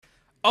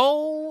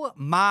Oh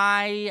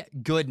my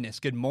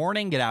goodness. Good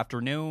morning, good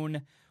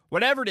afternoon,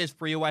 whatever it is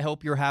for you. I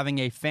hope you're having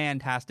a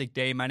fantastic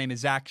day. My name is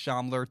Zach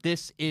Schomler.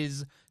 This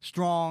is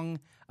Strong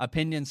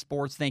Opinion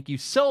Sports. Thank you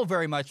so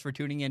very much for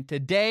tuning in.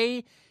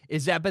 Today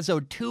is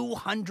episode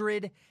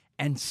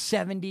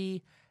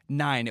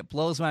 279. It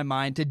blows my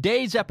mind.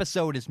 Today's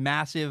episode is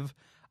massive.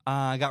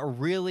 I got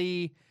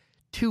really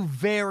two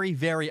very,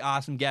 very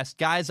awesome guests.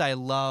 Guys I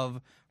love,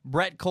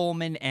 Brett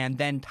Kollmann and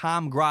then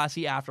Tom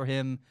Grossi after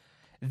him.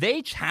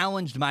 They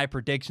challenged my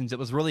predictions. It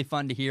was really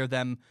fun to hear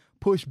them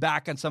push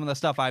back on some of the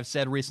stuff I've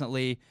said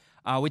recently.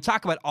 We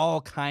talk about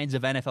all kinds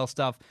of NFL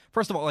stuff.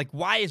 First of all,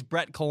 why is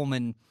Brett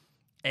Kollmann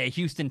a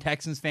Houston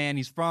Texans fan?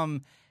 He's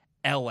from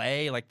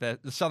L.A., the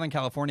Southern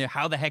California.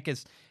 How the heck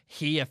is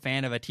he a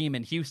fan of a team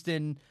in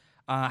Houston?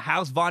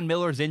 How's Von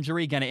Miller's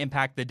injury going to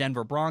impact the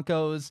Denver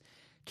Broncos?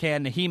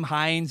 Can Naheem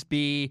Hines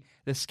be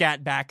the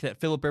scat back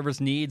that Phillip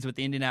Rivers needs with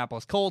the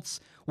Indianapolis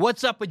Colts?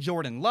 What's up with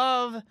Jordan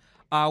Love?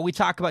 We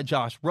talk about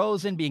Josh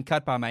Rosen being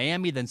cut by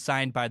Miami, then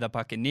signed by the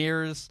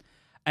Buccaneers.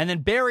 And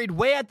then buried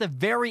way at the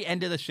very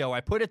end of the show, I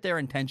put it there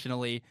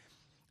intentionally.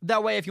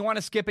 That way, if you want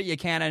to skip it, you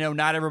can. I know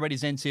not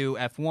everybody's into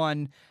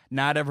F1.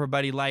 Not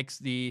everybody likes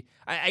the...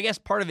 I guess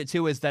part of it,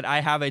 too, is that I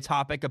have a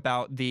topic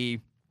about the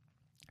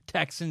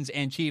Texans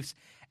and Chiefs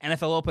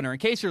NFL opener. In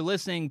case you're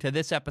listening to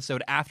this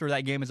episode after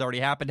that game has already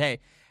happened, hey,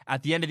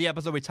 at the end of the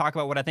episode, we talk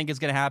about what I think is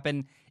going to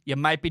happen. You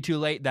might be too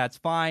late. That's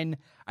fine.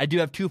 I do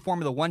have two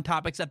Formula One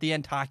topics at the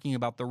end, talking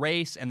about the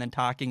race and then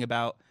talking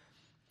about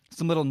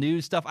some little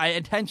news stuff. I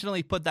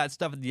intentionally put that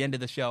stuff at the end of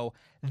the show.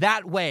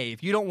 That way,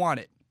 if you don't want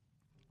it,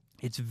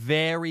 it's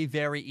very,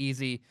 very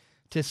easy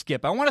to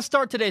skip. I want to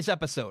start today's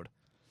episode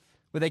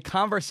with a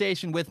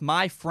conversation with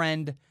my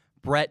friend,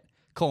 Brett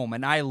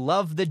Kollmann. I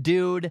love the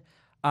dude.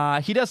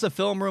 He does the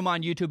Film Room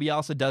on YouTube. He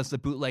also does the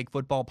Bootleg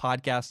Football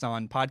podcast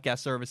on podcast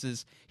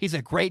services. He's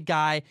a great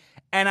guy.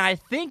 And I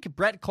think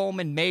Brett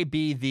Kollmann may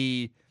be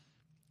the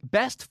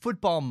best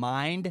football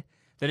mind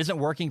that isn't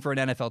working for an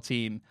NFL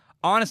team.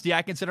 Honestly,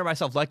 I consider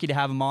myself lucky to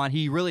have him on.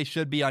 He really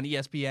should be on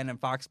ESPN and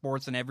Fox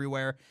Sports and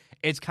everywhere.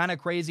 It's kind of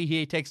crazy.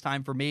 He takes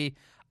time for me.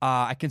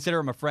 I consider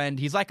him a friend.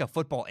 He's like a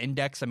football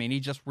index. I mean, he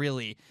just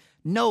really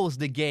knows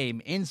the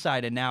game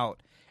inside and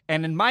out.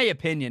 And in my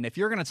opinion, if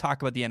you're going to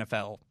talk about the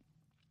NFL,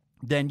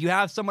 then you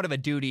have somewhat of a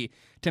duty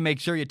to make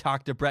sure you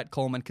talk to Brett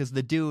Kollmann because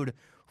the dude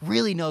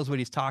really knows what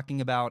he's talking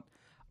about.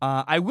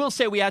 I will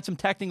say we had some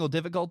technical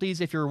difficulties.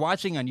 If you're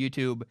watching on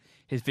YouTube,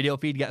 his video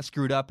feed got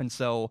screwed up, and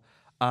so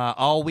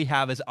all we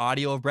have is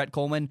audio of Brett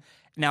Kollmann.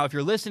 Now, if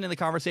you're listening to the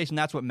conversation,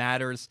 that's what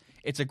matters.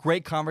 It's a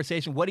great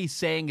conversation. What he's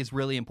saying is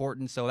really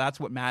important, so that's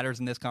what matters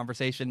in this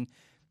conversation.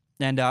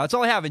 And that's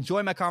all I have.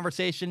 Enjoy my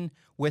conversation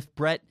with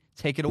Brett.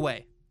 Take it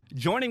away.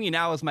 Joining me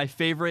now is my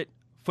favorite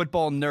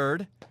football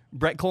nerd,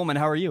 Brett Kollmann.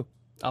 How are you?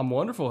 I'm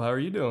wonderful. How are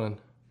you doing?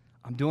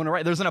 I'm doing all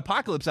right. There's an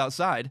apocalypse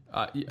outside.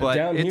 But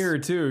down here,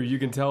 too, you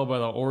can tell by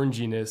the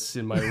oranginess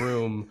in my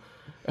room.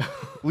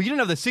 Well, you didn't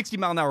have the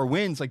 60-mile-an-hour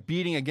winds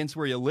beating against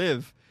where you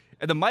live.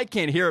 And the mic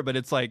can't hear it, but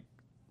it's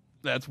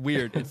that's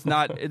weird. It's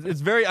not.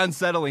 It's very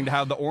unsettling to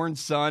have the orange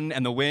sun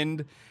and the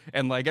wind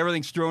and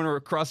everything strewn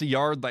across the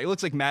yard. It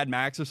looks like Mad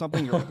Max or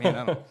something. You're like,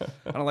 man,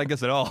 I don't like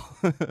this at all.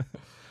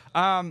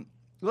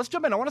 Let's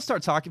jump in. I want to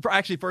start talking.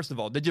 First of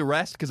all, did you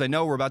rest? Because I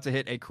know we're about to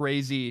hit a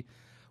crazy...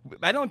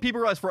 I don't think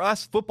people realize, for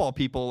us football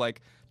people,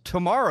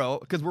 tomorrow,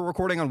 because we're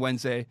recording on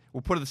Wednesday,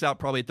 we'll put this out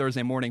probably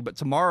Thursday morning, but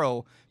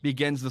tomorrow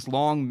begins this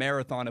long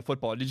marathon of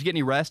football. Did you get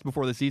any rest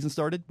before the season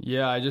started?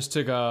 Yeah, I just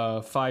took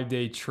a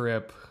 5-day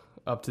trip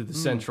up to the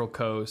Central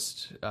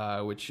Coast,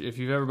 which, if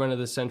you've ever been to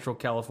the Central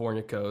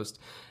California coast,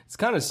 it's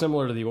kind of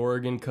similar to the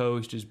Oregon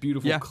coast, just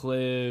beautiful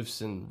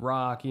cliffs and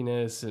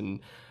rockiness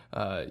and...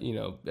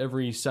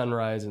 every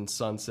sunrise and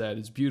sunset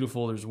is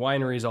beautiful. There's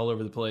wineries all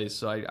over the place.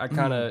 So I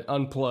kind of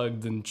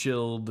unplugged and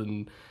chilled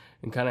and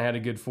kind of had a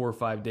good 4 or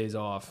 5 days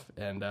off.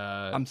 And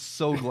I'm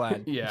so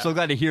glad. Yeah. I'm so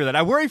glad to hear that.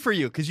 I worry for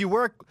you because you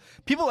work.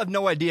 People have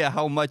no idea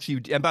how much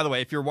you. And by the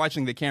way, if you're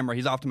watching the camera,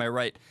 he's off to my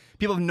right.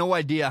 People have no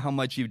idea how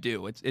much you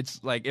do.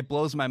 It's it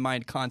blows my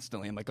mind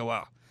constantly. I'm like, oh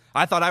wow,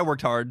 I thought I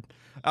worked hard.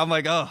 I'm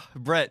like, oh,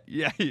 Brett,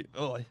 yeah.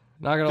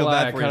 Not gonna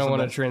lie, I kind of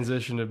want to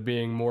transition to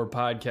being more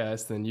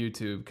podcast than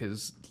YouTube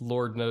because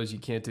Lord knows you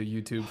can't do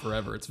YouTube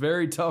forever. It's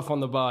very tough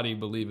on the body,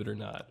 believe it or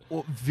not.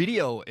 Well,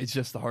 video is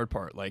just the hard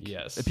part.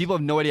 Yes, people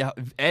have no idea how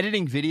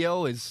editing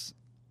video is.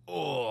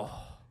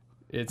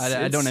 It's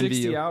I don't envy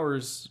 60 you.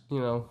 hours,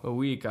 a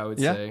week. I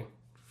would say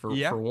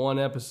for one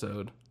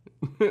episode.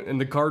 And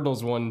the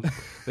Cardinals one,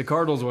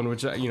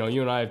 which you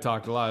and I have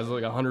talked a lot, is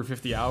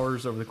 150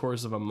 hours over the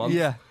course of a month.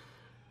 Yeah.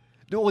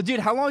 Well, dude,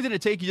 how long did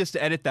it take you just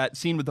to edit that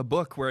scene with the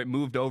book where it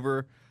moved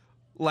over?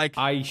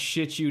 I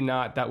shit you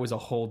not, that was a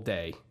whole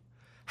day.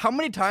 How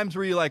many times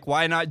were you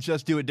why not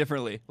just do it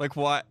differently?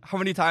 What? How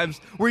many times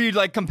were you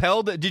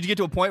compelled? Did you get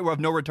to a point where of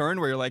no return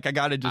where you're I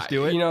got to just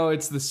do it?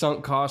 It's the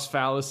sunk cost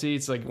fallacy.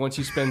 It's once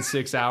you spend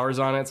 6 hours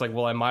on it, it's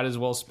well, I might as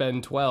well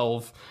spend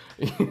 12.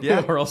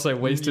 Or else I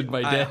wasted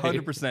my day.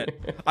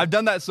 100%. I've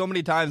done that so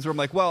many times where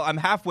I'm well, I'm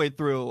halfway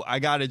through. I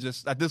got to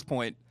just, at this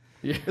point,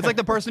 Yeah. It's like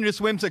the person who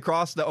swims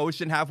across the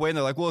ocean halfway, and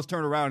they're like, well, let's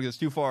turn around because it's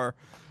too far.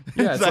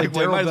 Yeah, it's like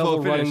well, Daryl might as well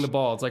Bevell running finish. the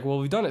ball. It's like, well,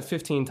 we've done it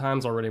 15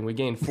 times already, and we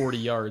gained 40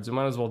 yards. We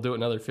might as well do it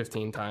another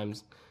 15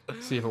 times,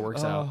 see if it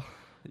works out.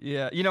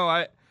 Yeah,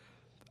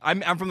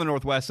 I'm from the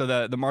Northwest, so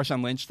the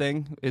Marshawn Lynch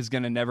thing is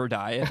going to never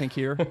die, I think,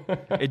 here.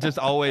 It just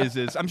always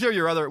is. I'm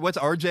sure what's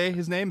RJ,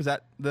 his name? Is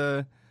that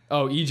the...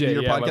 Oh, EJ,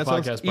 your yeah, my podcast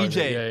podcast host?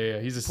 partner. EJ. Yeah.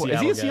 He's a Is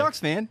Seattle he a guy. Seahawks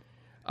fan?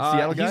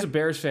 Seattle guy? He's a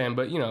Bears fan,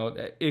 but,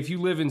 if you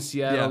live in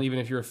Seattle, Yeah. even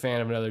if you're a fan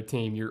of another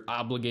team, you're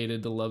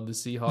obligated to love the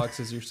Seahawks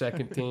as your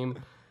second team.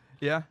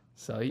 Yeah.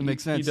 So That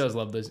makes sense. He does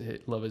love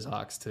his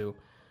Hawks, too.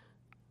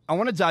 I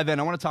want to dive in.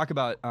 I want to talk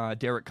about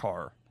Derek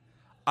Carr.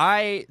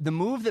 The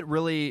move that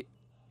really...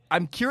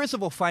 I'm curious if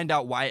we'll find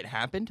out why it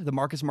happened, the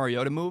Marcus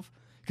Mariota move,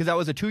 because that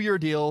was a 2-year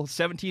deal,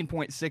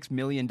 $17.6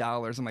 million.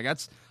 I'm like,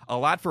 that's a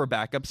lot for a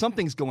backup.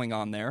 Something's going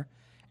on there.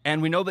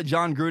 And we know that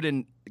John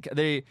Gruden,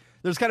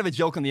 there's kind of a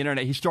joke on the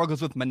internet. He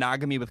struggles with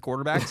monogamy with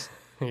quarterbacks.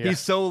 Yeah.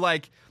 He's so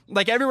like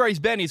everywhere he's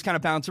been, he's kind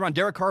of bounced around.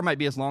 Derek Carr might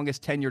be his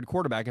longest tenured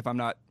quarterback, if I'm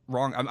not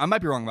wrong. I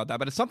might be wrong about that,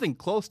 but it's something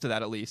close to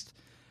that at least.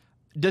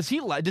 Does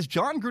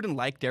John Gruden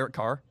like Derek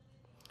Carr?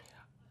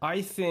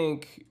 I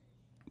think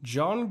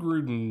John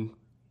Gruden...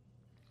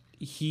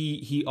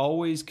 He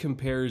always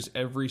compares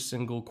every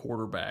single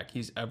quarterback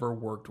he's ever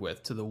worked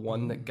with to the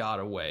one that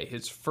got away,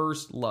 his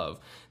first love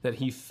that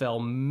he fell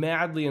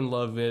madly in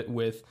love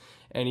with,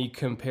 and he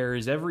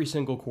compares every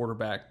single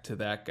quarterback to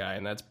that guy,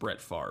 and that's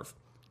Brett Favre.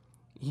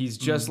 He's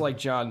just like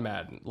John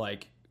Madden.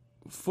 Like,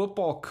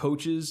 football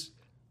coaches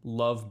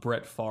love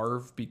Brett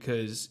Favre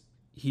because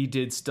he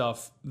did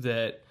stuff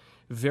that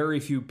very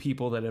few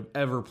people that have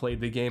ever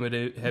played the game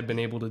have been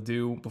able to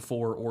do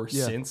before or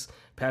since.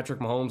 Patrick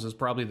Mahomes is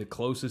probably the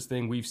closest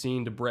thing we've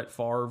seen to Brett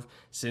Favre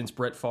since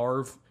Brett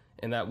Favre,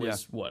 and that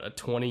was, a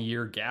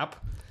 20-year gap?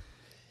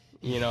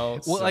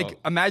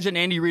 Imagine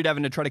Andy Reid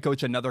having to try to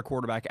coach another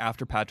quarterback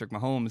after Patrick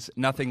Mahomes.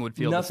 Nothing would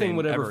feel the same. Nothing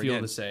would ever ever feel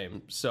again. the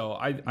same. So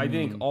I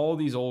think all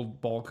these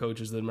old ball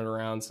coaches that have been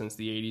around since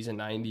the 80s and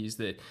 90s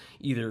that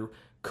either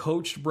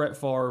coached Brett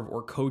Favre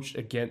or coached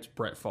against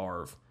Brett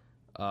Favre,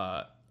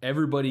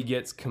 everybody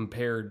gets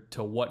compared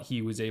to what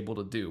he was able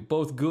to do,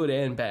 both good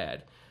and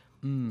bad.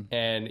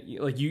 And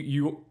like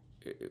you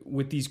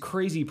with these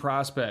crazy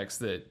prospects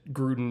that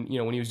Gruden,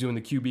 when he was doing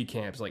the QB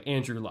camps, like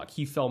Andrew Luck,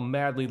 he fell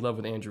madly in love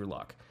with Andrew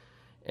Luck.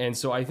 And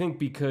so I think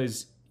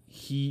because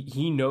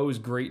he knows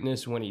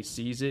greatness when he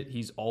sees it,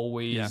 he's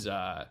always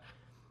comparing.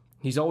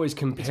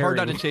 It's hard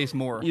not to chase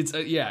more. It's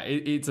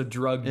a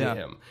drug to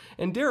him.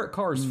 And Derek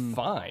Carr's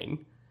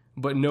fine.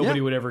 But nobody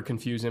would ever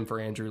confuse him for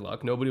Andrew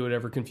Luck. Nobody would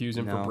ever confuse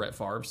him for Brett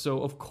Favre.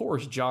 So, of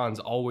course,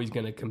 John's always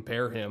going to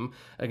compare him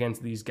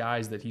against these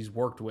guys that he's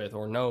worked with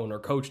or known or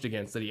coached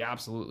against that he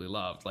absolutely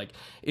loved. Like,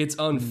 it's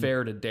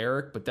unfair to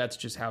Derek, but that's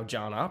just how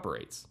John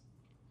operates.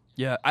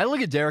 Yeah, I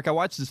look at Derek, I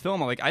watch this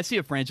film, I'm like, I see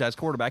a franchise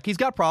quarterback. He's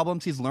got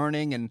problems, he's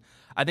learning, and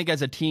I think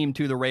as a team,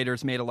 too, the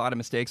Raiders made a lot of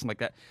mistakes and like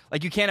that.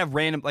 Like, you can't have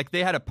random, like,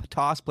 they had a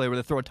toss play where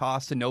they throw a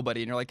toss to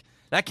nobody, and you're like,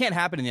 that can't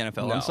happen in the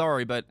NFL. No. I'm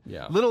sorry, but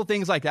little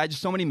things like that,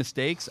 just so many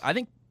mistakes. I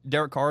think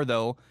Derek Carr,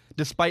 though,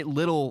 despite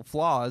little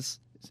flaws,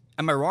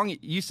 am I wrong?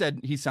 You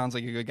said he sounds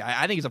like a good guy.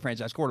 I think he's a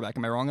franchise quarterback.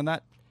 Am I wrong on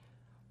that?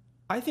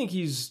 I think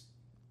he's,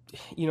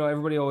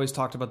 everybody always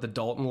talked about the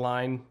Dalton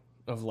line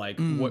of like,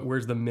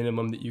 where's the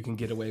minimum that you can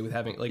get away with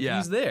having? Like,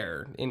 he's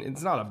there, and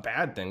it's not a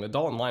bad thing. The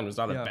Dalton line was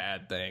not a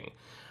bad thing.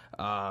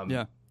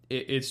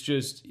 It's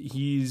just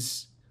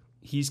he's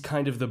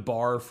kind of the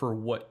bar for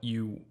what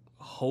you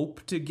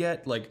hope to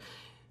get, like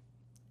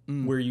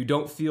where you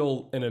don't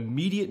feel an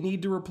immediate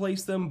need to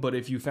replace them, but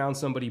if you found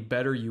somebody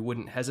better, you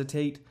wouldn't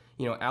hesitate.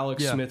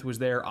 Alex Smith was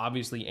there.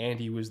 Obviously,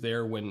 Andy was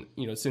there when,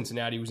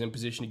 Cincinnati was in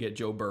position to get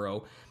Joe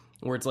Burrow,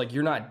 where it's like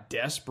you're not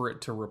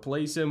desperate to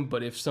replace him,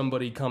 but if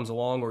somebody comes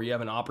along or you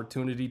have an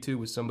opportunity to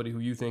with somebody who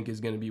you think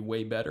is going to be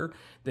way better,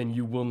 then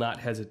you will not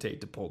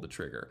hesitate to pull the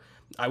trigger.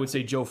 I would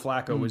say Joe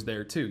Flacco was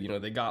there too.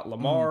 They got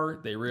Lamar,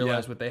 they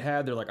realized what they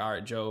had. They're like, all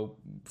right, Joe,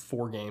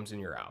 4 games and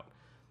you're out.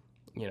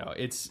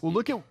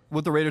 Look at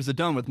what the Raiders have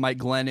done with Mike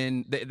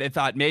Glennon. They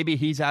thought maybe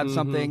he's had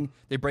something.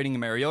 They're bringing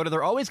Mariota.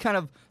 They're always kind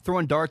of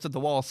throwing darts at the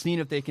wall, seeing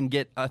if they can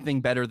get a thing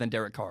better than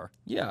Derek Carr.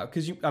 Yeah,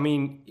 because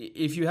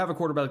if you have a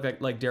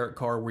quarterback like Derek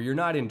Carr, where you're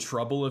not in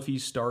trouble if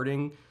he's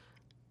starting,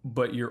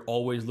 but you're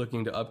always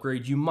looking to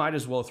upgrade, you might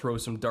as well throw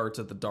some darts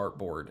at the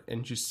dartboard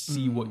and just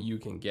see what you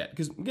can get.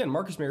 Because again,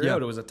 Marcus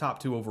Mariota was a top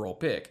 2 overall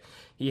pick.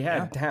 He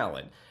had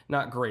talent,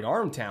 not great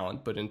arm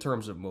talent, but in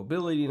terms of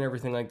mobility and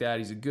everything like that,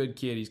 he's a good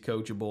kid. He's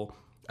coachable.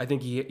 I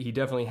think he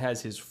definitely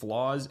has his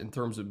flaws in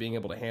terms of being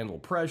able to handle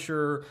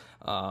pressure.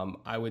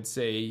 I would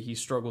say he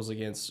struggles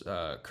against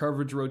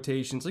coverage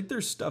rotations. Like,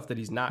 there's stuff that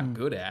he's not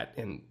good at,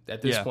 and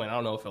at this point, I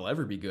don't know if he'll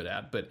ever be good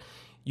at, but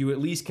you at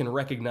least can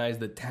recognize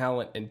the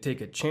talent and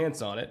take a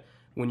chance on it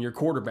when your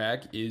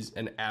quarterback is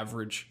an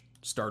average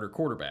starter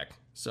quarterback.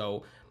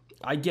 So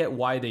I get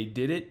why they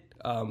did it,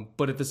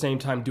 but at the same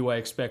time, do I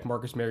expect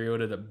Marcus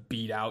Mariota to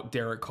beat out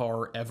Derek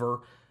Carr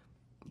ever?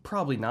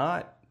 Probably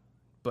not.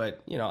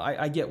 But,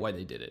 I get why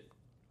they did it.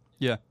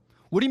 Yeah.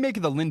 What do you make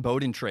of the Lynn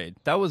Bowden trade?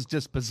 That was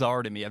just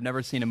bizarre to me. I've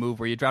never seen a move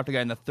where you draft a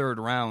guy in the 3rd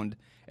round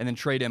and then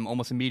trade him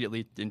almost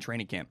immediately in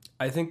training camp.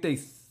 I think they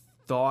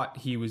thought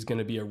he was going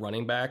to be a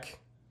running back,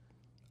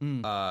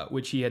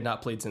 which he had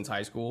not played since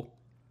high school.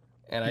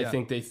 And I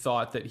think they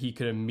thought that he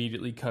could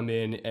immediately come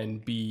in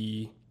and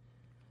be...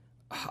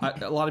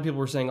 A lot of people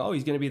were saying, oh,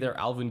 he's going to be their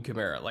Alvin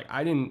Kamara. Like,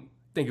 I didn't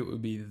think it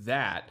would be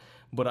that,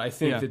 but I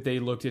think that they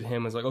looked at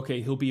him as like,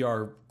 okay, he'll be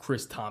our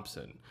Chris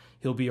Thompson.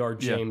 He'll be our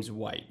James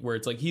White, where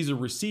it's like he's a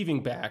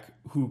receiving back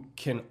who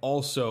can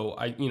also,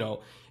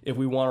 if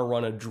we want to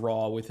run a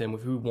draw with him,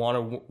 if we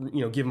want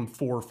to, give him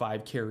 4 or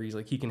 5 carries,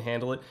 like he can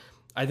handle it.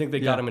 I think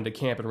they got him into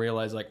camp and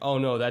realized like, oh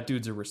no, that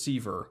dude's a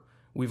receiver.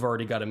 We've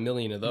already got 1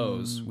 million of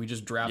those. We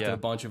just drafted a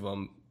bunch of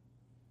them.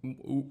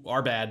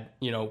 Our bad,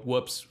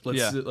 whoops.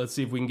 Let's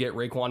see if we can get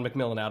Raekwon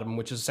McMillan out of them,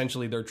 which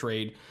essentially their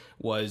trade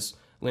was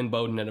Lynn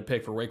Bowden and a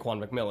pick for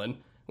Raekwon McMillan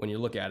when you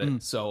look at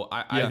it. So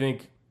I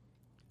think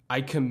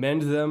I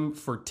commend them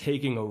for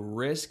taking a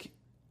risk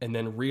and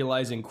then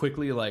realizing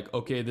quickly, like,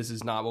 okay, this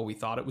is not what we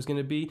thought it was going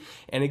to be.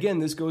 And again,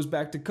 this goes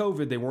back to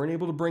COVID. They weren't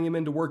able to bring him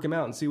in to work him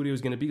out and see what he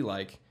was going to be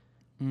like.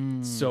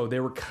 So they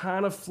were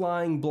kind of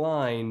flying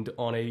blind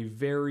on a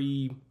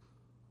very...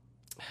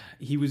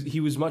 He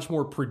was much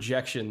more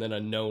projection than a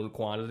known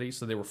quantity,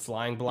 so they were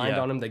flying blind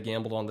on him. They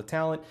gambled on the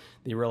talent.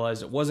 They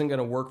realized it wasn't going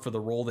to work for the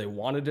role they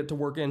wanted it to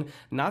work in.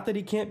 Not that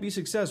he can't be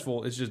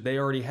successful, it's just they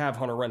already have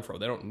Hunter Renfrow.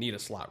 They don't need a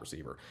slot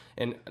receiver.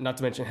 And not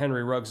to mention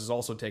Henry Ruggs is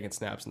also taking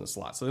snaps in the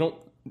slot, so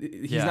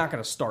he's not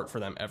going to start for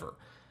them ever.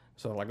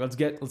 So like let's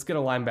get a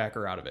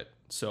linebacker out of it.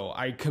 So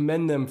I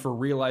commend them for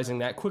realizing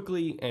that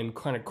quickly and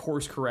kind of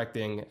course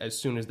correcting as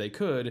soon as they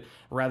could,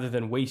 rather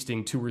than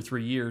wasting 2 or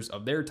 3 years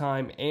of their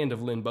time and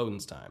of Lynn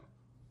Bowden's time.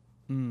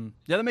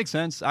 Yeah, that makes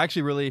sense. I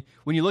actually really,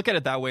 when you look at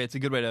it that way, it's a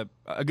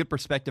good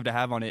perspective to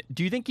have on it.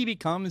 Do you think he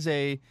becomes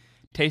a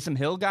Taysom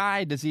Hill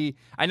guy? Does he?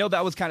 I know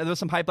that was there was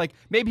some hype, like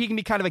maybe he can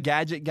be kind of a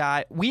gadget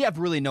guy. I have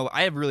really no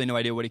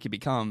idea what he could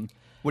become.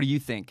 What do you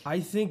think? I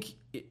think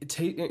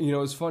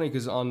it's funny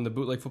because on the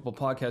Bootleg Football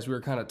podcast we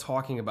were kind of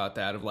talking about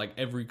that, of like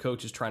every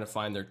coach is trying to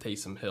find their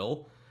Taysom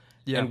Hill.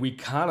 Yeah. And we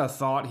kind of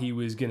thought he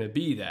was going to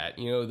be that,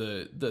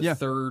 the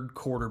third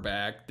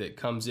quarterback that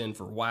comes in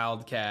for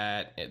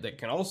Wildcat that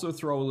can also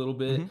throw a little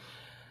bit. Mm-hmm.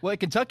 Well, at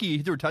Kentucky,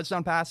 he threw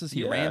touchdown passes.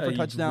 He ran for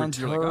touchdowns.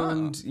 He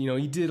returned,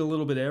 he did a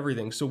little bit of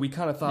everything. So we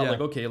kind of thought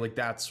okay, like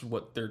that's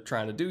what they're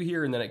trying to do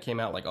here. And then it came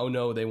out like, oh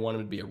no, they want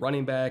him to be a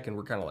running back. And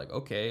we're kind of like,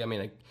 okay, I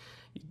mean,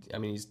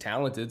 he's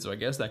talented, so I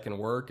guess that can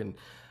work. And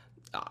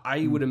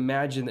I would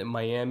imagine that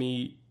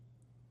Miami,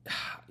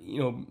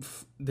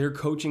 their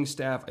coaching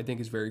staff, I think,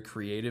 is very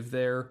creative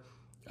there.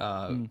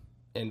 And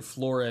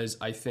Flores,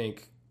 I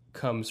think,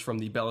 comes from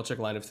the Belichick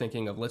line of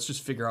thinking of let's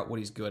just figure out what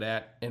he's good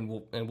at, and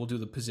we'll do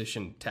the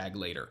position tag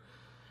later.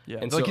 Yeah,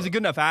 and so he's a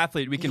good enough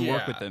athlete. We can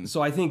work with him.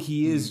 So I think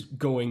he is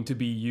going to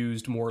be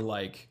used more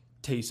like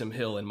Taysom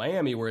Hill in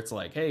Miami, where it's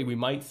like, hey, we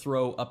might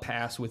throw a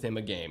pass with him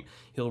a game.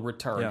 He'll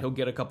return. He'll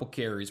get a couple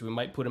carries. We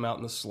might put him out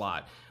in the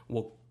slot.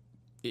 Well,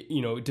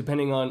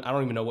 depending on, I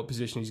don't even know what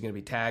position he's going to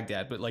be tagged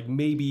at, but like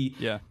maybe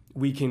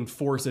we can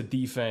force a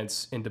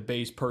defense into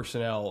base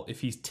personnel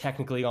if he's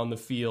technically on the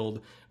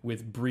field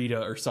with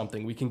Breida or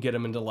something. We can get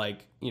him into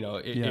like,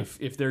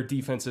 if their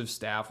defensive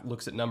staff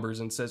looks at numbers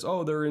and says,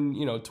 oh, they're in,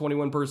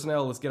 21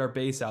 personnel, let's get our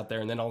base out there.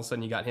 And then all of a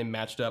sudden you got him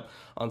matched up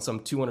on some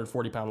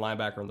 240-pound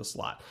linebacker in the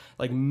slot.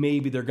 Like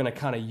maybe they're going to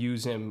kind of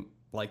use him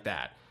like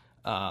that.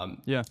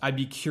 I'd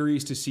be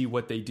curious to see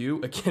what they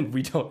do. Again,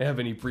 we don't have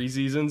any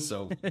preseason,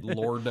 so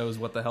Lord knows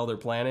what the hell they're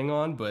planning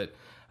on. But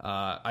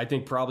I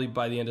think probably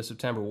by the end of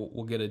September,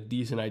 we'll get a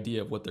decent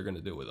idea of what they're going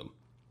to do with him.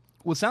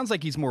 Well, it sounds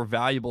like he's more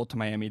valuable to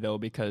Miami though,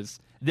 because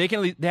they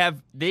can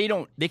get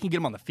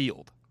him on the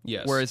field.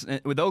 Yes. Whereas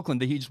with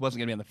Oakland, he just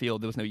wasn't going to be on the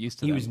field. There was no use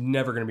to him. He was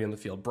never going to be on the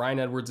field. Brian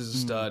Edwards is a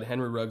stud.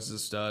 Henry Ruggs is a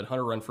stud.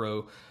 Hunter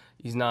Renfrow,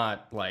 he's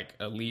not like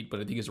elite, but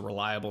I think he's a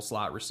reliable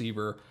slot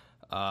receiver.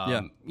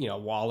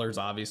 Waller's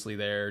obviously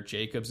there.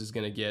 Jacobs is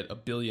going to get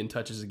 1 billion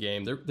touches a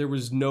game. There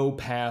was no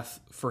path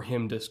for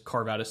him to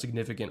carve out a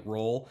significant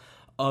role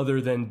other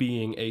than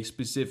being a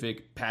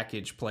specific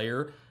package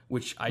player,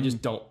 which I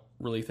just don't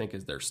really think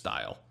is their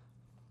style.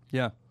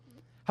 Yeah.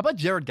 How about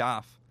Jared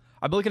Goff?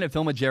 I've been looking at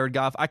film of Jared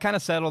Goff. I kind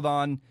of settled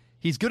on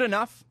he's good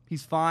enough.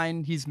 He's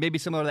fine. He's maybe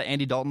similar to the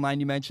Andy Dalton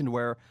line you mentioned,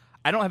 where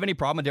I don't have any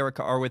problem with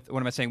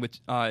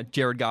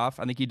Jared Goff.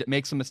 I think he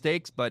makes some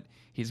mistakes, but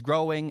he's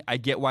growing. I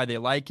get why they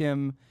like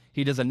him.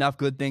 He does enough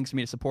good things for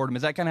me to support him.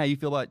 Is that kind of how you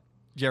feel about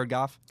Jared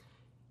Goff?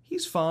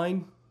 He's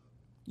fine.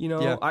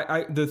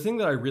 The thing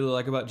that I really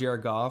like about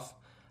Jared Goff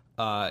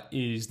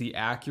is the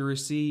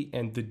accuracy,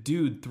 and the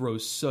dude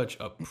throws such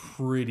a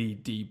pretty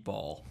deep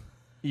ball.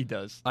 He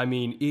does. I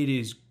mean, it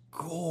is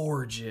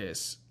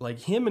gorgeous. Like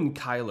him and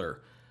Kyler,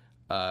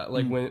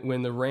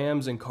 when the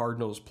Rams and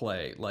Cardinals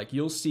play, like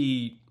you'll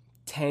see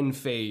 10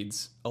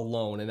 fades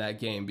alone in that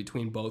game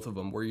between both of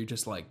them, where you're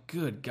just like,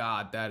 good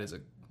God,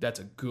 that's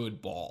a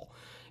good ball.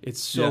 It's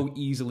so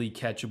easily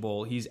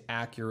catchable. He's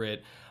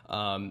accurate.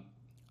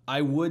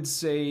 I would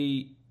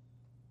say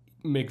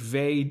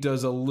McVay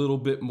does a little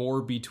bit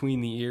more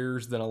between the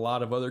ears than a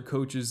lot of other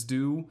coaches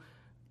do.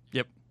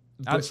 Yep.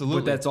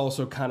 Absolutely. But that's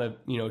also kind of,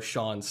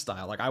 Sean's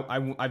style. Like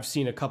I've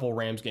seen a couple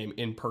Rams game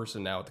in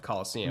person now at the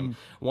Coliseum,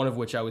 one of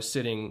which I was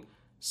sitting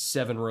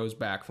 7 rows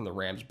back from the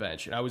Rams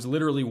bench. And I was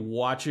literally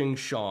watching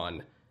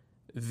Sean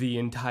the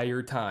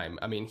entire time.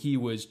 I mean, he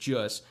was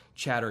just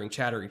chattering.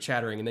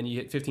 And then you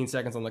hit 15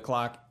 seconds on the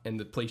clock and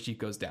the play sheet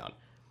goes down.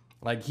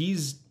 Like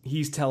he's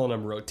telling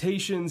them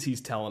rotations.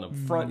 He's telling them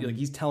front. Like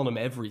he's telling them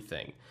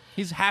everything.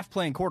 He's half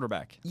playing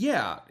quarterback.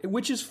 Yeah,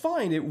 which is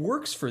fine. It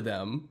works for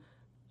them.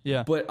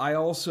 Yeah. But I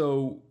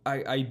also,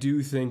 I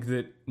do think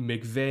that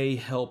McVay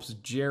helps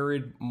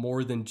Jared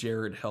more than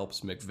Jared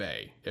helps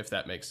McVay, if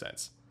that makes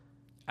sense.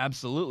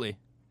 Absolutely.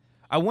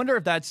 I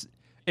wonder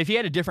if he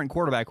had a different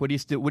quarterback, would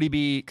he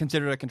be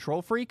considered a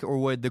control freak, or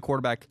would the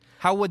quarterback,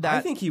 how would that? I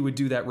think he would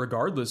do that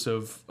regardless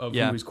of who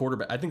his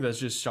quarterback. I think that's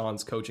just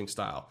Sean's coaching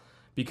style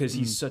because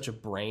he's such a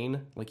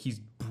brain. Like he's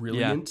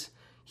brilliant. Yeah.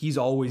 He's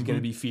always going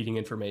to be feeding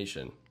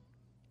information.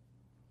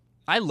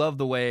 I love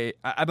the way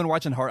I've been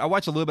watching I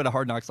watched a little bit of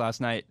Hard Knocks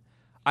last night.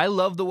 I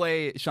love the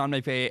way Sean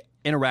McVay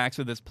interacts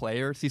with his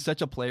players. He's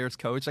such a player's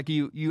coach. Like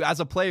you as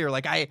a player,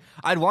 like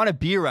I'd want to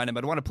be around him.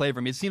 I'd want to play for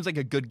him. He seems like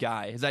a good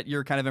guy. Is that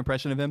your kind of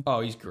impression of him?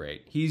 Oh, he's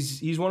great.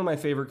 He's one of my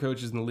favorite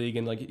coaches in the league.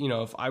 And like,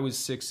 if I was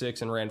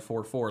 6'6" and ran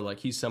 4'4", like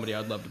he's somebody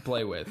I'd love to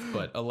play with.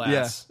 But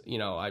alas,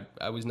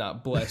 I was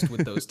not blessed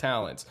with those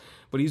talents.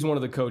 But he's one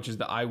of the coaches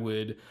that I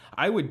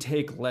would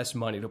take less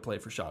money to play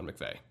for Sean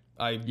McVay.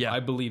 I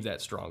believe that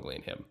strongly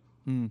in him.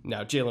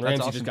 Now Jalen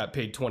Ramsey just got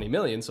paid $20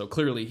 million, so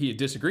clearly he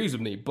disagrees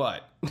with me.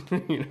 But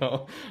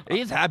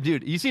he's happy,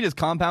 dude. You seen his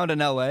compound in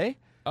L.A.?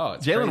 Oh,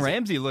 it's Jalen crazy.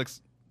 Ramsey looks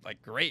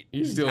like great.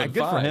 He's doing good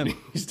fine. For him.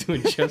 He's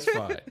doing just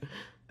fine.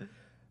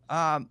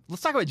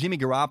 Let's talk about Jimmy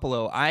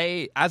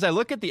Garoppolo. As I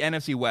look at the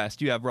NFC West,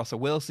 you have Russell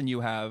Wilson.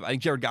 You have, I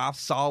think, Jared Goff,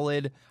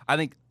 solid. I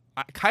think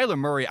Kyler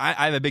Murray. I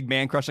have a big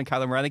man crush on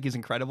Kyler Murray. I think he's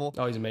incredible.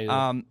 Oh, he's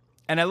amazing.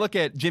 And I look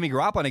at Jimmy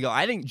Garoppolo and I go,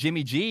 I think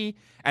Jimmy G,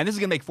 and this is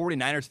going to make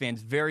 49ers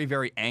fans very,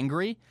 very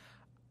angry.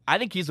 I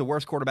think he's the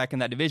worst quarterback in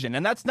that division,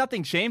 and that's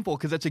nothing shameful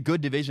because it's a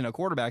good division of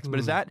quarterbacks.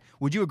 But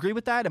would you agree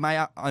with that? Am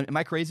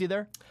I crazy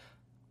there?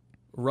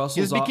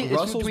 Russell's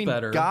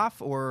better.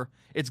 Goff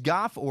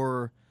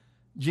or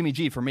Jimmy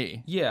G for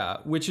me. Yeah,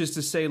 which is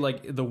to say,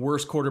 like the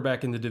worst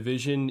quarterback in the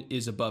division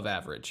is above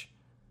average.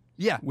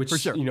 Yeah, which for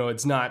sure.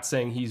 It's not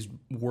saying he's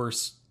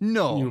worse.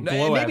 No,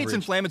 below maybe average. It's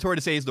inflammatory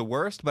to say he's the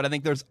worst, but I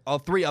think there's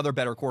 3 other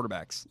better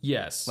quarterbacks.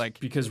 Yes,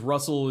 because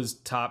Russell is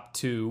top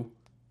 2.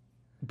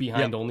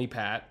 Behind only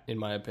Pat, in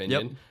my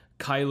opinion. Yep.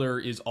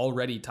 Kyler is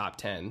already top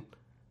 10.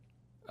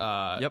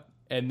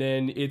 And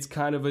then it's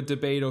kind of a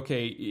debate,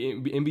 okay,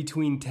 in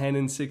between 10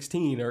 and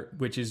 16,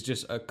 which is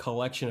just a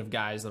collection of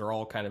guys that are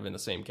all kind of in the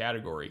same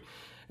category.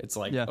 It's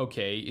like,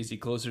 okay, is he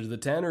closer to the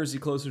 10 or is he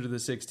closer to the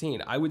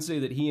 16? I would say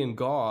that he and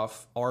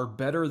Goff are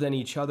better than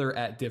each other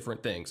at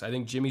different things. I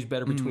think Jimmy's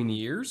better between the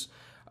ears.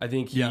 I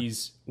think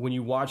when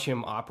you watch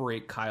him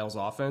operate Kyle's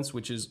offense,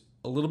 which is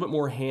a little bit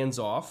more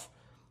hands-off,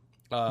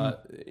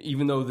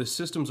 even though the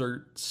systems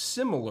are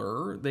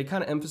similar, they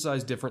kind of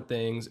emphasize different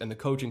things, and the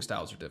coaching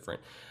styles are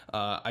different.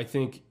 I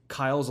think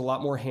Kyle's a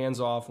lot more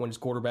hands-off when his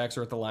quarterbacks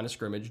are at the line of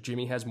scrimmage.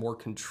 Jimmy has more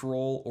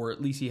control, or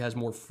at least he has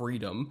more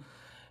freedom.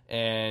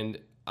 And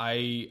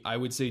I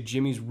would say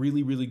Jimmy's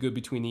really, really good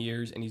between the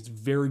ears, and he's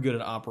very good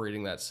at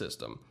operating that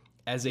system.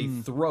 As a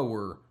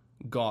thrower,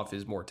 Goff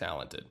is more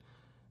talented.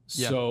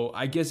 So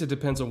I guess it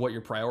depends on what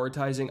you're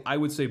prioritizing. I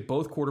would say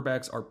both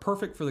quarterbacks are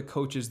perfect for the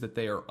coaches that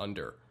they are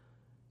under.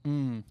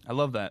 I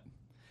love that.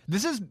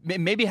 This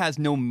maybe has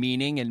no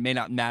meaning and may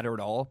not matter at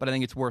all, but I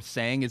think it's worth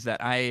saying is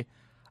that I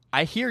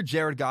hear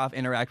Jared Goff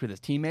interact with his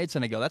teammates,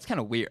 and I go, that's kind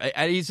of weird.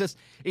 He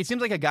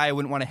seems like a guy I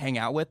wouldn't want to hang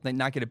out with, and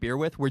not get a beer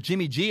with. Where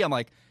Jimmy G, I'm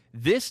like,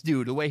 this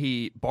dude, the way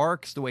he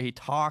barks, the way he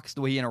talks,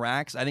 the way he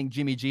interacts, I think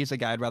Jimmy G is a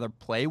guy I'd rather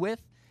play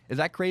with. Is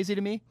that crazy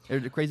to me?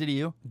 Or crazy to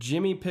you?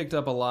 Jimmy picked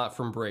up a lot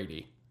from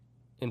Brady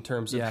in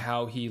terms of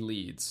how he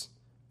leads,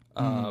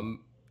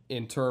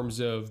 in terms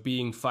of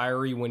being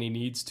fiery when he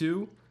needs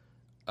to,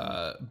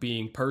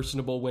 being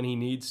personable when he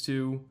needs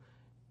to,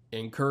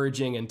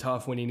 encouraging and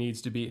tough when he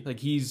needs to be. Like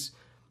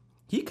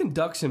he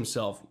conducts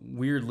himself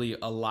weirdly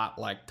a lot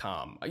like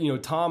Tom.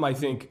 Tom, I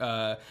think,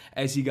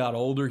 as he got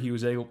older, he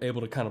was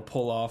able to kind of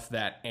pull off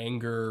that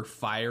anger,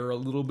 fire a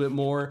little bit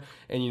more.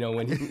 And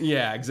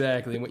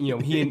exactly. When,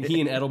 he and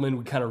Edelman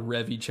would kind of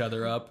rev each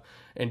other up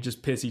and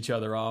just piss each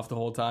other off the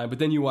whole time. But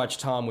then you watch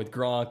Tom with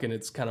Gronk, and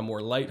it's kind of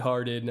more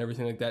lighthearted and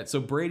everything like that. So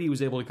Brady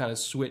was able to kind of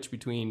switch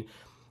between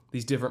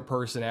these different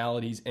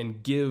personalities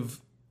and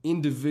give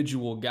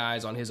individual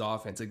guys on his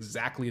offense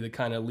exactly the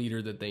kind of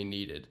leader that they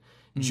needed.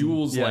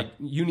 Jules,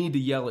 you need to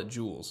yell at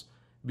Jules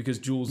because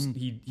Jules,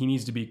 he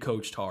needs to be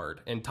coached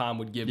hard, and Tom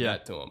would give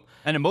that to him.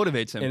 And it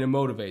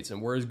motivates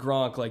him. Whereas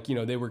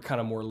Gronk, they were kind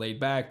of more laid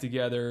back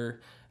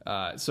together.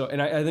 I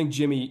think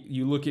Jimmy,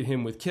 you look at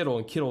him with Kittle,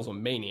 and Kittle's a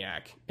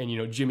maniac. And,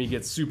 Jimmy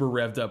gets super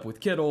revved up with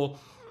Kittle.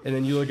 And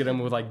then you look at them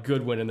with like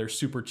Goodwin and they're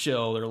super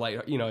chill. They're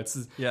like,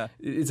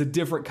 it's a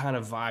different kind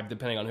of vibe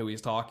depending on who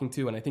he's talking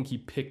to. And I think he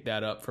picked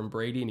that up from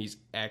Brady, and he's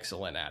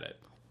excellent at it.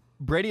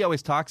 Brady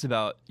always talks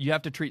about you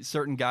have to treat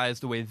certain guys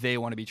the way they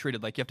want to be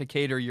treated. Like you have to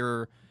cater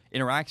your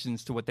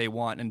interactions to what they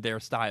want and their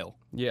style.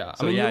 Yeah.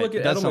 So, I mean, you look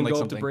at Edelman like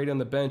go up to Brady on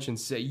the bench and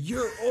say,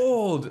 "You're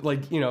old."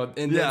 Like,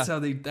 and that's how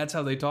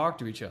they talk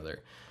to each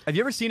other. Have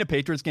you ever seen a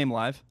Patriots game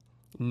live?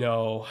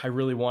 No, I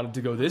really wanted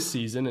to go this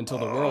season until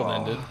the world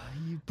ended.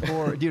 You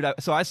poor dude.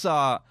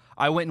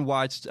 I went and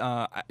watched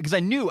because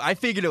I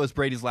figured it was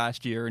Brady's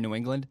last year in New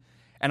England.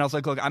 And I was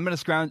like, look, I'm going to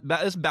scrounge.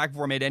 This is back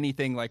before I made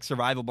anything like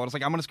survivable. I was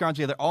like, I'm going to scrounge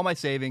together all my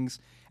savings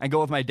and go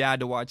with my dad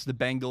to watch the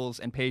Bengals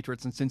and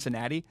Patriots in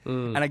Cincinnati.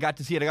 And I got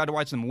to see it. I got to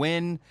watch them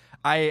win.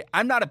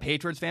 I'm not a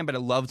Patriots fan, but I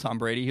love Tom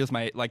Brady. He was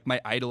my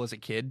idol as a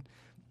kid.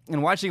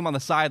 And watching him on the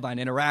sideline,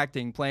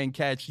 interacting, playing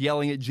catch,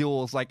 yelling at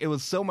Jules, like it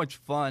was so much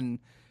fun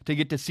to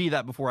get to see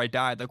that before I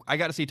died. Like I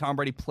got to see Tom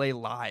Brady play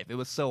live. It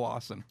was so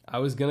awesome. I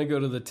was going to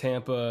go to the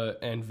Tampa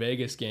and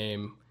Vegas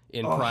game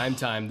in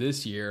primetime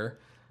this year.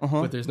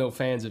 But there's no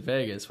fans at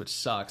Vegas, which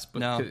sucks.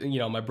 But,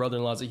 my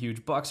brother-in-law's a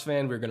huge Bucs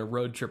fan. We were going to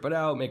road trip it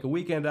out, make a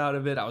weekend out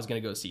of it. I was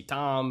going to go see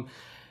Tom.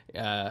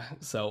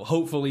 So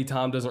hopefully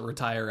Tom doesn't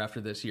retire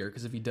after this year,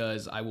 because if he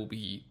does, I will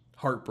be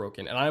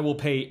heartbroken. And I will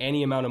pay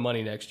any amount of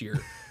money next year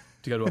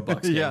to go to a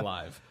Bucs game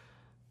live.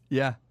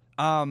 Yeah.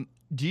 Are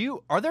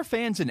there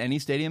fans in any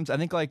stadiums? I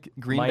think like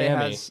Green Bay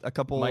has a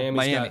couple.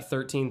 Miami's got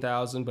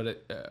 13,000,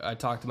 but I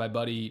talked to my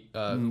buddy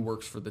who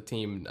works for the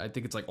team. I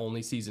think it's like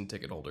only season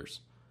ticket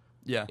holders.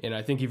 Yeah. And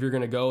I think if you're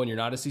going to go and you're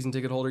not a season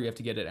ticket holder, you have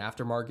to get it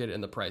aftermarket,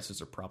 and the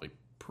prices are probably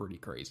pretty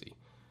crazy.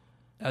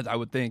 I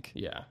would think.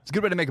 Yeah. It's a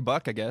good way to make a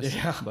buck, I guess.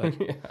 Yeah. But.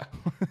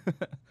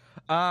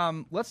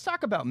 Let's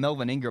talk about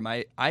Melvin Ingram.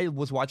 I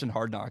was watching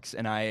Hard Knocks,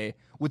 and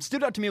what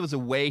stood out to me was the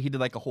way he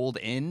did like a hold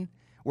in,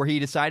 where he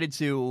decided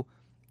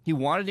he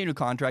wanted a new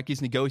contract.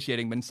 He's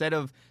negotiating, but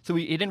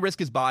he didn't risk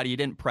his body. He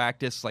didn't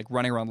practice like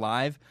running around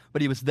live,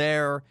 but he was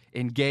there,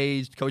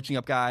 engaged, coaching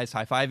up guys,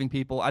 high-fiving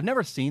people. I've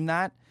never seen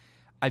that.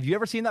 Have you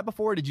ever seen that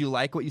before? Did you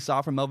like what you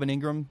saw from Melvin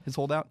Ingram, his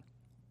holdout?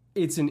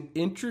 It's an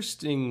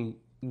interesting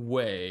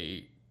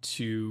way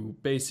to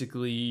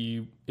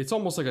basically, it's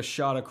almost like a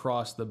shot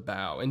across the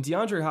bow. And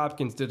DeAndre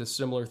Hopkins did a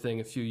similar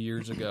thing a few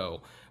years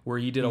ago where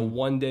he did a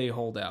one-day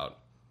holdout.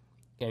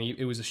 And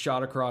it was a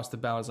shot across the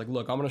bow. It's like,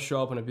 look, I'm going to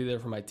show up and be there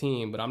for my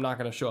team, but I'm not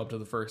going to show up to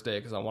the first day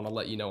because I want to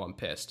let you know I'm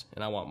pissed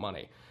and I want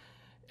money.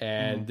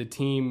 And the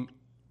team,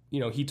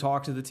 he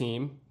talked to the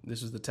team.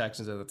 This was the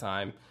Texans at the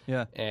time.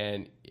 Yeah.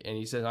 And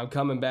he says, I'm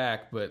coming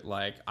back, but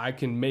like I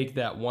can make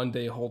that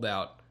one-day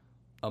holdout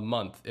a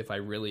month if I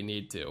really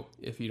need to,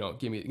 if you don't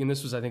give me. And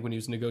this was, I think, when he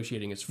was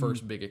negotiating his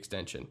first big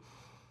extension.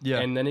 Yeah.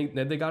 And then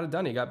they got it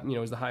done. He got, he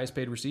was the highest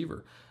paid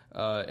receiver.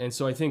 And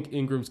so I think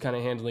Ingram's kind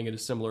of handling it a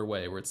similar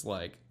way, where it's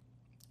like,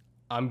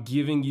 I'm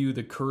giving you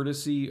the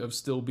courtesy of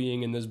still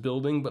being in this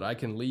building, but I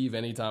can leave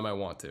anytime I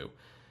want to.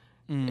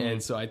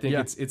 And so I think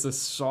it's a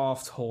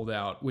soft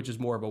holdout, which is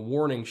more of a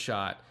warning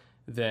shot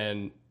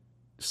than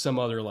some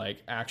other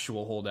like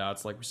actual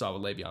holdouts like we saw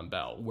with Le'Veon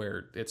Bell,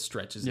 where it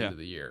stretches into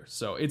the year.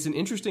 So it's an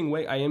interesting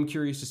way. I am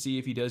curious to see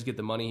if he does get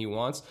the money he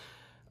wants.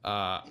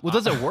 Well,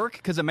 does it work?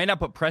 Because it may not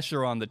put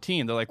pressure on the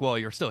team. They're like, well,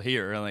 you're still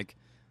here. And like,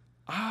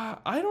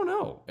 I don't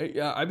know.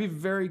 I'd be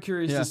very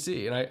curious to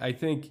see. And I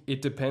think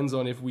it depends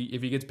on if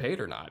he gets paid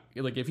or not.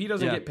 Like if he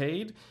doesn't get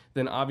paid,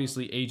 then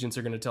obviously agents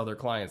are going to tell their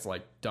clients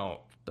like, don't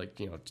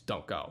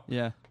go.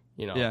 Yeah.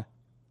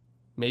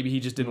 Maybe he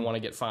just didn't want to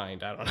get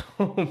fined. I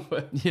don't know.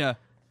 But. Yeah.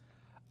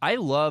 I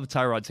love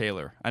Tyrod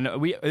Taylor. I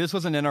know this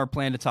wasn't in our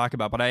plan to talk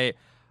about, but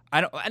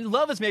and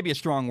love is maybe a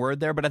strong word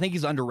there, but I think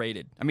he's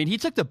underrated. I mean, he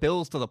took the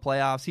Bills to the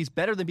playoffs. He's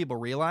better than people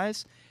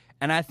realize,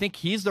 and I think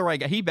he's the right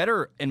guy. He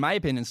better, in my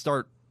opinion,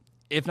 start,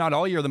 if not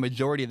all year, the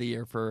majority of the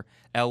year for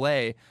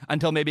LA,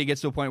 until maybe it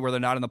gets to a point where they're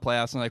not in the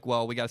playoffs and like,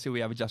 well, we got to see what we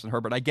have with Justin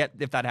Herbert. I get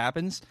if that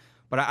happens,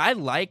 but I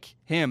like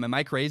him. Am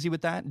I crazy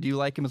with that? Do you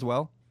like him as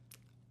well?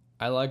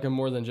 I like him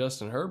more than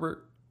Justin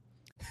Herbert.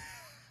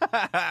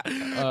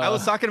 I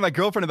was talking to my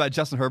girlfriend about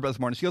Justin Herbert this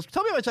morning. She goes,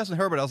 tell me about Justin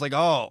Herbert. I was like,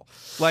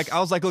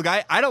 look,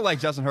 I don't like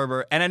Justin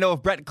Herbert. And I know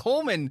if Brett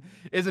Kollmann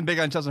isn't big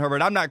on Justin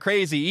Herbert, I'm not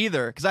crazy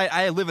either. Because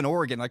I live in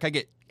Oregon. Like, I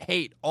get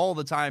hate all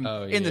the time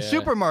in the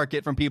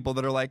supermarket from people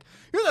that are like,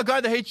 you're the guy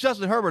that hates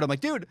Justin Herbert. I'm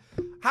like, dude,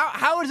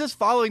 how is this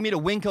following me to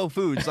Winco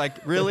Foods?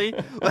 Like, really?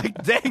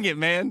 Like, dang it,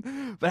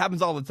 man. But it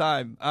happens all the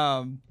time.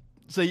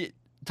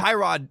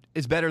 Tyrod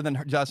is better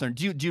than Justin.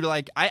 Do you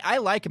like, I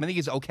like him. I think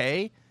he's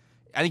okay.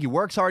 I think he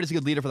works hard. He's a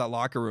good leader for that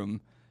locker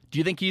room. Do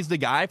you think he's the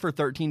guy for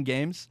 13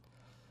 games?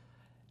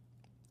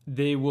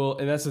 They will,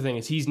 and that's the thing,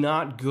 is he's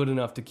not good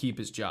enough to keep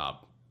his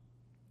job.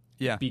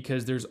 Yeah.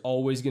 Because there's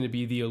always going to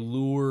be the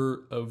allure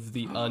of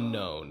the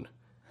unknown.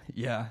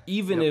 Yeah.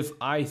 Even if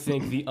I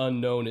think the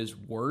unknown is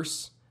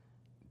worse,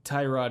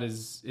 Tyrod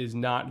is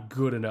not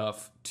good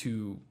enough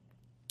to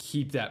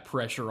keep that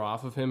pressure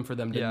off of him for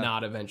them to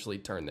not eventually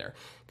turn there.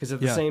 Because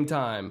at the same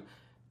time,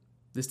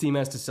 this team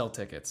has to sell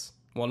tickets.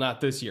 Well,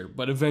 not this year,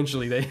 but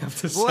eventually they have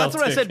to sell that's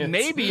what tickets. I said.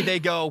 Maybe they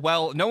go,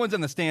 well, no one's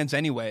in the stands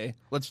anyway.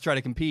 Let's try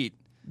to compete.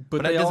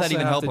 But they does also that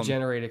even have help to them?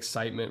 generate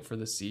excitement for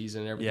the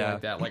season and everything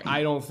like that. Like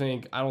I don't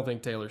think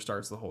Taylor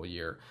starts the whole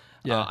year.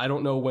 Yeah. I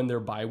don't know when their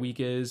bye week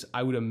is.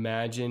 I would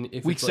imagine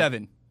if Week it's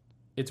 7.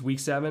 It's week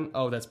 7.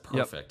 Oh, that's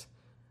perfect.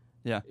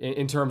 Yeah.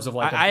 In terms of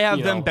like, I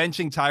have them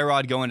benching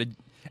Tyrod going to,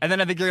 and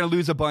then I think they're going to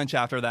lose a bunch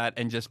after that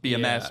and just be a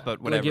mess.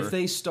 But whatever. Like if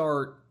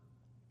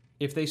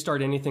they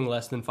start anything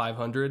less than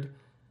 500,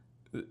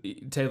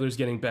 Taylor's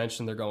getting benched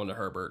and they're going to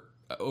Herbert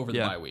over the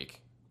bye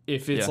week.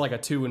 If it's like a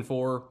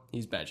 2-4,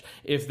 he's benched.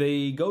 If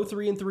they go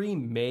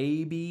 3-3,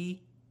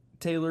 maybe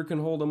Taylor can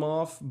hold him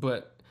off.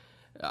 But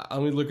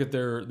let me look at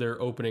their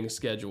opening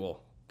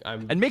schedule.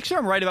 And make sure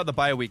I'm right about the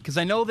bye week, because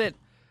I know that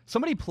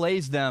somebody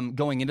plays them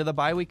going into the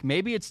bye week.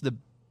 Maybe it's the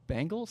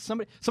Bengals.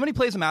 Somebody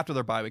plays them after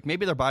their bye week.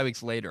 Maybe their bye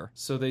week's later.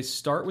 So they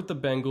start with the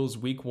Bengals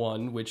week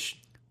 1,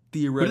 which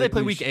theoretically... Who do they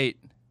play week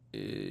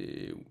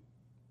 8?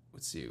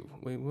 Let's see.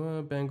 Wait,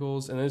 what?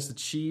 Bengals, and then it's the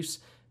Chiefs,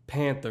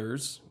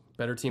 Panthers,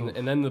 better team,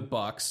 and then the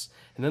Bucks,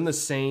 and then the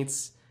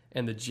Saints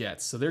and the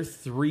Jets. So they're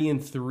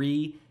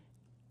 3-3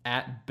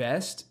 at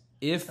best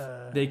if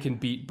they can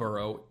beat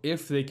Burrow,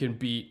 if they can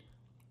beat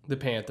the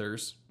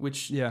Panthers,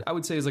 which I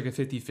would say is like a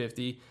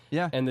 50-50.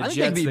 Yeah, and the I think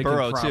Jets they beat they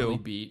Burrow can probably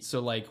too. beat.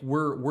 So like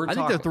we're I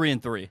think they're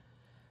 3-3.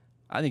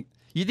 I think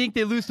you think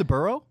they lose to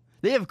Burrow?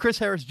 They have Chris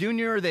Harris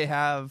Jr. They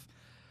have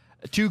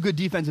 2 good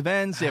defensive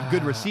ends. They have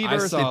good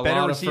receivers. I saw they have better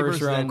a lot receivers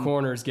of first-round than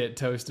corners get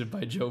toasted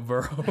by Joe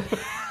Burrow.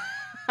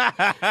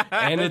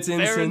 And it's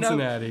in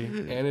Cincinnati.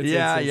 And it's in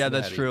Cincinnati.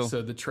 That's true.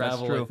 So the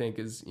travel, I think,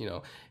 is,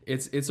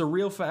 it's a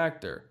real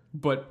factor.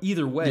 But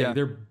either way,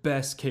 their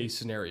best case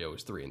scenario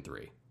is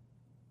 3-3.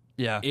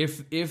 Yeah.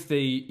 If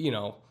they,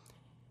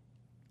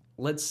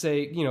 let's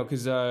say,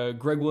 because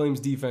Greg Williams'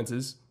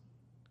 defenses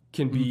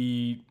can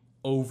be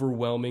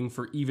overwhelming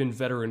for even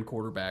veteran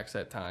quarterbacks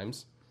at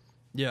times.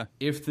 Yeah.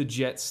 If the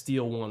Jets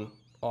steal one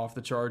off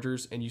the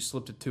Chargers and you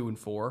slip to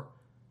 2-4,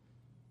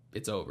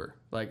 it's over.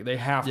 Like they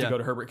have to go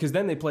to Herbert, because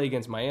then they play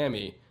against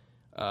Miami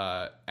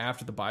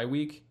after the bye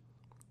week,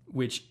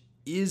 which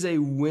is a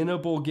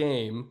winnable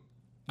game.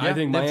 I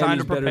think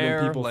Miami's better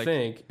than people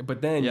think.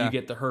 But then you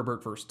get the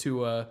Herbert versus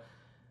Tua,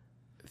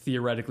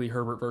 theoretically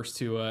Herbert versus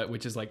Tua,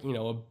 which is like,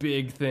 a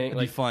big thing. It'd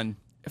be fun.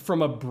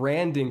 From a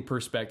branding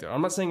perspective.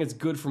 I'm not saying it's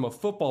good from a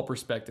football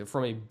perspective.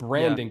 From a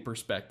branding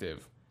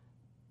perspective,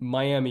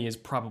 Miami is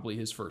probably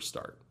his first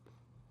start.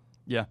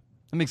 Yeah,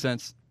 that makes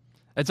sense.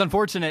 It's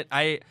unfortunate.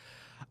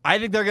 I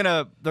think they're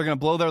gonna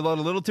blow their load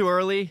a little too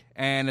early,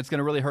 and it's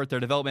gonna really hurt their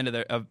development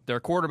of their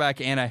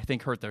quarterback, and I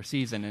think hurt their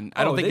season. And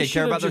I don't think they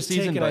care about their season.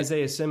 They should have just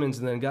taken Isaiah Simmons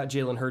and then got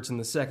Jalen Hurts in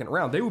the second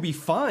round. They would be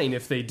fine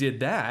if they did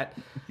that.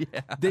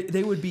 Yeah,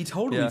 they would be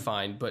totally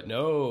fine. But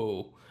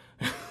no,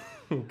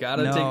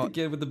 gotta take the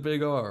kid with the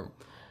big arm.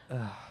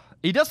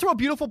 He does throw a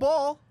beautiful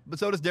ball, but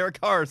so does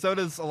Derek Carr. So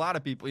does a lot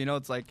of people.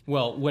 It's like,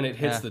 well, when it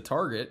hits the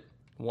target,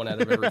 1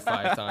 out of every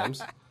 5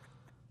 times.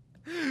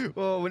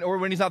 Well,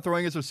 when he's not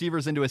throwing his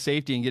receivers into a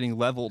safety and getting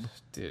leveled.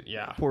 Dude,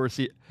 yeah. Poor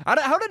receiver.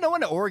 How did no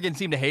one at Oregon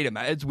seem to hate him?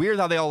 It's weird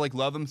how they all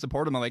love him,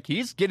 support him. I'm like,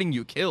 he's getting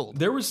you killed.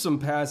 There was some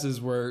passes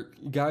where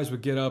guys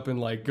would get up and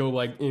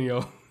go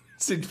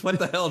say, what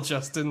the hell,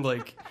 Justin?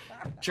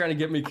 Trying to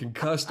get me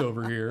concussed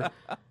over here.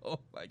 Oh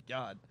my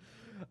God.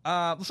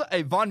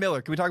 Hey, Von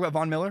Miller. Can we talk about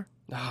Von Miller?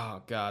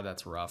 Oh God,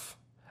 that's rough.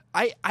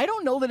 I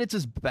don't know that it's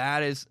as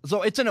bad as...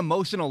 So it's an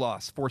emotional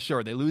loss, for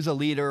sure. They lose a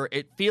leader.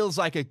 It feels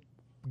like a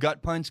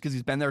gut punch because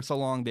he's been there so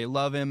long. They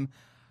love him.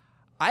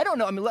 I don't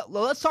know. I mean,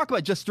 let's talk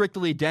about just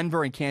strictly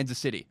Denver and Kansas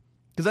City,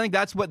 because I think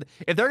that's what...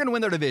 If they're going to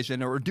win their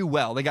division or do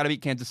well, they got to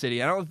beat Kansas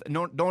City. I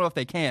don't know if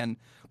they can,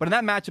 but in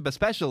that matchup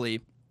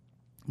especially,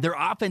 their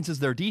offense is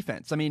their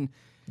defense. I mean,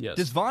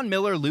 does Von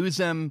Miller lose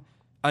them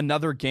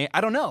another game?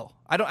 I don't know.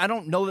 I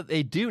don't know that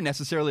they do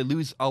necessarily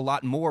lose a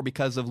lot more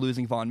because of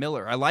losing Von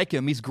Miller. I like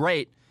him. He's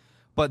great.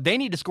 But they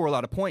need to score a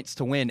lot of points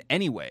to win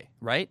anyway,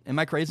 right? Am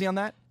I crazy on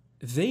that?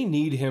 They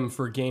need him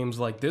for games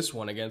like this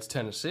one against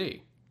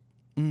Tennessee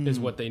is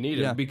what they need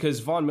him, because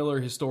Von Miller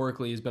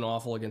historically has been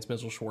awful against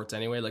Mitchell Schwartz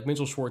anyway. Like,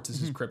 Mitchell Schwartz is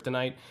his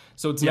kryptonite,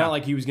 so it's not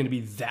like he was going to be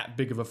that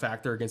big of a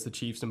factor against the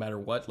Chiefs no matter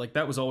what. Like,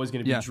 that was always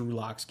going to be Drew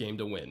Lock's game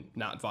to win,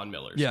 not Von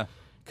Miller's. Yeah.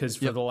 Because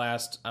for the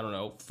last,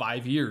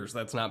 5 years,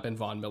 that's not been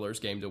Von Miller's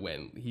game to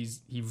win.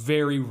 He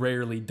very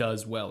rarely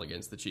does well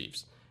against the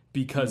Chiefs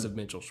because of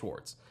Mitchell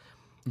Schwartz.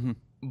 Mm-hmm.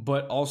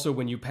 But also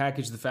when you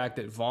package the fact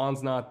that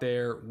Von's not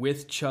there,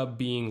 with Chubb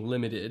being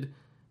limited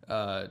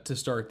to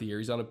start the year,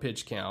 he's on a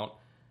pitch count,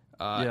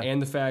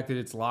 and the fact that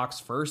it's Locke's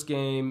first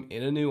game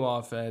in a new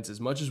offense. As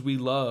much as we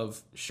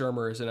love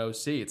Shermer as an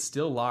OC, it's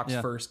still Locke's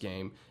first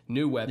game,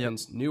 new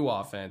weapons, new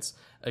offense,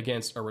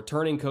 against a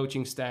returning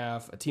coaching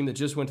staff, a team that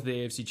just went to the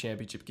AFC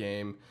Championship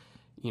game.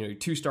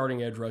 2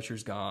 starting edge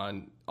rushers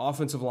gone,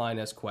 offensive line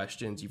has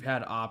questions, you've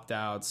had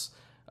opt-outs.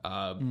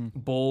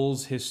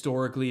 Bowles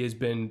historically has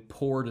been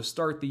poor to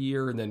start the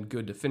year and then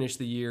good to finish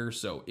the year.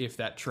 So if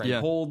that trend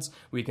holds,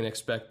 we can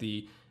expect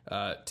the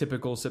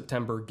typical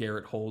September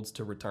Garrett holds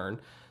to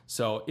return.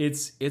 So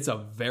it's a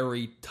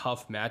very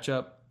tough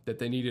matchup. that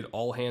they needed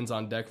all hands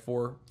on deck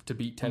for to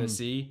beat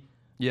Tennessee.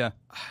 Yeah.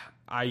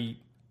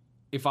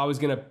 If I was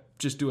going to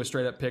just do a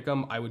straight up pick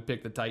 'em, I would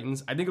pick the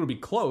Titans. I think it'll be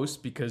close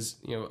because,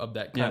 of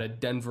that kind of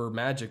Denver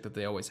magic that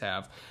they always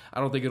have. I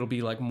don't think it'll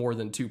be like more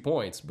than 2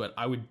 points, but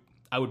I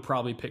would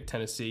probably pick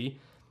Tennessee.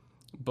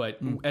 But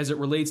as it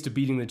relates to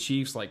beating the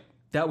Chiefs, like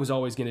that was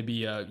always going to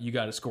be you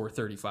got to score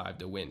 35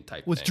 to win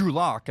type With thing. Drew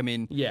Lock, I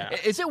mean, yeah.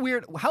 Is it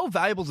weird? How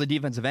valuable is the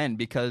defensive end?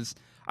 Because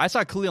I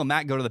saw Khalil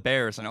Mack go to the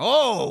Bears, and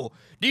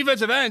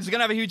defensive ends are going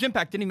to have a huge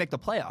impact. Didn't he make the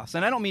playoffs?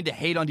 And I don't mean to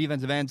hate on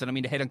defensive ends. I don't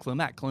mean to hate on Khalil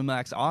Mack. Khalil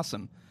Mack's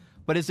awesome.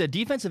 But is a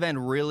defensive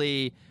end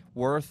really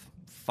worth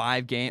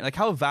 5 games? Like,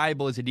 how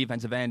valuable is a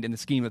defensive end in the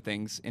scheme of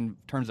things in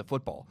terms of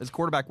football? Is a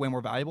quarterback way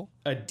more valuable?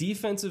 A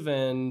defensive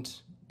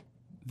end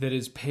that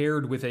is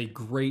paired with a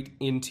great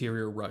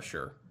interior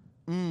rusher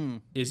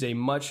is a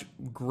much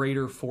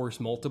greater force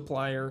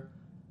multiplier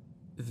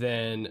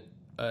than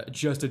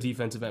just a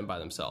defensive end by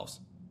themselves.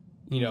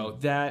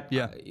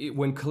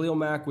 When Khalil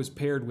Mack was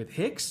paired with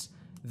Hicks,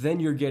 then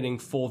you're getting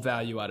full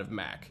value out of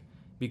Mack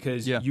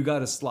because you got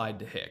to slide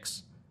to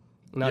Hicks.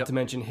 Not to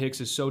mention Hicks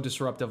is so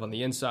disruptive on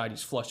the inside.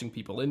 He's flushing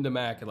people into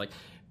Mack. And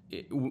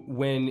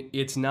when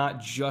it's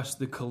not just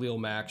the Khalil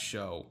Mack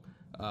show,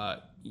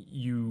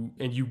 you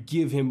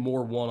give him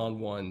more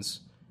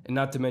one-on-ones. And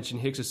not to mention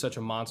Hicks is such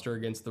a monster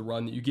against the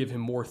run that you give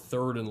him more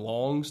third and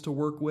longs to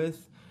work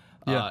with.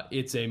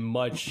 It's a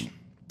much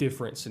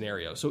different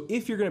scenario. So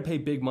if you're going to pay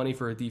big money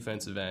for a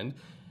defensive end,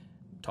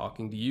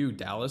 talking to you,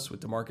 Dallas,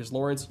 with DeMarcus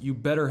Lawrence, you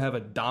better have a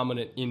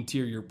dominant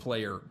interior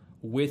player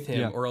with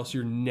him or else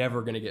you're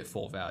never going to get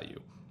full value.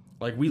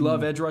 Like, we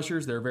love edge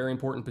rushers. They're a very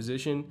important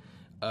position.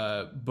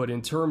 But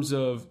in terms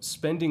of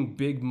spending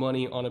big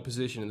money on a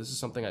position, and this is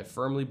something I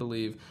firmly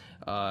believe,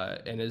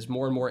 and as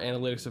more and more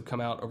analytics have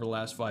come out over the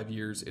last 5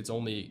 years, it's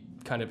only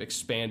kind of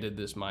expanded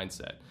this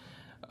mindset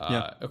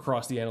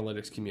across the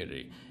analytics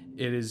community.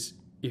 It is,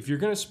 if you're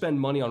going to spend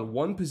money on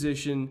one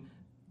position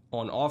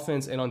on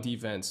offense and on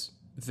defense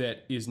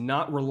that is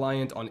not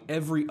reliant on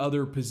every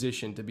other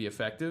position to be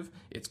effective,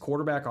 it's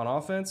quarterback on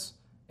offense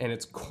and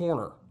it's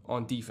corner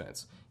on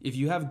defense. If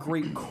you have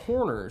great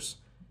corners,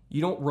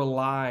 you don't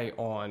rely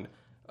on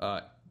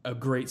a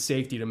great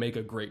safety to make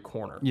a great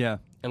corner. Yeah.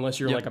 Unless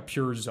you're like a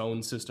pure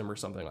zone system or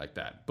something like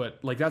that. But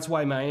like, that's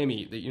why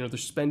Miami, they're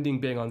spending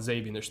big on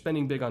Xavier. They're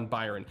spending big on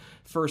Byron.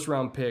 First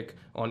round pick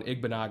on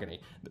Igbenogany.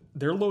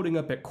 They're loading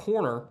up at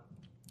corner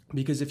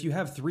because if you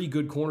have 3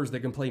 good corners that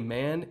can play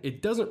man,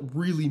 it doesn't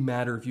really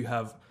matter if you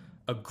have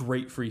a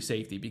great free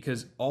safety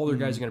because all their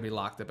guys are going to be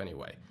locked up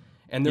anyway.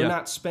 And they're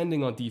not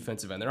spending on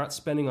defensive end. They're not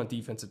spending on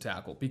defensive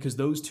tackle because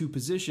those two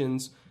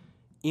positions,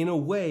 in a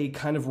way,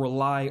 kind of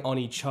rely on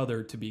each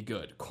other to be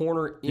good.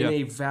 Corner in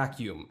a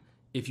vacuum,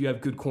 if you have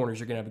good corners,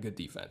 you're going to have a good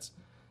defense.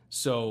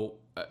 So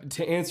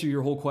to answer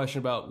your whole question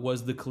about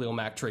was the Khalil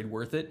Mack trade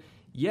worth it?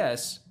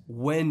 Yes,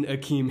 when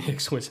Akeem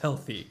Hicks was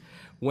healthy.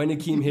 When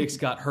Akeem Hicks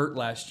got hurt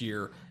last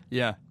year,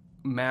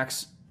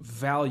 Mack's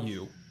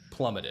value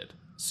plummeted.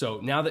 So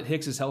now that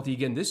Hicks is healthy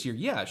again this year,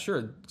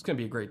 sure, it's going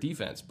to be a great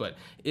defense. But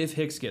if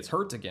Hicks gets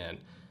hurt again,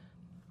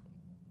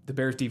 the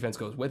Bears defense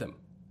goes with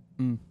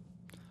him.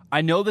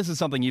 I know this is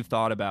something you've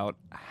thought about.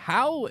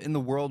 How in the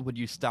world would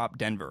you stop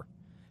Denver?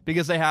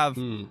 Because they have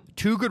 2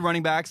 good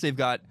running backs. They've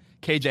got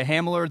KJ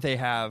Hamler. They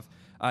have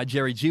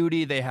Jerry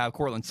Jeudy. They have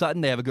Cortland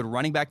Sutton. They have a good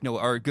running back,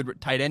 or a good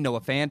tight end,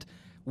 Noah Fant.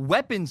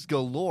 Weapons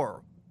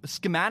galore.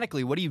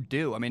 Schematically, what do you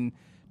do? I mean,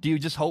 do you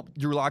just hope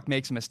Drew Lock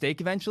makes a mistake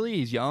eventually?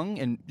 He's young,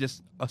 and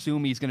just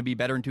assume he's going to be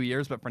better in 2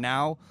 years. But for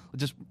now,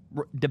 just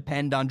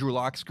depend on Drew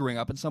Lock screwing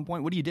up at some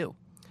point. What do you do?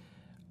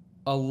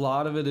 A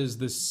lot of it is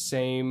the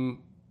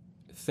same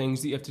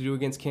things that you have to do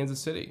against Kansas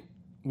City,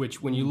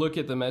 which when you look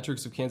at the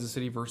metrics of Kansas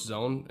City versus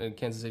zone and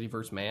Kansas City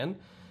versus man,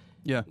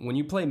 when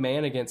you play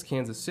man against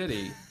Kansas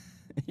City,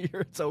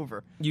 it's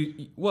over.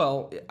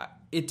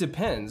 It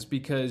depends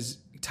because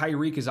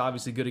Tyreek is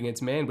obviously good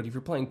against man, but if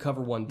you're playing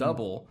cover 1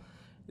 double,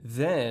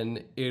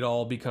 then it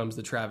all becomes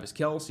the Travis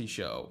Kelce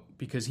show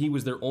because he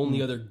was their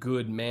only other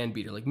good man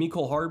beater. Like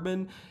Mecole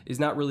Hardman is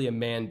not really a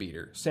man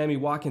beater. Sammy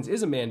Watkins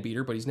is a man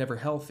beater, but he's never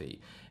healthy.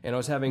 And I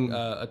was having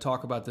a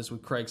talk about this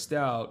with Craig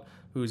Stout,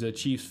 who's a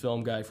Chiefs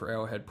film guy for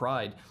Arrowhead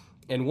Pride.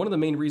 And one of the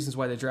main reasons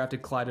why they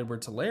drafted Clyde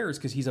Edwards-Helaire is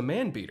because he's a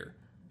man beater.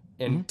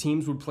 And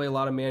teams would play a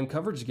lot of man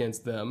coverage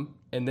against them.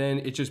 And then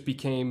it just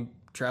became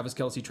Travis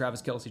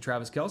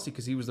Kelce,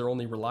 because he was their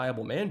only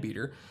reliable man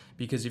beater.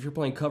 Because if you're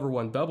playing cover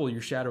 1 double,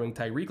 you're shadowing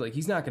Tyreek. Like,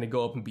 he's not going to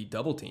go up and beat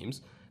double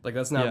teams. Like,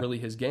 that's not really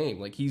his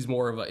game. Like, he's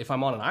more of a, if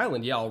I'm on an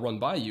island, I'll run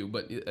by you.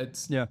 But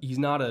he's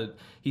not a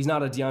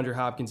DeAndre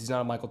Hopkins. He's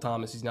not a Michael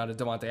Thomas. He's not a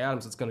Devontae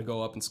Adams that's going to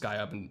go up and sky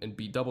up and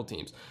beat double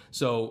teams.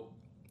 So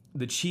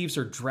the Chiefs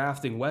are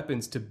drafting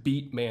weapons to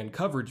beat man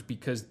coverage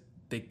because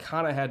they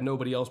kind of had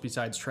nobody else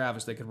besides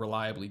Travis that could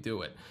reliably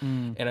do it.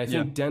 And I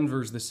think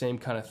Denver's the same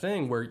kind of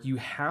thing where you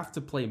have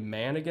to play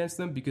man against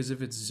them because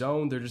if it's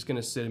zone, they're just going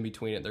to sit in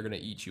between it. They're going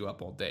to eat you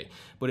up all day.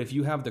 But if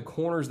you have the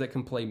corners that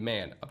can play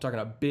man, I'm talking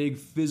a big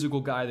physical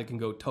guy that can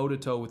go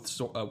toe-to-toe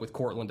with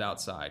Cortland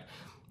outside.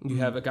 You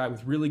have a guy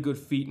with really good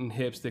feet and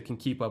hips that can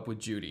keep up with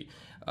Judy.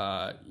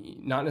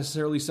 Not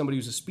necessarily somebody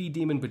who's a speed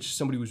demon, but just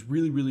somebody who's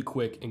really, really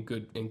quick and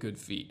good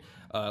feet.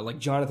 Like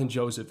Jonathan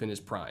Joseph in his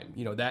prime,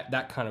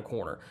 that kind of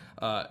corner.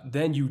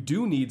 Then you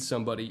do need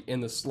somebody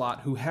in the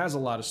slot who has a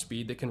lot of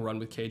speed that can run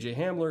with KJ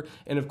Hamler.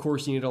 And of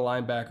course, you need a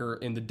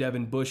linebacker in the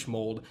Devin Bush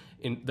mold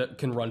that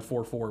can run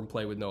 4-4 and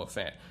play with Noah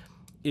Fant.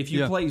 If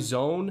you play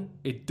zone,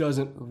 it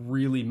doesn't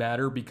really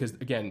matter because,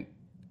 again,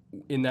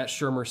 in that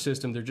Shermer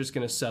system, they're just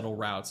going to settle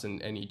routes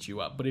and eat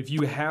you up. But if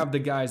you have the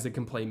guys that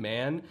can play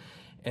man,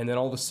 and then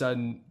all of a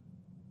sudden,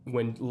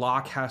 when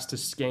Locke has to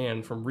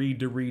scan from read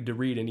to read to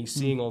read, and he's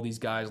seeing all these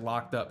guys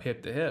locked up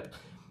hip to hip,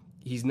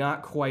 he's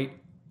not quite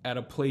at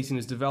a place in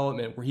his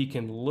development where he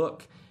can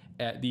look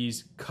at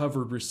these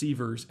covered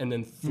receivers and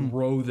then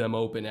throw them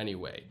open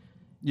anyway.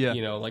 Yeah.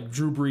 Like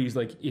Drew Brees,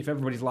 like if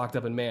everybody's locked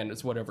up in man,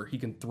 it's whatever. He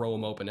can throw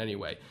them open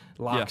anyway.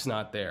 Locke's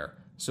not there.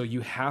 So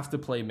you have to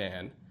play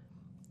man.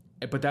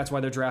 But that's why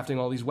they're drafting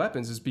all these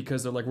weapons, is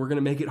because they're like, we're going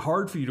to make it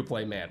hard for you to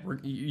play man.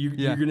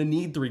 You're going to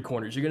need 3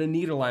 corners. You're going to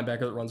need a linebacker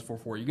that runs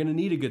 4-4. You're going to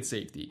need a good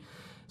safety.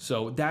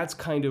 So that's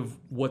kind of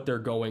what they're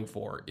going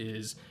for,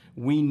 is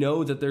we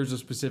know that there's a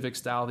specific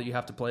style that you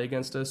have to play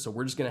against us, so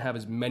we're just going to have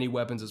as many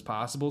weapons as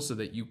possible so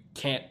that you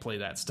can't play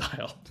that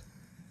style.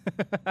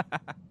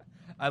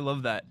 I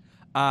love that.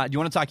 Do you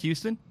want to talk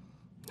Houston?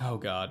 Oh,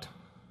 God.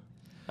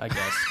 I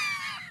guess.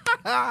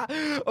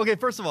 Okay,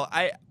 first of all,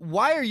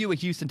 why are you a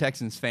Houston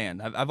Texans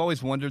fan? I've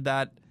always wondered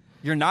that.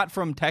 You're not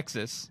from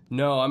Texas.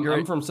 No,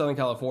 I'm from Southern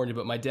California,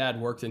 but my dad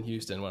worked in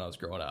Houston when I was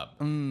growing up.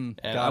 And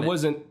I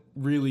wasn't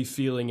really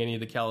feeling any of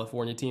the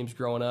California teams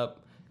growing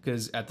up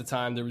because at the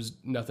time there was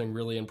nothing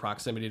really in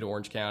proximity to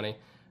Orange County.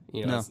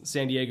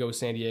 San Diego was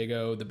San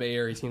Diego. The Bay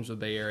Area teams were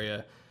the Bay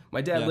Area.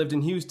 My dad lived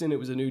in Houston. It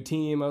was a new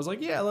team. I was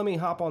like, yeah, let me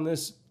hop on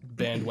this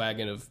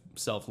bandwagon of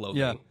self-loathing.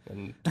 Yeah.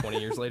 And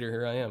 20 years later,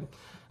 here I am.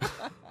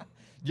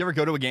 Did you ever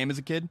go to a game as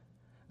a kid?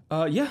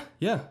 Yeah.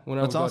 When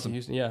I was awesome. in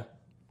Houston, yeah.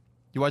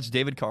 You watched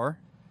David Carr?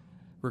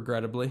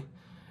 Regrettably.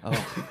 Oh,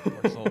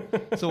 poor soul.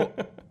 So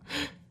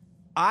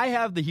I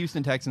have the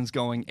Houston Texans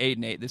going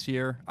 8-8 this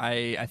year.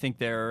 I think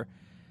their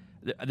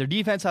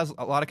defense has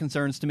a lot of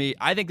concerns to me.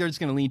 I think they're just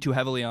going to lean too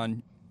heavily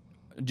on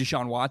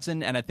Deshaun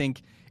Watson, and I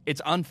think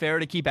it's unfair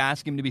to keep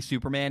asking him to be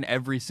Superman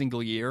every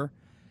single year.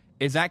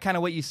 Is that kind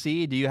of what you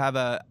see? Do you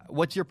have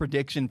what's your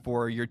prediction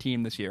for your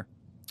team this year?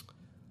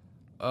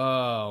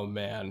 Oh,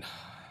 man.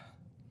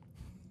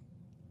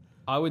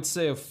 I would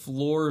say a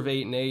floor of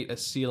 8-8, a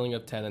ceiling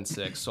of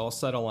 10-6. So I'll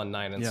settle on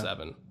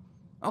 9-7.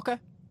 Okay.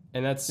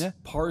 And that's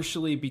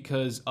partially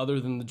because other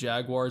than the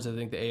Jaguars, I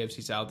think the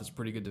AFC South is a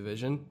pretty good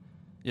division.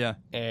 Yeah.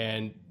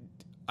 And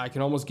I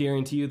can almost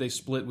guarantee you they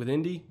split with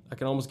Indy. I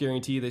can almost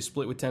guarantee you they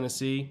split with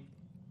Tennessee.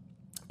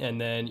 And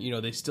then,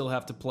 they still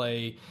have to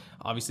play,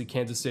 obviously,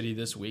 Kansas City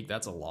this week.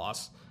 That's a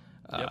loss.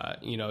 Yep.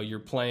 You're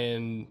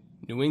playing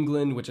New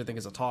England, which I think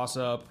is a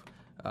toss-up.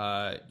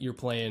 You're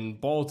playing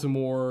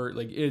Baltimore.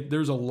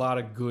 There's a lot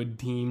of good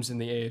teams in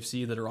the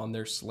AFC that are on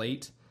their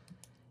slate.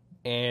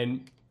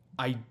 And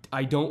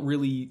I don't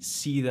really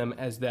see them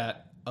as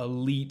that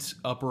elite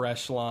upper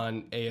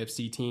echelon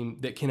AFC team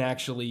that can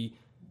actually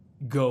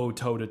go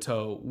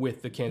toe-to-toe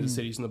with the Kansas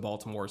Cities and the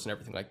Baltimores and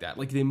everything like that.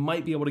 They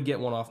might be able to get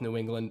one off New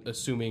England,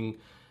 assuming...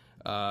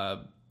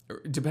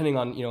 depending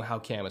on how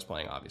Cam is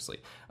playing, obviously.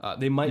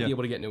 They might be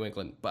able to get New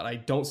England, but I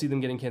don't see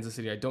them getting Kansas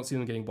City. I don't see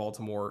them getting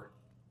Baltimore.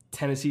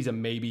 Tennessee's a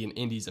maybe and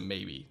Indy's a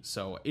maybe.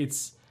 So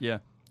it's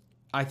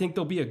I think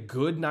they'll be a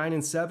good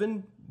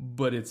 9-7,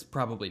 but it's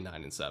probably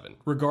 9-7,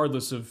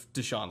 regardless of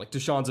Deshaun.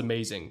 Deshaun's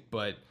amazing,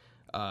 but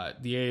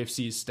the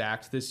AFC is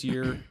stacked this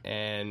year,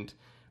 and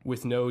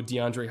with no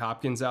DeAndre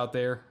Hopkins out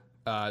there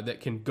that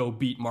can go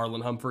beat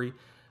Marlon Humphrey,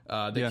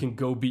 that can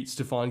go beat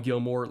Stephon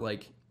Gilmore,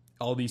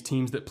 all these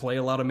teams that play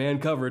a lot of man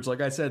coverage,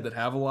 like I said, that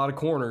have a lot of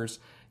corners,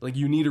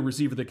 you need a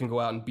receiver that can go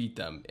out and beat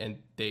them, and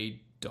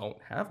they don't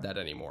have that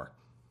anymore.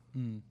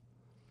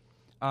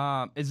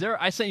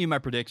 I sent you my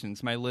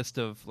predictions, my list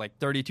of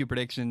 32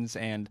 predictions,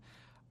 and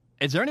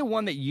is there any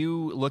one that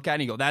you look at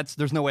and you go,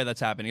 there's no way that's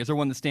happening? Is there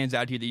one that stands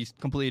out to you that you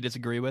completely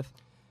disagree with?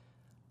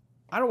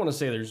 I don't want to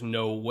say there's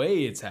no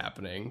way it's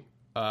happening.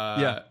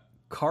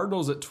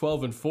 Cardinals at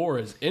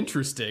 12-4 is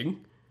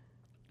interesting.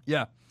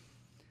 Yeah.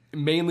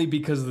 Mainly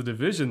because of the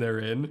division they're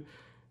in.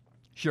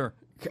 Sure.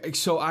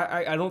 So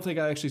I don't think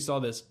I actually saw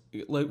this.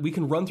 We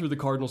can run through the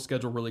Cardinals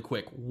schedule really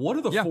quick. What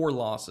are the 4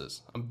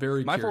 losses? I'm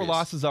very curious. My 4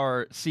 losses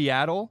are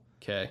Seattle,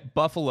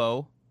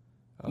 Buffalo,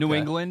 New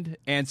England,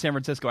 and San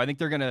Francisco. I think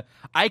they're going to...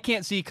 I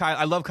can't see...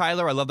 I love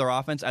Kyler. I love their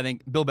offense. I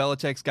think Bill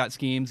Belichick's got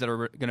schemes that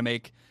are going to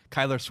make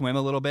Kyler swim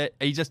a little bit.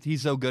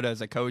 He's so good as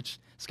a coach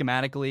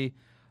schematically.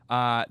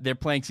 They're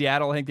playing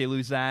Seattle. I think they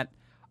lose that.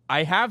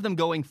 I have them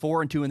going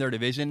 4-2 in their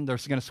division. They're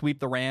going to sweep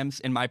the Rams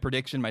in my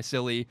prediction, my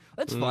silly...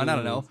 That's fun. I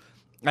don't know.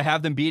 I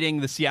have them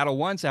beating the Seattle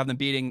once. I have them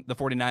beating the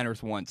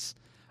 49ers once.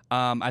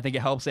 I think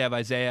it helps they have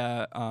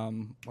Isaiah...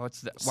 why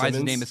is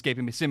his name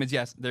escaping me? Simmons,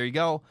 yes. There you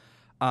go.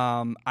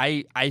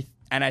 I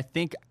And I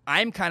think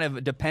I'm kind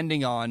of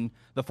depending on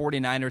the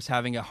 49ers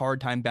having a hard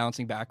time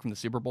bouncing back from the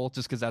Super Bowl,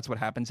 just because that's what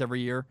happens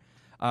every year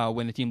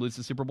when the team loses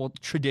the Super Bowl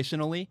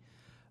traditionally.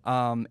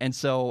 And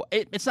so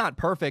it's not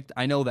perfect.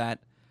 I know that.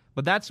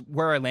 But that's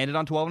where I landed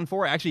on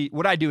 12-4. Actually,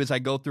 what I do is I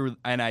go through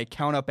and I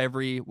count up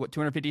every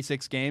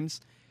 256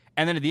 games,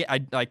 and then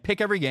I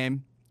pick every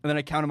game, and then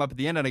I count them up at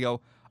the end, and I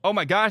go, oh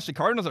my gosh, the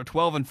Cardinals are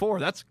 12-4.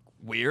 That's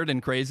weird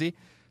and crazy.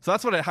 So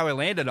that's how I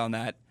landed on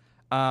that.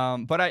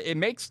 But it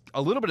makes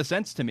a little bit of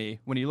sense to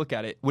me when you look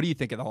at it. What do you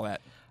think of all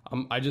that?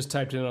 I just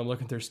typed in. I'm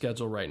looking at their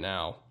schedule right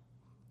now,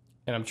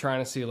 and I'm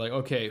trying to see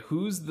okay,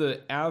 who's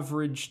the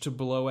average to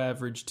below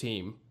average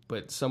team,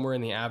 but somewhere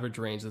in the average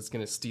range that's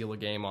going to steal a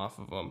game off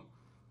of them.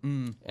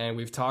 And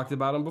we've talked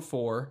about them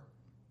before.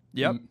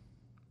 Yep.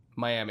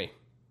 Miami.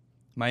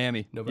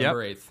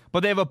 November 8th.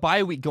 But they have a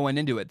bye week going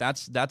into it.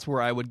 That's where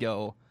I would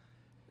go.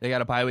 They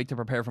got a bye week to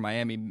prepare for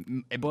Miami.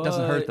 It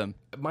doesn't hurt them.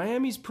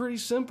 Miami's pretty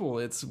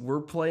simple.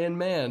 We're playing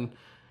man.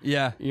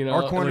 Yeah.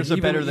 Our corners are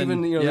better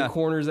than the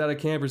corners out of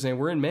camp are saying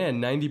we're in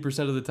man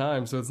 90% of the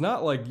time. So it's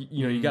not like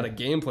you got a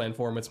game plan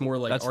for them. It's more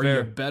like That's are fair.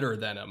 you better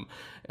than them?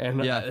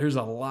 And there's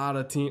a lot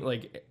of team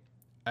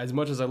as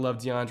much as I love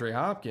DeAndre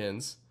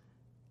Hopkins,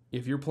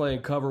 if you're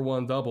playing cover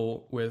one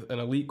double with an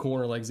elite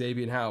corner like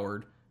Xavier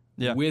Howard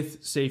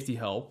with safety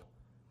help,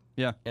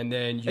 and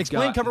then you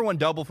explain cover one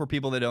double for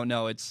people that don't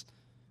know.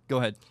 Go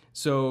ahead.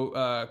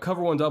 So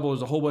cover one double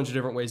is a whole bunch of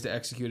different ways to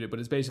execute it, but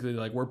it's basically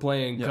like we're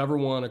playing cover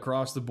one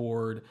across the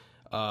board,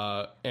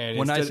 and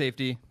one high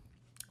safety.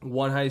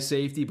 One high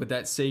safety, but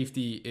that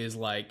safety is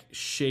like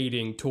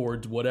shading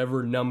towards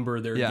whatever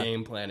number they're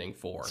game planning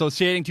for. So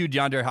shading to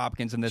DeAndre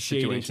Hopkins in this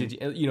situation.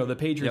 The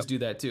Patriots do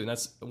that too, and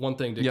that's one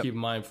thing to keep in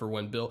mind for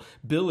when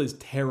Bill is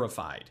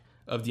terrified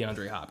of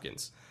DeAndre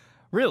Hopkins.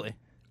 Really?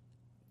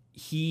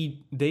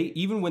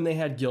 Even when they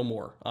had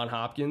Gilmore on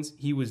Hopkins,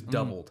 he was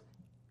doubled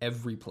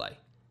every play.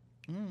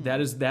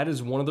 That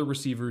is one of the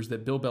receivers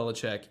that Bill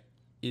Belichick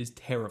is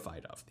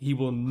terrified of. He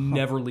will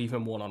never leave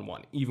him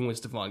one-on-one, even with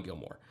Stephon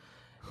Gilmore.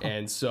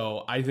 And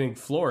so I think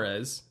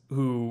Flores,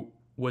 who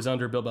was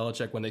under Bill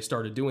Belichick when they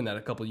started doing that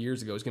a couple of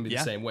years ago, is going to be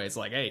the same way. It's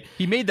like, hey,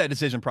 he made that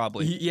decision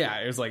probably.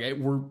 It was like, hey,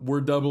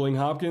 we're doubling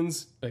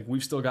Hopkins. Like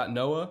we've still got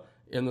Noah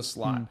in the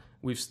slot.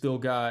 We've still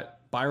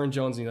got Byron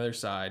Jones on the other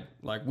side.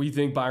 Like we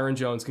think Byron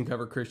Jones can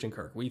cover Christian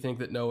Kirk. We think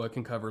that Noah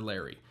can cover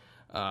Larry.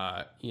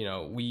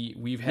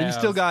 We've had. You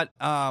still got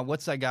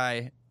what's that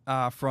guy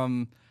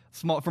from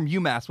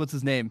UMass? What's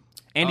his name?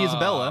 Andy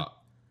Isabella.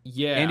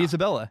 Yeah, Andy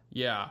Isabella.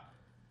 Yeah.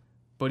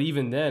 But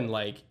even then,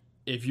 like,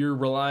 if you're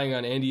relying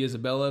on Andy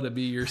Isabella to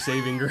be your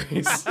saving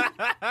grace.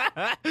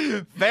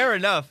 Fair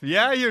enough.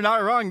 Yeah, you're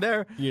not wrong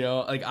there.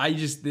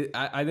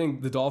 I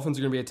think the Dolphins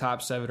are going to be a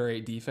top 7 or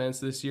 8 defense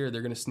this year.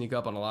 They're going to sneak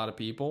up on a lot of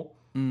people.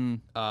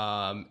 And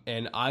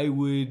I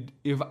would,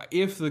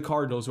 if the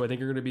Cardinals, who I think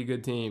are going to be a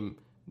good team,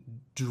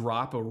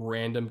 drop a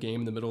random game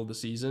in the middle of the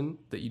season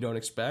that you don't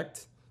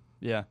expect.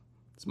 Yeah.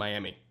 It's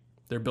Miami.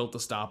 They're built to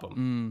stop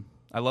them.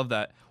 I love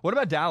that. What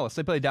about Dallas?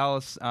 They play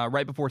Dallas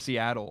right before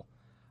Seattle.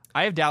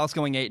 I have Dallas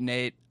going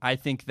 8-8. I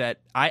think that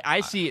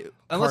I see.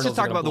 Let's just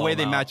talk about the way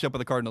they match up with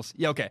the Cardinals.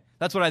 Yeah, okay,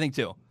 that's what I think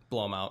too.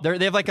 Blow them out.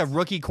 They have like a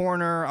rookie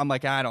corner. I'm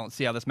like, I don't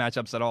see how this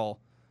matchups at all.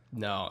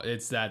 No,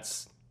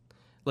 that's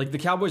like the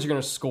Cowboys are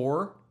going to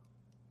score,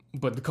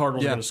 but the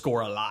Cardinals are going to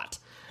score a lot.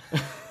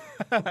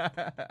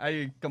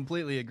 I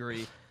completely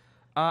agree.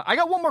 I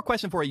got one more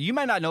question for you. You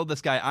might not know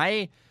this guy.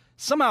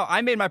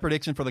 I made my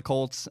prediction for the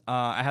Colts.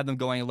 I had them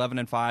going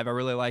 11-5. I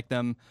really like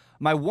them.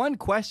 My one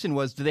question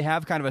was, do they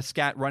have kind of a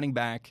scat running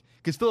back?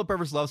 Because Phillip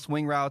Rivers loves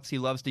swing routes. He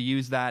loves to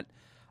use that.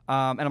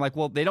 And I'm like,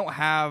 well, they don't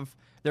have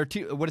their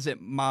two. What is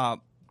it?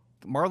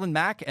 Marlon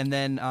Mack and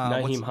then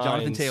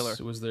Jonathan Taylor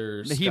was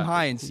their Naheem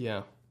Hines.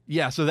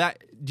 Yeah. So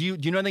that do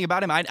you know anything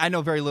about him? I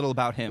know very little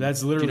about him.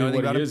 That's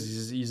literally what he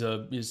is. He's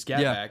a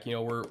scat back.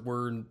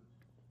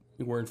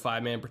 We're in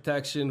 5-man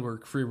protection. We're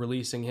free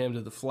releasing him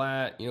to the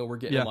flat. We're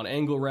getting him on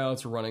angle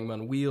routes. We're running him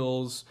on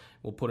wheels.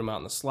 We'll put him out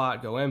in the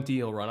slot, go empty.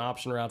 He'll run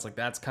option routes. Like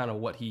that's kind of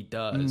what he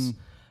does.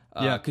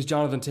 Because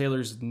Jonathan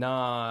Taylor's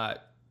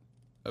not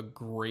a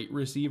great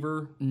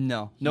receiver.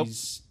 No,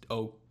 he's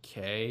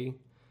okay.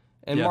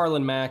 And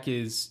Marlon Mack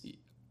he's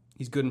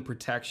good in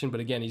protection, but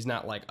again, he's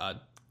not like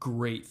a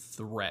great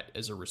threat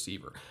as a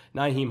receiver.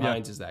 Naheem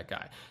Hines is that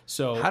guy.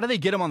 So how do they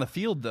get him on the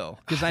field though?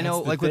 Because I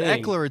know like with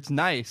Eckler, it's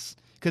nice.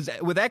 Because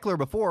with Eckler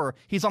before,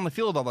 he's on the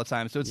field all the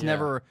time, so it's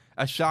never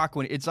a shock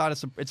when it's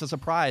not it's a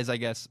surprise, I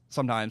guess,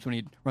 sometimes when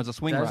he runs a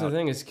swing route. That's the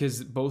thing is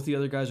because both the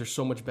other guys are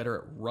so much better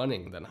at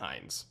running than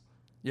Hines.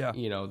 Yeah,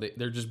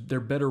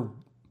 they're better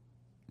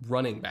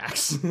running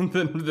backs than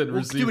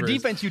receivers. To a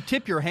defense, you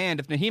tip your hand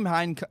if Naheem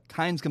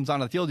Hines comes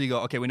onto the field. You go,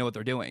 okay, we know what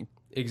they're doing.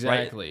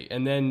 Exactly, right?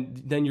 And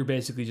then you're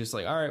basically just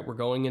like, all right, we're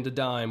going into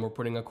dime. We're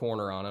putting a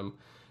corner on him.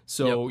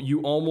 So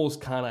you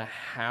almost kind of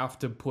have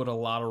to put a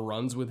lot of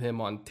runs with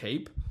him on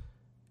tape.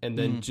 And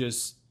then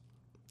just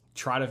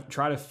try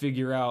to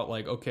figure out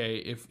like, okay,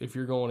 if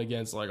you're going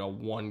against like a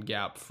one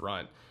gap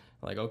front,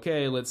 Like,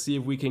 okay, let's see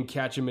if we can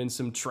catch him in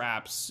some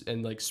traps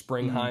and like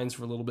spring Hines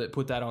for a little bit,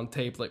 put that on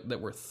tape, like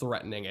that we're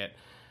threatening it.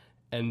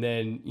 And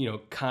then,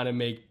 kind of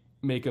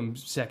make him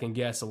second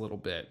guess a little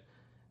bit.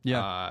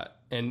 Yeah.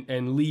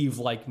 And leave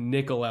like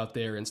nickel out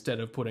there instead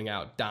of putting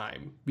out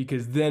dime,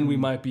 because then we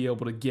might be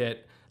able to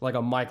get like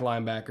a Mike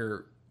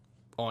linebacker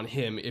on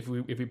him if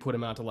we put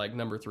him out to like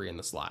number 3 in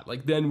the slot.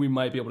 Like then we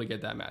might be able to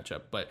get that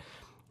matchup. But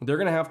they're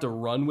going to have to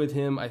run with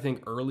him, I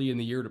think, early in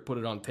the year to put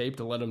it on tape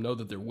to let him know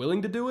that they're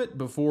willing to do it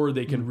before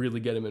they can really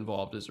get him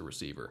involved as a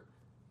receiver.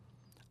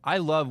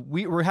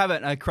 We're having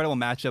an incredible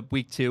matchup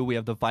week 2. We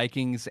have the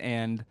Vikings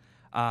and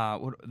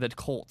the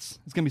Colts.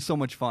 It's going to be so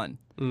much fun.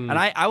 And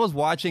I was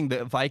watching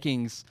the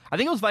Vikings. I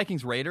think it was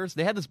Vikings Raiders.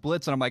 They had this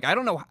blitz, and I'm like, I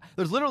don't know.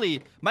 There's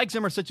literally, Mike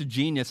Zimmer's such a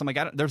genius. I'm like,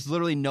 there's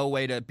literally no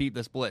way to beat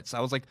this blitz. I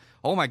was like,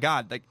 oh my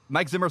God. Like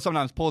Mike Zimmer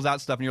sometimes pulls out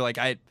stuff, and you're like,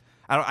 I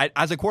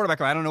as a quarterback,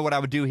 I don't know what I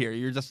would do here.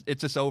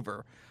 It's just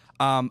over.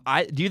 Do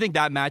you think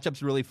that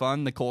matchup's really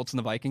fun, the Colts and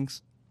the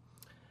Vikings?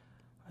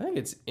 I think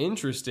it's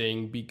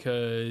interesting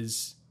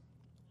because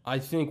I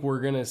think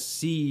we're going to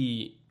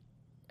see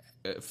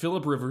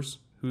Phillip Rivers,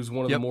 who's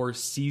one of the more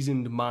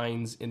seasoned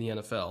minds in the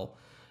NFL,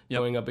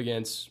 going up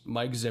against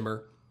Mike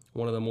Zimmer,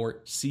 one of the more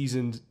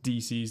seasoned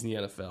DCs in the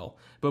NFL.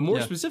 But more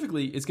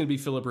specifically, it's going to be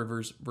Phillip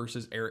Rivers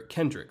versus Eric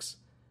Kendricks,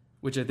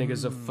 which I think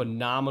is a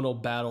phenomenal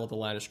battle at the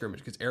line of scrimmage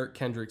because Eric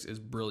Kendricks is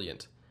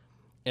brilliant.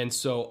 And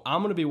so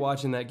I'm going to be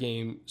watching that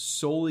game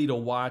solely to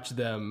watch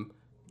them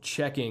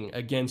checking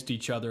against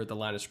each other at the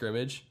line of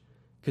scrimmage,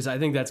 because I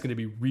think that's going to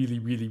be really,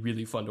 really,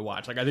 really fun to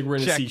watch. Like, I think we're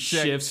going to see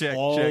shifts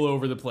all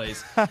over the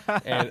place.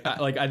 And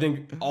I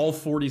think all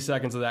 40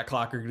 seconds of that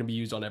clock are going to be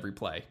used on every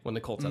play when the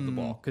Colts have the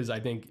ball. Because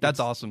I think that's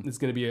awesome. It's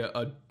going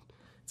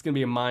to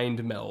be a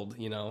mind meld.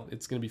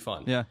 It's going to be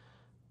fun. Yeah.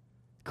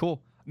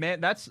 Cool,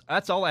 man.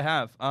 That's all I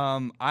have.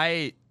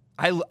 I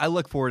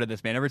look forward to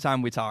this, man. Every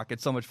time we talk,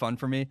 it's so much fun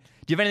for me. Do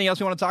you have anything else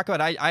you want to talk about?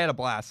 I had a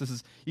blast.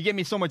 You give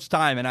me so much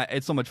time, and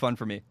it's so much fun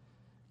for me.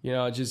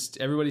 Just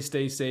everybody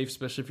stay safe,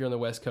 especially if you're on the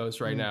West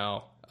Coast right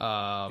now.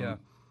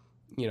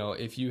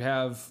 If you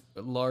have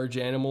large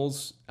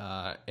animals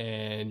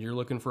and you're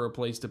looking for a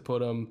place to put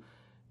them,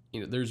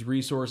 there's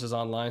resources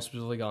online,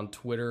 specifically on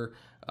Twitter.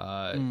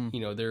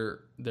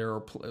 There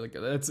are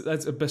that's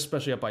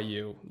especially up by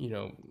you.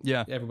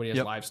 Everybody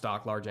has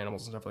livestock, large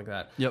animals, and stuff like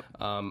that. Yep.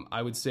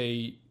 I would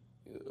say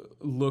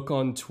look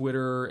on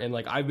Twitter, and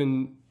like I've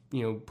been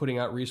putting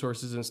out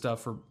resources and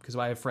stuff because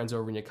I have friends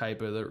over in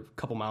Yucaipa. They're a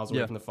couple miles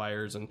away from the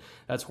fires, and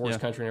that's horse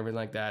country and everything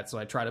like that. So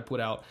I try to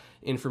put out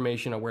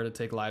information on where to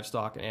take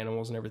livestock and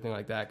animals and everything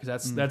like that,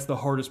 because that's the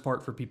hardest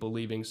part for people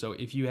leaving. So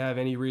if you have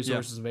any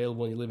resources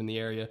available and you live in the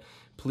area,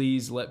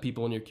 please let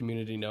people in your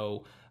community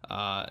know,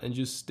 and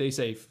just stay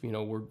safe.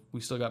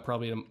 We still got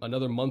probably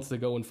another month to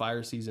go in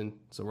fire season,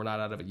 so we're not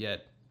out of it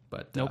yet.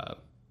 But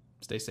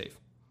stay safe.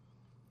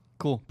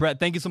 Cool, Brett.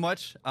 Thank you so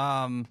much.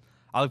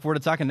 I look forward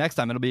to talking next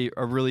time. It'll be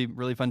a really,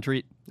 really fun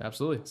treat.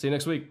 Absolutely. See you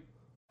next week.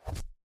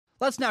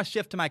 Let's now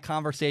shift to my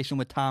conversation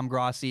with Tom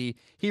Grossi.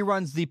 He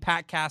runs the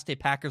Packcast, a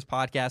Packers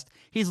podcast.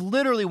 He's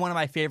literally one of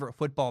my favorite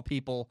football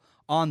people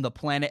on the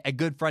planet, a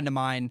good friend of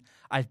mine.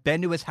 I've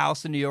been to his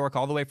house in New York,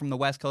 all the way from the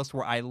West Coast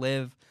where I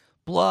live.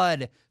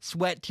 Blood,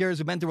 sweat, tears.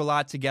 We've been through a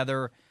lot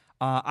together.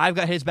 I've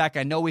got his back.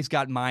 I know he's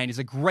got mine. He's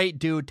a great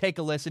dude. Take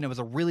a listen. It was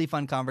a really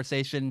fun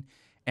conversation,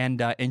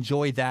 and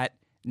enjoy that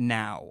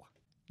now.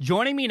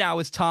 Joining me now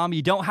is Tom.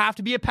 You don't have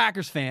to be a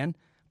Packers fan,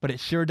 but it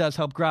sure does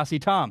help Grossi.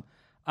 Tom,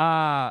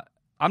 I'm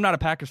not a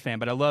Packers fan,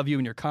 but I love you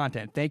and your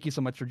content. Thank you so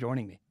much for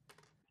joining me.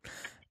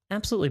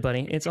 Absolutely,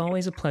 buddy. It's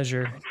always a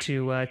pleasure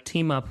to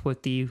team up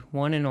with the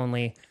one and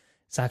only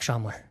Zach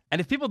Schaumler. And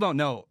if people don't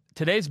know,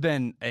 today's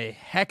been a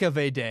heck of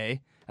a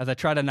day, as I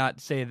try to not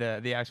say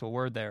the actual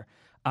word there.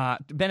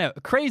 Been a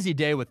crazy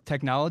day with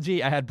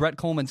technology. I had Brett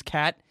Kollmann's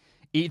cat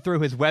eat through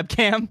his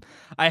webcam.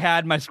 I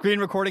had my screen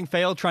recording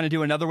fail trying to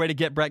do another way to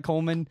get Brett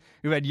Kollmann.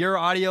 We had your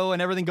audio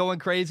and everything going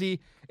crazy.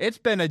 It's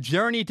been a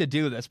journey to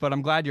do this, but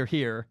I'm glad you're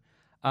here.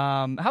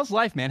 How's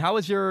life, man? How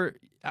was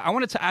I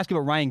wanted to ask you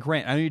about Ryan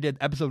Grant. I know you did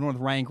episode 1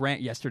 with Ryan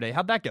Grant yesterday.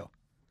 How'd that go?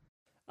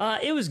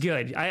 It was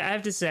good. I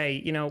have to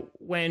say,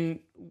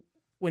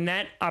 when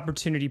that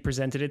opportunity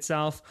presented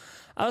itself,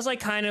 I was like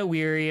kind of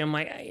weary. I'm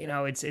like,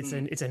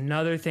 it's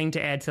another thing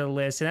to add to the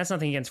list, and that's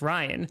nothing against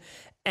Ryan.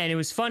 And it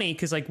was funny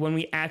because like when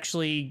we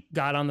actually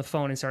got on the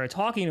phone and started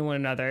talking to one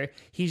another,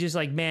 he's just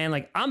like, man,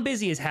 like I'm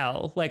busy as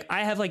hell. Like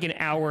I have like an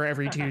hour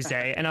every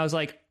Tuesday. And I was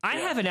like, I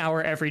have an hour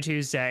every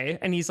Tuesday.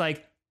 And he's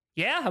like,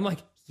 yeah. I'm like,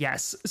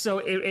 yes. So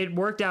it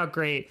worked out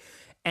great.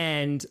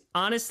 And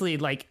honestly,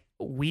 like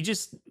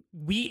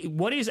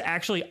what is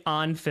actually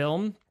on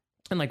film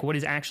and like what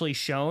is actually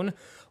shown,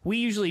 we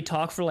usually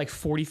talk for like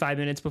 45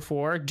 minutes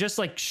before, just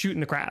like shooting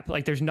the crap.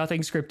 Like there's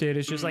nothing scripted.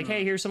 It's just like,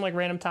 hey, here's some like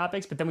random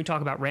topics, but then we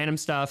talk about random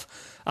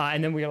stuff.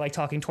 And then we are like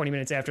talking 20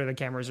 minutes after the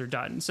cameras are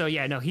done. So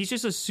yeah, no, he's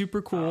just a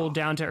super cool,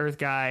 down to earth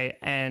guy.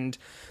 And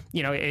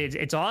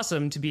it's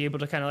awesome to be able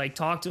to kind of like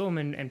talk to him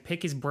and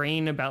pick his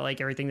brain about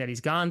like everything that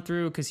he's gone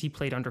through. Cause he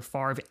played under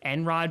Favre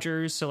and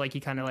Rodgers. So like he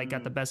kind of like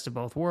got the best of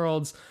both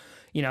worlds,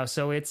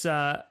 so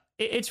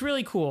it's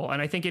really cool.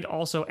 And I think it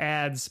also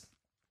adds,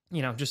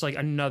 just like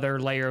another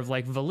layer of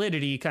like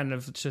validity, kind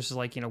of just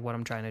like, what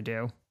I'm trying to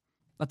do.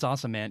 That's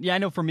awesome, man. Yeah, I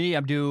know for me,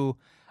 I'm due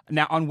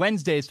now on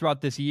Wednesdays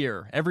throughout this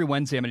year. Every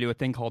Wednesday, I'm going to do a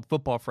thing called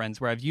Football Friends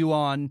where I have you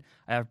on,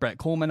 I have Brett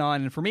Kollmann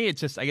on. And for me,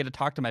 it's just I get to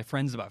talk to my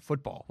friends about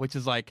football, which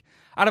is like,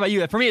 I don't know about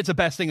you. For me, it's the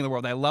best thing in the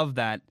world. I love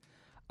that.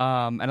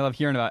 And I love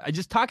hearing about it. I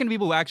just talking to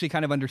people who actually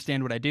kind of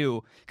understand what I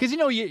do. Because,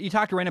 you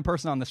talk to a random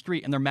person on the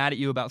street and they're mad at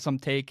you about some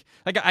take.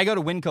 Like I go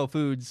to Winco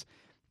Foods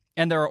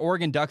and there are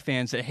Oregon Duck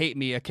fans that hate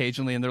me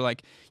occasionally. And they're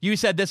like, you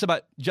said this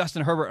about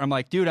Justin Herbert. And I'm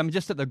like, dude, I'm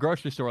just at the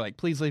grocery store. Like,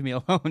 please leave me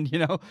alone,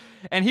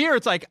 And here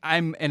it's like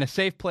I'm in a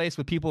safe place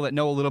with people that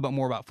know a little bit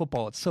more about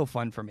football. It's so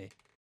fun for me.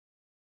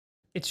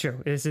 It's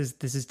true. This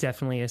is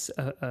definitely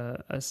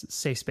a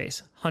safe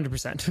space,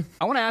 100%.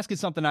 I want to ask you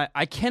something.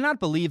 I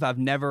cannot believe I've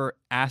never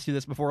asked you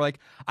this before. Like,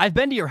 I've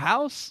been to your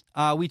house.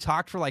 We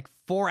talked for like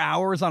 4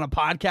 hours on a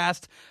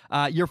podcast.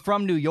 You're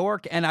from New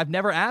York, and I've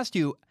never asked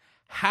you,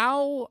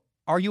 how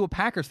are you a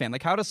Packers fan?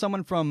 Like, how does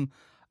someone from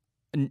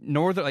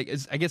northern, I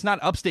guess not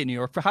upstate New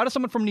York, how does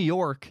someone from New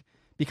York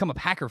become a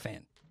Packer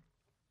fan?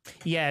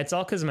 Yeah, it's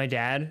all because of my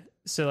dad.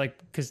 So like,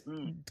 because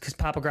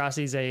Papa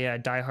Grossi's a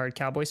diehard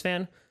Cowboys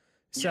fan.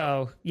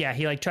 So yeah,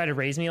 he like tried to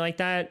raise me like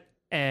that.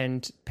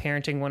 And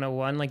parenting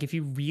 101, like if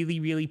you really,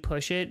 really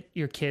push it,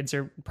 your kids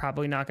are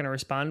probably not going to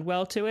respond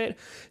well to it.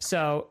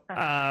 So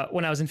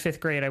when I was in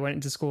 5th grade, I went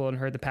into school and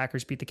heard the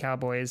Packers beat the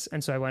Cowboys.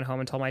 And so I went home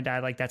and told my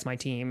dad, like, that's my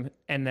team.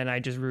 And then I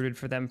just rooted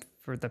for them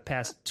for the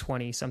past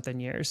 20 something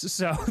years.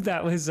 So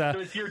that was so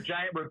it's your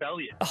giant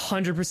rebellion.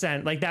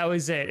 100%. Like that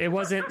was it. It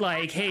wasn't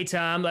like, hey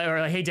Tom,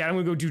 or like, hey Dad, I'm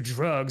gonna go do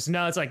drugs.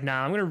 No, it's like,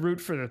 nah, I'm gonna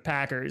root for the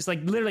Packers. Like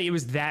literally it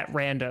was that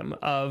random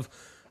of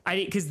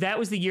because that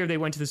was the year they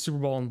went to the Super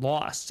Bowl and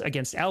lost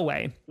against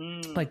Elway.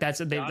 Like that's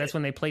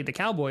when they played the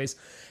Cowboys.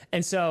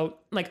 And so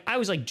like I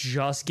was like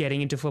just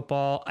getting into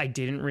football. I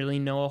didn't really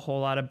know a whole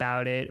lot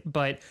about it,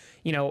 but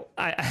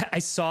I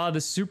saw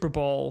the Super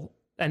Bowl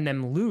and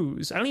them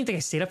lose. I don't even think I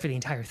stayed up for the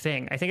entire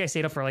thing. I think I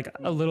stayed up for like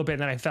a little bit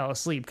and then I fell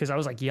asleep because I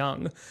was like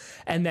young.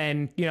 And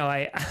then,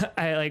 I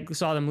like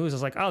saw them lose. I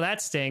was like, oh,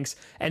 that stinks.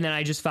 And then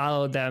I just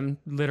followed them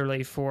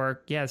literally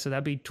for, so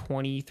that'd be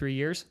 23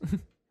 years.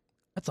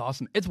 That's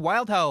awesome. It's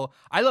wild how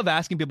I love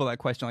asking people that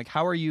question. Like,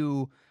 how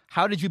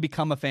did you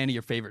become a fan of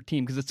your favorite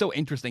team? Because it's so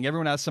interesting.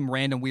 Everyone has some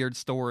random weird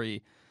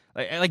story.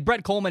 Like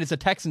Brett Kollmann is a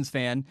Texans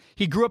fan.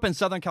 He grew up in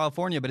Southern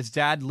California, but his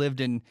dad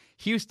lived in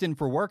Houston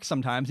for work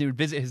sometimes. He would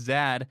visit his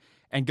dad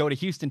and go to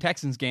Houston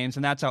Texans games.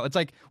 And that's how it's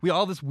like we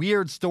all have this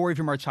weird story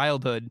from our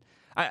childhood.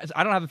 I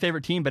don't have a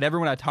favorite team, but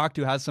everyone I talk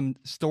to has some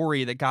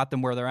story that got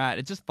them where they're at.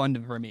 It's just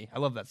fun for me. I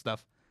love that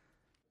stuff.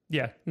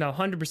 Yeah, no,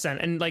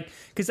 100%. And like,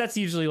 because that's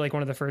usually like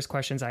one of the first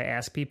questions I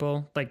ask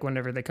people, like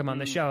whenever they come on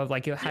the show of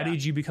like, how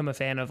did you become a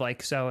fan of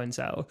like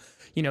so-and-so?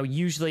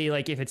 Usually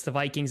like if it's the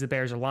Vikings, the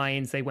Bears or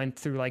Lions, they went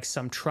through like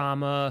some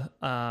trauma,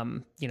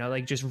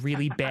 like just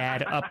really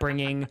bad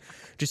upbringing,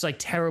 just like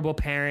terrible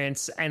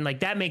parents. And like,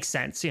 that makes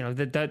sense.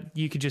 That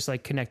you could just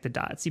like connect the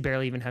dots. You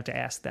barely even have to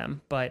ask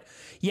them. But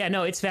yeah,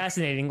 no, it's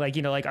fascinating. Like,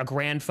 like a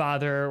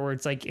grandfather or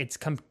it's like,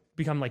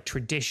 become like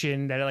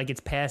tradition that like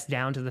it's passed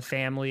down to the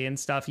family and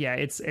stuff. Yeah,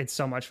 it's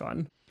so much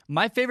fun.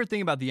 My favorite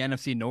thing about the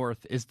NFC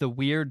North is the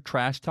weird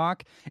trash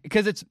talk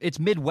because it's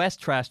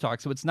Midwest trash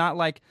talk. So it's not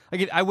like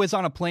I was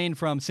on a plane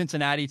from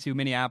Cincinnati to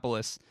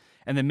Minneapolis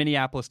and then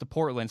Minneapolis to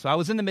Portland. So I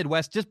was in the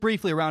Midwest just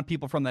briefly around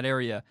people from that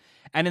area.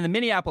 And in the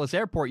Minneapolis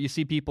airport, you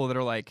see people that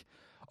are like,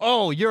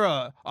 oh, you're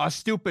a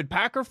stupid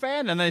Packer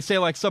fan? And they say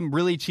like some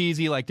really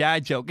cheesy like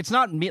dad joke. It's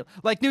not me.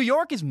 Like New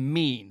York is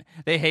mean.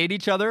 They hate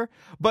each other.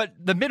 But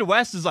the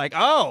Midwest is like,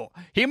 oh,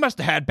 he must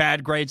have had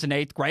bad grades in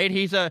 8th grade.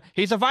 He's a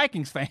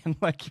Vikings fan.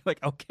 like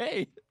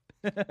okay.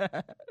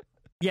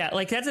 Yeah,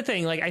 like that's the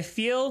thing. Like I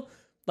feel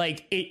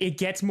like it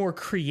gets more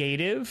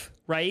creative,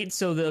 right?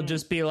 So they'll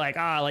just be like,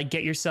 like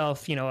get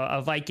yourself,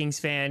 a Vikings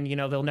fan,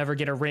 they'll never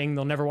get a ring.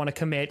 They'll never want to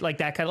commit like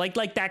that kind of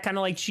like that kind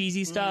of like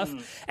cheesy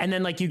stuff. And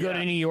then like you go to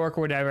New York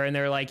or whatever and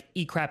they're like,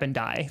 eat crap and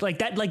die like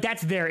that. Like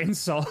that's their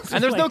insult.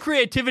 And there's no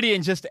creativity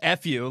in just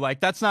F you. Like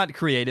that's not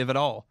creative at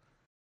all.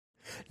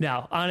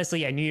 No,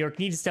 honestly, yeah, New York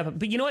needs to step up.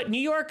 But you know what? New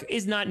York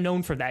is not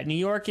known for that. New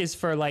York is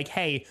for like,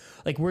 hey,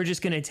 like we're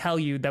just going to tell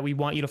you that we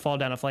want you to fall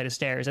down a flight of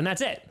stairs. And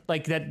that's it.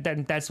 Like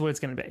that's what it's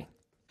going to be.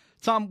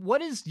 Tom,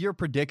 what is your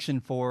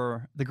prediction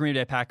for the Green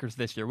Bay Packers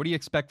this year? What do you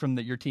expect from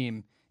your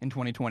team in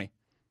 2020?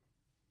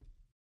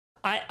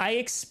 I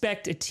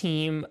expect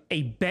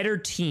a better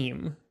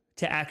team,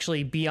 to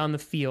actually be on the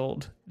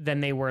field than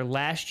they were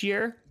last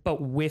year,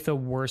 but with a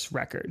worse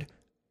record.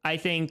 I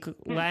think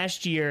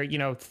last year,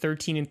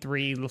 13-3,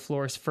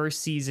 LaFleur's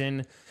first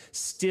season,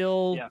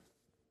 still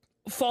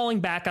falling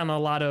back on a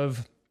lot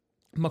of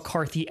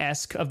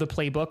McCarthy-esque of the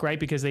playbook, right?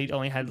 Because they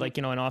only had an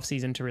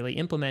offseason to really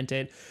implement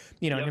it,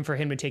 and for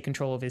him to take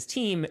control of his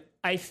team.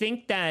 I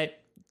think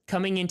that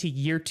coming into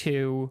year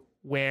 2,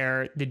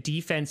 where the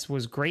defense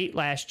was great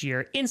last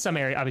year in some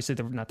area, obviously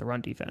not the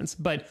run defense,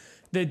 but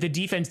the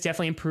defense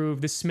definitely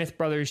improved. The Smith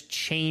brothers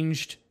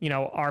changed,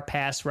 our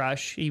pass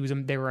rush.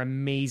 They were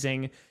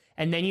amazing.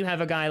 And then you have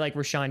a guy like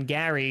Rashawn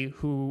Gary,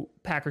 who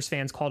Packers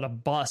fans called a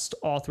bust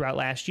all throughout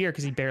last year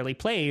because he barely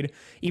played,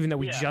 even though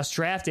we just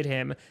drafted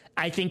him.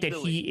 I think that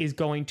he is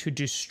going to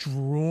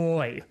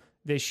destroy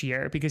this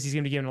year because he's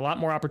going to be given a lot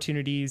more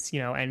opportunities,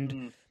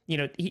 and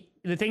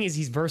the thing is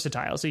he's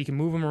versatile, so you can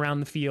move him around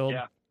the field.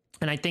 Yeah.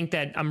 And I think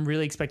that I'm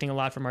really expecting a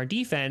lot from our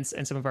defense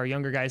and some of our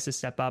younger guys to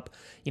step up,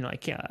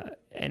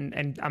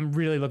 and I'm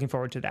really looking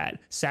forward to that.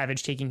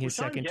 Savage taking his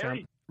second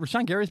term.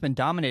 Rashawn Gary's been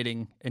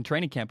dominating in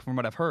training camp from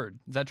what I've heard.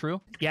 Is that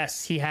true?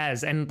 Yes, he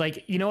has. And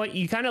you know what?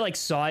 You kind of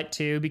saw it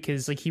too,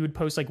 because he would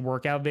post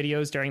workout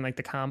videos during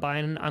the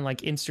combine on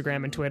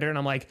Instagram and Twitter. And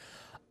I'm like,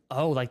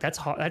 oh, that's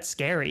hard. That's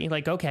scary.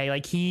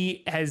 Okay,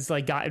 he has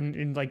gotten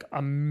in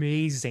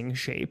amazing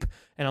shape,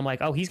 and I'm like,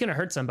 oh, he's gonna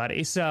hurt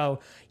somebody. So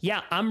yeah,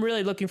 I'm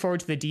really looking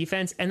forward to the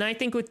defense. And I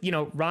think with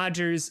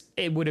Rodgers,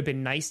 it would have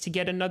been nice to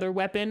get another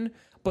weapon,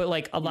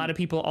 but a lot of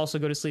people also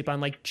go to sleep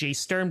on Jay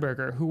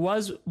Sternberger, who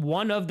was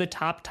one of the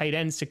top tight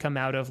ends to come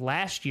out of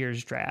last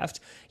year's draft.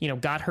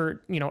 Got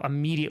hurt,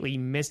 immediately,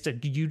 missed a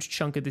huge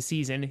chunk of the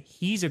season.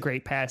 He's a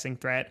great passing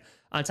threat.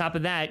 On top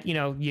of that,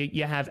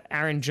 you have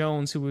Aaron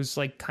Jones, who was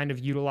kind of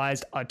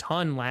utilized a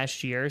ton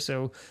last year.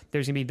 So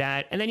there's going to be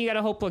that. And then you got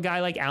to hope a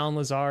guy like Alan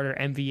Lazard or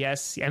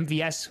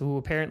MVS, who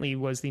apparently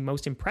was the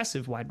most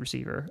impressive wide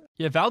receiver.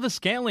 Yeah,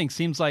 Valdez-Scantling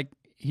seems like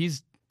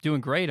he's doing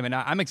great. I mean,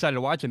 I'm excited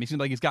to watch him. He seems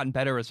like he's gotten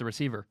better as a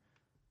receiver.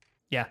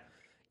 Yeah.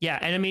 Yeah.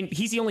 And I mean,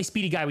 he's the only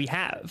speedy guy we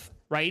have,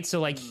 right?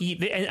 So and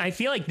I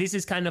feel like this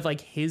is kind of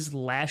his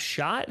last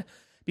shot,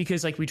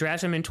 because we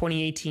drafted him in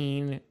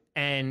 2018.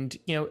 And,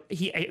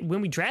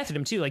 when we drafted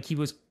him too, he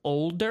was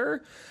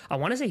older. I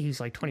want to say he's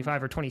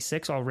 25 or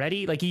 26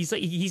 already.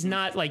 He's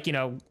not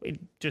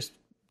just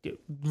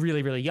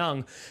really, really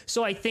young.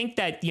 So I think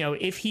that,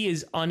 if he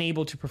is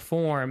unable to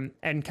perform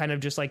and kind of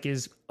just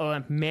is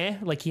meh,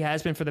 he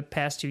has been for the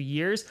past 2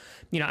 years,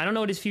 I don't know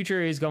what his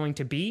future is going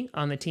to be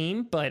on the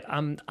team, but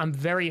I'm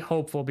very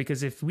hopeful,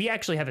 because if we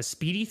actually have a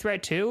speedy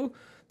threat too,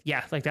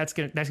 yeah, that's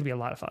gonna be a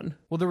lot of fun.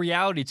 Well, the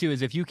reality too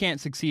is if you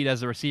can't succeed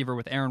as a receiver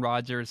with Aaron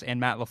Rodgers and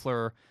Matt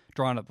LaFleur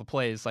drawing up the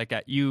plays like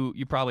that, you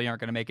probably aren't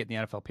going to make it in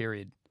the NFL.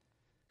 Period.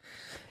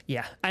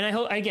 Yeah, and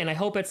I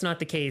hope it's not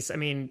the case. I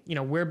mean,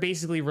 we're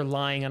basically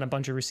relying on a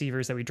bunch of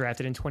receivers that we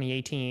drafted in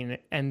 2018,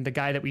 and the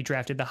guy that we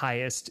drafted the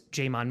highest,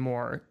 Jamon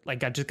Moore,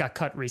 just got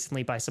cut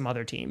recently by some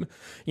other team.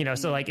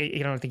 So I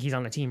don't think he's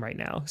on the team right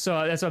now.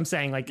 So that's what I'm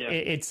saying.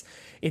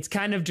 It's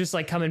kind of just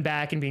coming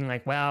back and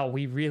being wow,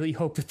 we really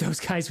hope that those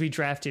guys we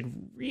drafted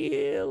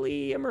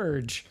really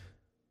emerge.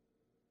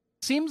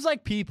 Seems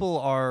like people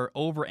are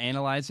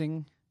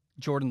overanalyzing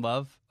Jordan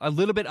Love a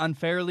little bit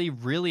unfairly,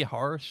 really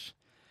harsh.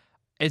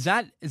 Is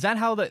that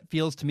how that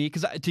feels to me?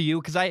 Because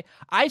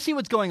I see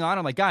what's going on.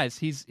 I'm like, guys,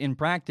 he's in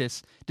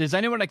practice. Does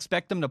anyone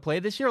expect him to play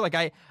this year?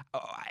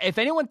 If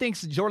anyone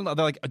thinks Jordan Love,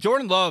 they're like,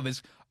 Jordan Love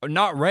is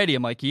not ready.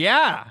 I'm like,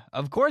 yeah,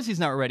 of course he's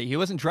not ready. He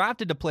wasn't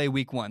drafted to play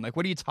week 1.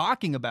 What are you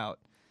talking about?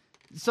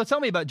 So tell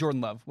me about Jordan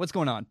Love. What's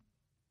going on?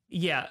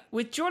 Yeah,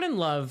 with Jordan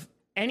Love,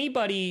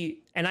 anybody,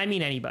 and I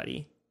mean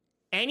anybody,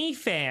 any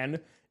fan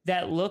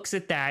that looks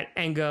at that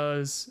and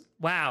goes,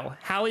 wow,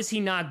 how is he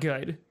not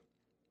good?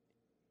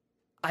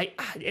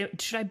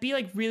 Should I be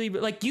really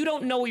you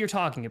don't know what you're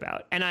talking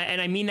about, and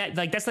I mean that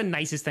that's the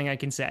nicest thing I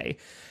can say,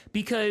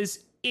 because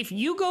if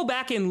you go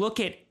back and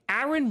look at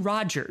Aaron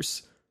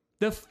Rodgers,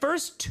 the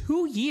first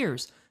 2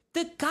 years,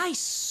 the guy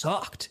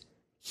sucked.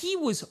 He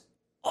was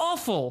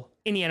awful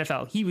in the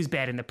NFL. He was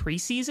bad in the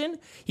preseason.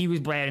 He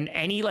was bad in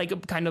any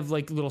kind of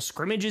little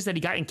scrimmages that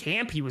he got in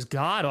camp. He was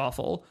god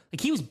awful.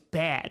 He was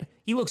bad.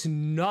 He looks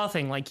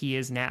nothing like he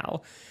is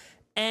now,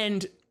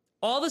 and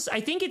all this, I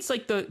think it's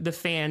the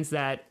fans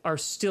that are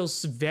still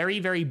very,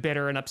 very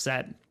bitter and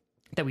upset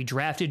that we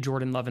drafted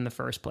Jordan Love in the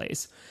first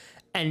place.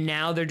 And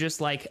now they're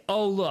just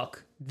oh,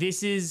 look,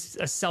 this is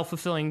a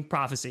self-fulfilling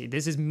prophecy.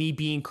 This is me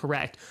being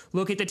correct.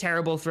 Look at the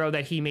terrible throw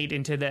that he made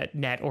into the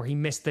net, or he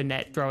missed the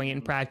net throwing it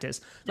in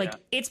practice.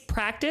 It's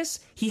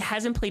practice. He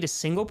hasn't played a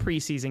single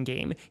preseason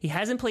game. He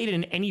hasn't played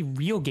in any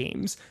real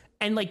games.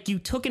 And you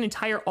took an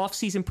entire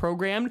offseason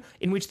program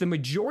in which the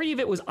majority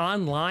of it was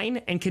online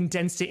and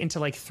condensed it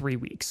into 3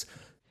 weeks.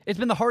 It's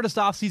been the hardest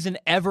offseason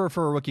ever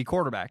for a rookie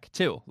quarterback,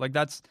 too.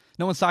 That's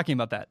no one's talking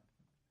about that.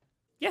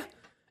 Yeah.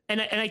 And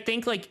I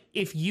think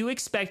if you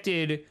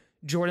expected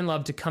Jordan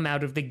Love to come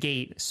out of the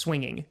gate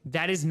swinging,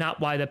 that is not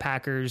why the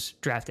Packers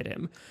drafted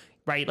him.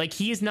 Right?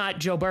 He is not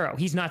Joe Burrow.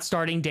 He's not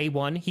starting day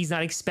one. He's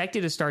not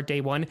expected to start day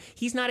one.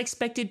 He's not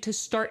expected to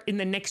start in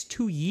the next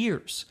 2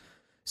 years.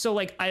 So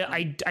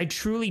I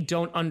truly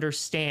don't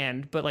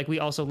understand, but we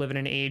also live in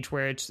an age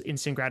where it's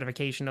instant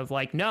gratification of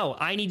no,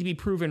 I need to be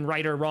proven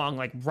right or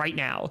wrong right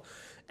now.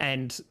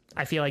 And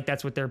I feel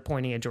that's what they're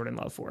pointing at Jordan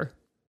Love for.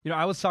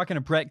 I was talking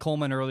to Brett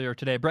Kollmann earlier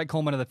today. Brett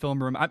Kollmann of the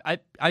Film Room. I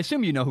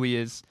assume you know who he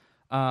is.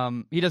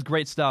 He does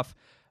great stuff.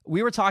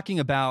 We were talking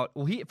about,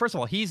 first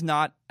of all, he's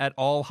not at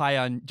all high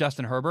on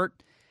Justin Herbert,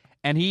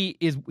 and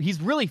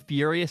he's really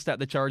furious that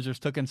the Chargers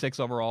took him 6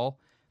 overall.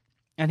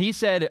 And he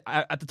said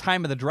at the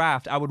time of the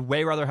draft, I would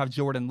way rather have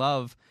Jordan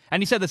Love.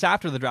 And he said this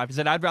after the draft. He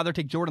said, I'd rather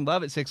take Jordan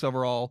Love at 6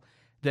 overall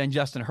than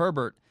Justin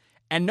Herbert.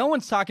 And no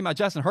one's talking about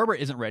Justin Herbert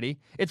isn't ready.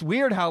 It's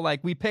weird how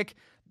like we pick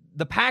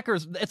the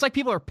Packers. It's like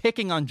people are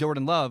picking on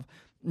Jordan Love.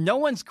 No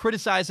one's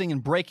criticizing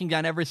and breaking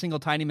down every single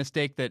tiny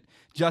mistake that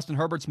Justin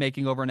Herbert's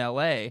making over in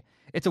LA.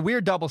 It's a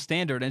weird double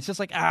standard. And it's just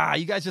like,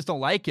 you guys just don't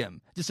like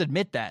him. Just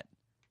admit that.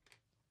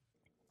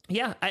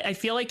 Yeah, I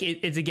feel like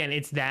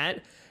it's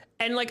that.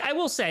 And like, I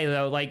will say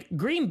though, like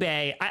Green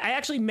Bay, I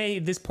actually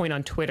made this point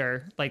on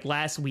Twitter like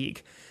last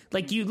week.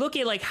 Like you look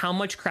at like how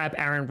much crap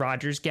Aaron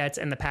Rodgers gets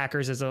and the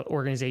Packers as an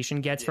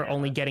organization gets for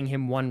only getting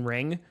him one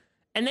ring.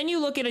 And then you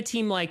look at a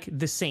team like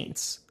the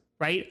Saints,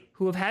 right?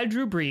 Who have had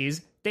Drew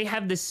Brees. They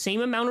have the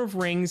same amount of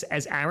rings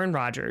as Aaron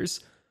Rodgers,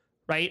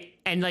 right?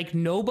 And like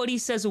nobody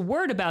says a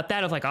word about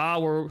that of like,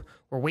 we're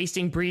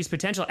wasting Brees'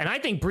 potential. And I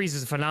think Brees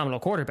is a phenomenal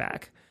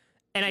quarterback.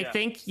 And I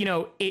think,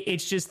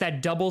 it's just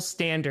that double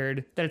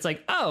standard that it's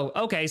like,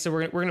 okay, so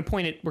we're going to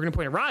point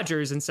at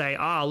Rodgers and say,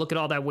 look at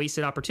all that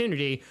wasted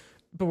opportunity,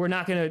 but we're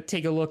not going to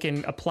take a look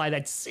and apply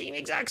that same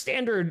exact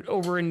standard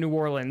over in New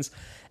Orleans.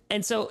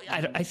 And so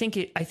I think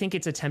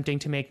it's attempting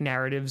to make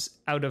narratives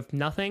out of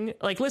nothing.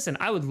 Like, listen,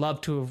 I would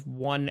love to have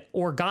won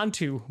or gone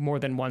to more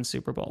than one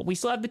Super Bowl. We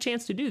still have the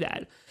chance to do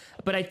that.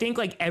 But I think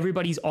like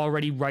everybody's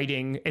already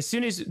writing, as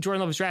soon as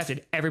Jordan Love was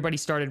drafted, everybody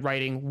started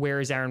writing,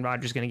 where is Aaron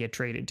Rodgers going to get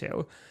traded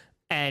to?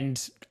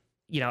 And,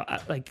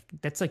 like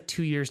that's like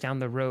 2 years down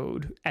the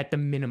road at the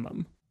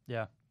minimum.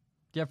 Yeah.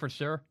 Yeah, for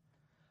sure.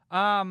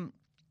 I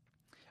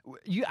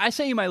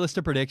sent you my list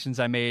of predictions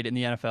I made in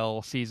the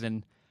NFL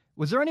season.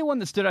 Was there anyone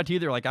that stood out to you?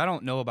 They're like, I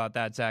don't know about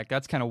that, Zach.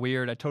 That's kind of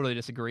weird. I totally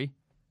disagree.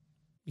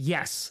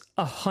 Yes,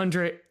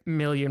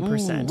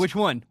 100,000,000%. Which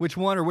one? Which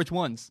one or which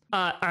ones?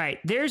 All right.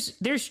 There's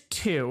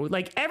two.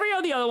 Like every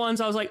of the other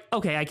ones, I was like,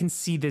 okay, I can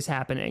see this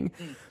happening.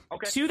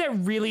 Okay. Two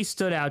that really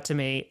stood out to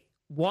me.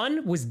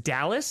 One was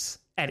Dallas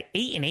at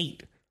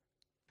 8-8.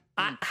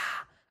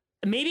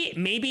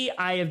 Maybe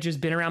I have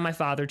just been around my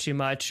father too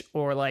much,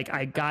 or like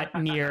I got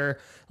near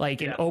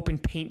like an open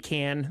paint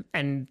can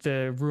and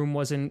the room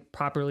wasn't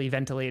properly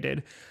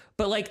ventilated.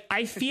 But like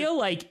I feel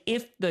like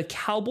if the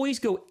Cowboys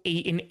go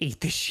 8-8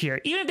 this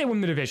year, even if they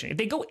win the division, if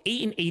they go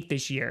 8-8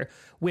 this year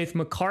with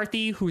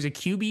McCarthy, who's a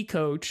QB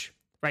coach,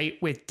 right,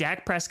 with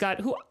Dak Prescott,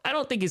 who I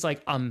don't think is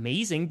like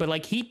amazing, but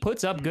like he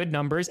puts up good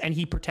numbers and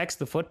he protects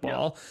the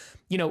football.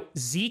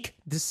 Zeke,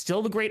 this is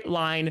still the great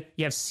line.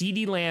 You have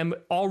CeeDee Lamb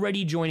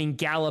already joining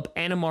Gallup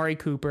and Amari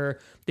Cooper.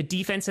 The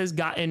defense has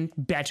gotten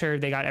better.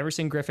 They got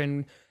Everson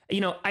Griffin.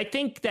 I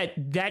think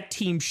that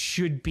team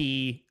should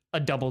be a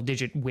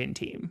double-digit win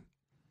team.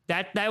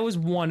 That was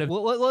one of...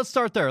 Well, let's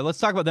start there. Let's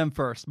talk about them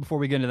first before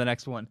we get into the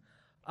next one.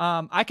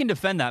 I can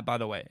defend that, by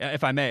the way,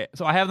 if I may.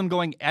 So I have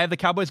the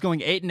Cowboys going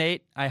 8-8.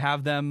 I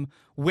have them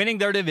winning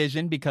their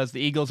division because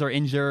the Eagles are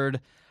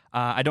injured.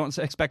 I don't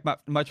expect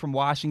much from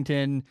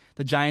Washington.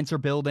 The Giants are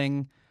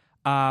building.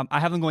 I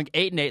have them going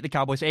 8-8. The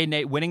Cowboys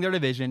 8-8, winning their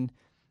division.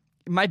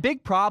 My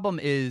big problem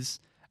is,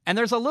 and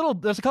there's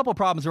a couple of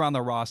problems around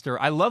the roster.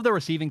 I love the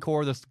receiving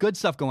core. There's good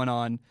stuff going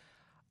on,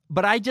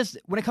 but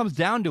when it comes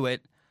down to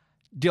it,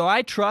 do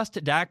I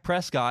trust Dak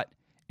Prescott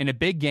in a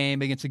big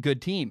game against a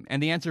good team?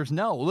 And the answer is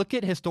no. Look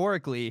at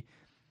historically,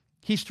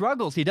 he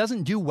struggles. He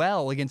doesn't do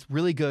well against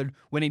really good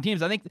winning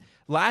teams. I think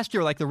last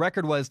year, like the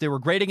record was, they were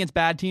great against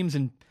bad teams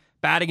and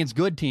bad against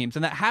good teams,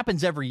 and that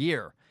happens every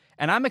year.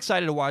 And I'm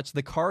excited to watch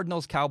the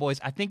Cardinals-Cowboys.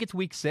 I think it's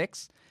week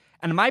 6,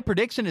 and my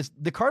prediction is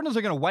the Cardinals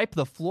are going to wipe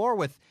the floor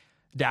with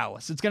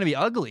Dallas. It's going to be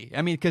ugly.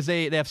 I mean, because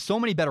they have so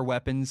many better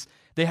weapons.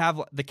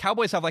 The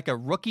Cowboys have like a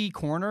rookie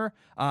corner.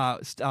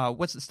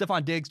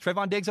 Trevon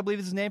Diggs, I believe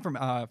is his name,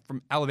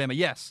 from Alabama.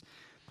 Yes,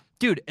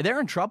 dude, they're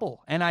in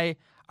trouble. And I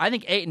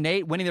think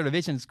 8-8 winning their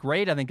division is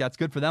great. I think that's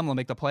good for them. They'll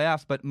make the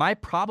playoffs. But my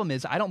problem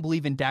is I don't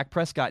believe in Dak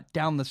Prescott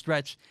down the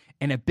stretch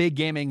in a big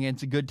game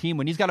against a good team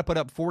when he's got to put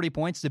up 40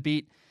 points to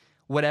beat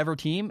whatever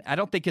team. I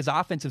don't think his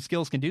offensive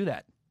skills can do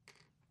that.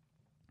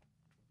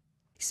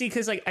 See,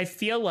 because like I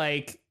feel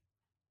like,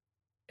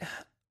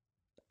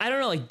 I don't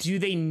know, like, do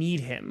they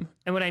need him?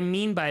 And what I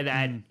mean by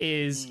that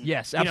is...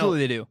 Yes, absolutely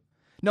they do.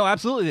 No,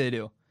 absolutely they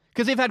do.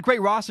 Because they've had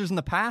great rosters in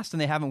the past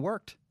and they haven't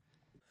worked.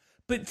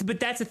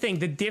 But that's the thing.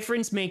 The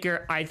difference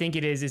maker, I think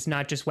it's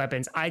not just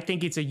weapons. I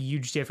think it's a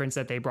huge difference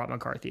that they brought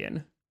McCarthy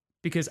in.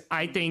 Because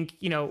I think,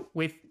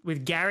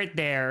 with Garrett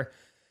there,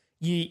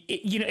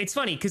 it's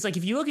funny because like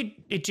if you look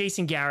at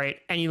Jason Garrett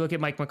and you look at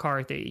Mike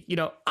McCarthy,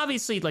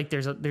 obviously like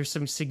there's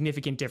some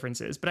significant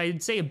differences, but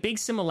I'd say a big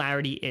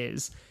similarity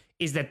is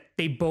that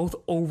they both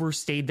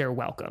overstayed their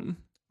welcome,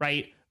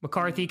 right?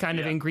 McCarthy kind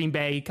of in Green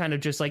Bay, kind of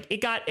just like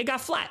it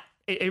got flat.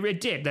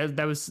 It did.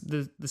 That was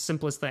the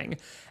simplest thing.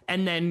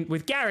 And then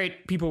with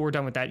Garrett, people were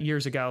done with that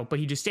years ago, but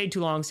he just stayed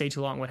too long,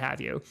 what have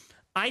you.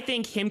 I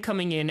think him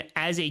coming in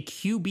as a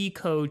QB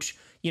coach,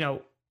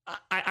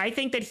 I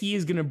think that he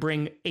is going to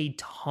bring a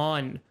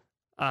ton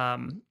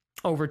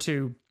over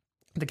to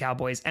the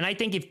Cowboys. And I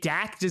think if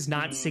Dak does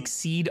not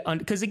succeed,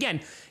 because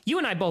again, you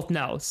and I both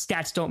know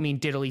stats don't mean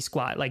diddly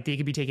squat. Like they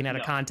could be taken out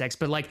of context,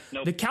 but like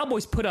the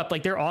Cowboys put up,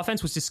 like their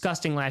offense was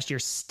disgusting last year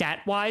stat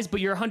wise, but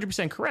you're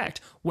 100%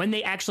 correct. When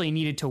they actually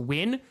needed to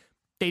win,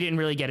 they didn't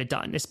really get it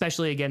done,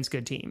 especially against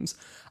good teams.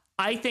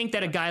 I think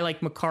that a guy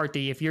like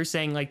McCarthy, if you're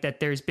saying like that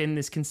there's been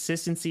this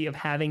consistency of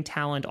having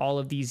talent all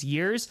of these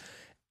years,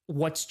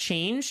 what's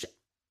changed?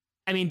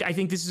 I mean, I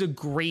think this is a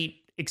great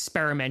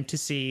experiment to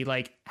see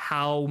like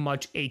how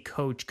much a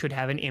coach could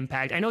have an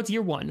impact. I know it's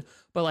year one,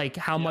 but like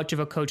how much of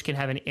a coach can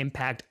have an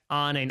impact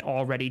on an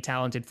already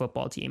talented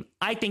football team.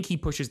 I think he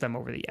pushes them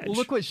over the edge. Well,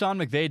 look what Sean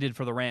McVay did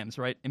for the Rams,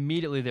 right?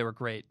 Immediately they were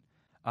great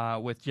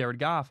with Jared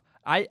Goff.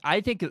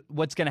 I think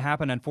what's going to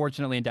happen,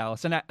 unfortunately, in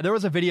Dallas, and there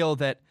was a video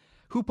that,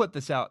 who put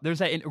this out? There's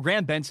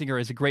Graham Bensinger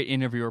is a great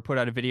interviewer, put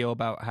out a video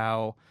about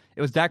how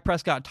it was Dak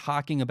Prescott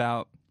talking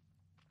about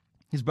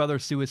his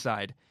brother's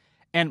suicide.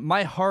 And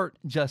my heart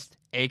just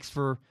aches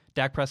for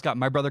Dak Prescott.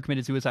 My brother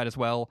committed suicide as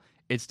well.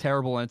 It's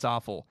terrible and it's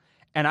awful.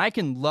 And I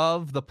can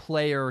love the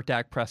player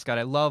Dak Prescott.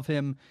 I love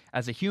him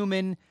as a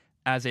human,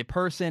 as a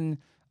person,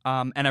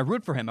 and I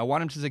root for him. I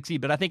want him to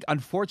succeed. But I think,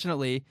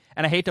 unfortunately,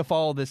 and I hate to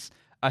follow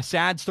a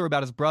sad story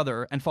about his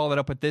brother and follow it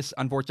up with this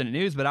unfortunate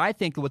news, but I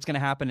think what's going to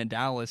happen in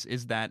Dallas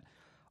is that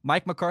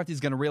Mike McCarthy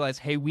is going to realize,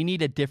 hey, we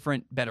need a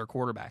different, better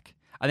quarterback.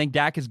 I think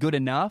Dak is good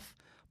enough,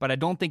 but I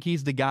don't think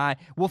he's the guy.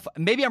 Well,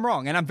 maybe I'm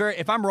wrong, and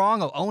if I'm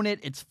wrong, I'll own it.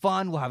 It's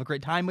fun. We'll have a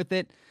great time with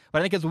it. But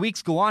I think as the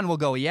weeks go on, we'll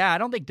go, yeah, I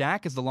don't think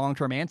Dak is the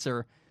long-term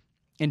answer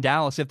in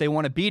Dallas if they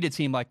want to beat a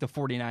team like the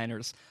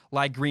 49ers,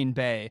 like Green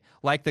Bay,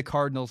 like the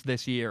Cardinals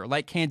this year,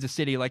 like Kansas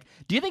City. Like,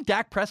 do you think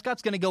Dak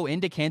Prescott's going to go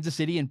into Kansas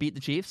City and beat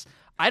the Chiefs?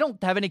 I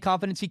don't have any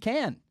confidence he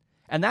can.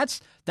 And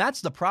that's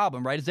the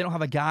problem, right? Is they don't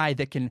have a guy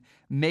that can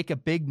make a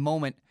big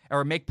moment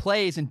or make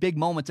plays in big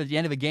moments at the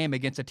end of a game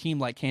against a team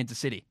like Kansas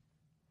City.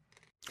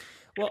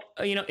 Well,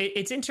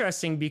 it's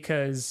interesting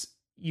because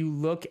you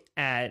look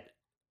at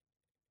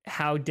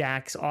how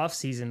Dak's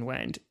offseason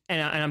went,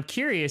 and I'm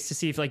curious to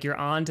see if like you're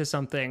on to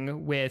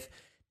something with,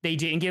 they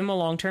didn't give him a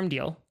long-term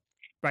deal,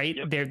 right?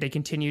 Yep. They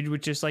continued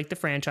with just like the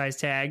franchise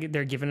tag.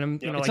 They're giving him,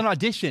 it's an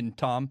audition,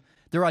 Tom.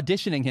 They're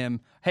auditioning him.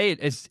 Hey,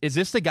 is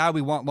this the guy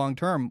we want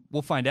long-term?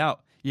 We'll find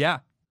out. Yeah.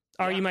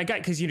 Are you my guy?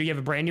 Because you have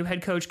a brand new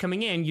head coach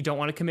coming in. You don't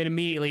want to commit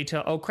immediately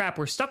to, oh crap,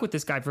 we're stuck with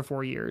this guy for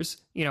 4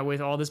 years,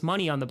 with all this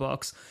money on the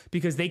books,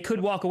 because they could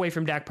walk away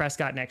from Dak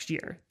Prescott next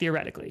year,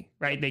 theoretically,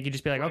 right? They could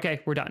just be like,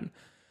 okay, we're done.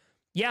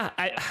 Yeah,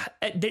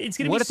 it's going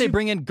to be. What if they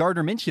bring in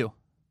Gardner Minshew?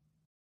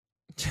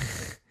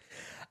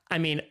 I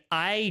mean,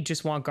 I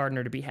just want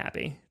Gardner to be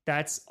happy.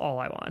 That's all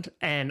I want.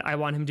 And I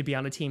want him to be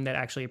on a team that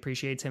actually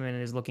appreciates him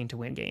and is looking to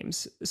win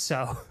games.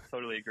 So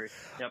totally agree.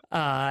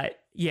 Yep.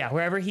 Yeah,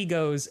 wherever he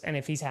goes, and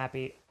if he's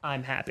happy,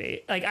 I'm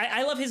happy. Like,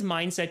 I love his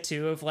mindset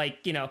too of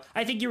like,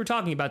 I think you were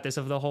talking about this,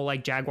 of the whole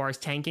like Jaguars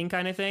tanking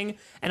kind of thing.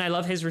 And I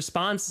love his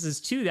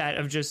responses to that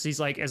of just, he's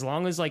like, as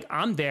long as like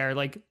I'm there,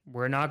 like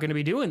we're not going to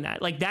be doing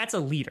that. Like that's a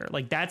leader.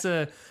 Like that's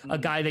a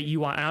guy that you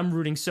want. And I'm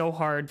rooting so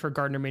hard for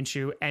Gardner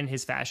Minshew and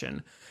his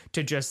fashion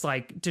to just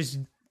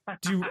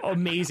do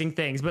amazing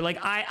things. But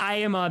like I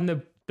am on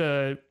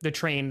the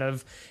train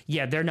of,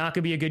 yeah, they're not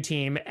going to be a good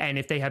team, and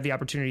if they have the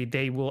opportunity,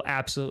 they will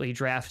absolutely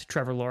draft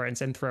Trevor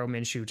Lawrence and throw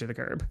Minshew to the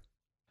curb.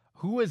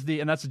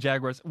 And that's the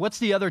Jaguars. What's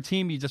the other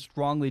team you just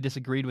strongly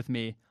disagreed with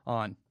me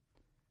on?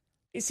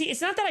 See,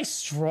 it's not that I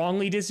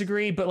strongly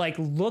disagree, but like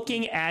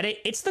looking at it,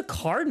 it's the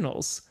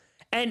Cardinals.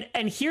 And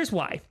here's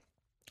why.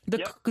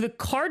 The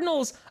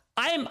Cardinals,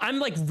 I'm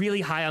like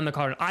really high on the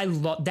Cardinals. I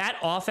love that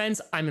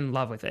offense. I'm in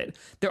love with it.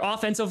 Their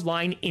offensive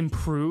line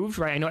improved,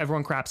 right? I know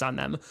everyone craps on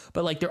them,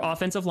 but like their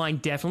offensive line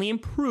definitely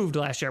improved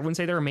last year. I wouldn't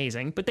say they're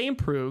amazing, but they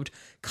improved.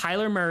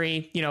 Kyler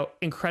Murray,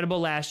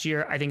 incredible last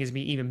year. I think is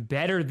going to be even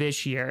better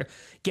this year.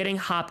 Getting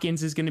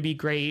Hopkins is going to be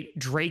great.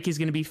 Drake is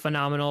going to be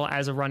phenomenal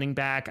as a running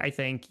back. I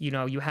think,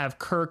 you have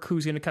Kirk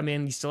who's going to come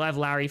in. You still have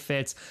Larry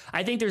Fitz.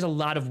 I think there's a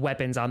lot of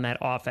weapons on that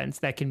offense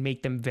that can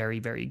make them very,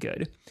 very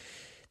good.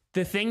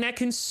 The thing that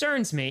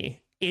concerns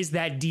me is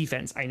that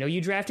defense. I know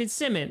you drafted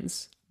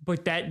Simmons,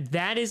 but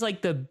that is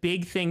like the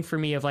big thing for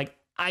me of like,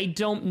 I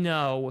don't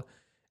know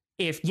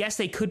if, yes,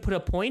 they could put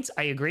up points.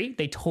 I agree.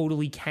 They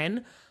totally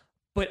can.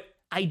 But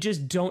I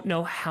just don't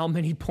know how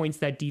many points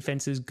that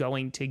defense is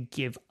going to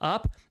give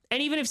up.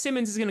 And even if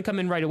Simmons is going to come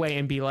in right away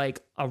and be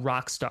like a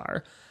rock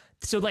star.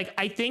 So like,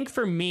 I think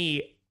for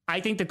me,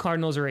 I think the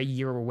Cardinals are a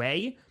year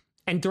away.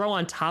 And throw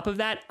on top of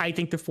that, I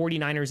think the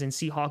 49ers and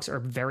Seahawks are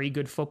very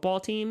good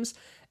football teams.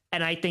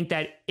 And I think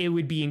that it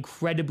would be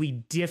incredibly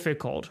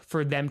difficult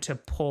for them to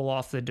pull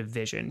off the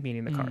division,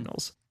 meaning the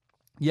Cardinals.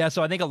 Yeah,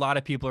 so I think a lot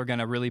of people are going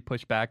to really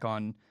push back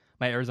on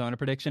my Arizona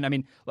prediction. I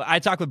mean, I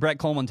talked with Brett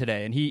Kollmann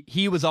today, and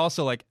he was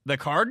also like, the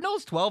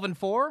Cardinals,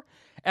 12-4?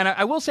 And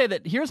I will say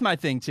that here's my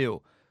thing,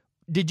 too.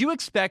 Did you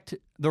expect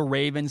the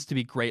Ravens to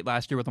be great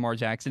last year with Lamar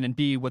Jackson and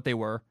be what they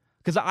were?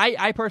 Because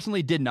I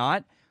personally did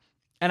not.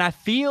 And I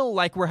feel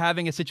like we're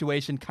having a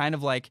situation kind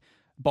of like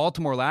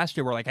Baltimore last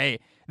year, where like, hey,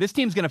 this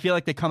team's going to feel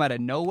like they come out of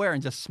nowhere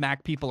and just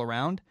smack people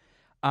around.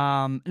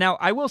 Now,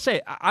 I will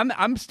say,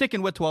 I'm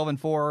sticking with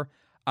 12-4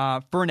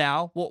 for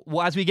now.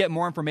 Well, as we get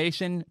more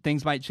information,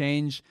 things might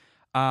change.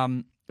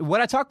 What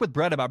I talked with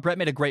Brett about, Brett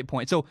made a great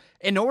point. So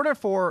in order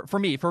for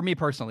me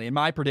personally, in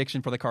my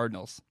prediction for the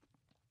Cardinals,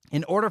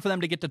 In order for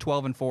them to get to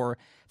 12-4,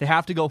 they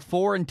have to go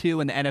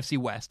 4-2 in the NFC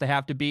West. They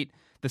have to beat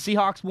the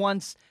Seahawks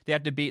once, they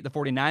have to beat the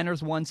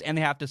 49ers once, and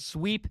they have to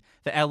sweep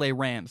the LA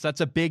Rams.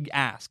 That's a big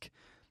ask.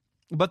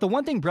 But the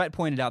one thing Brett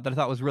pointed out that I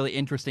thought was really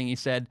interesting, he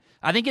said,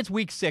 I think it's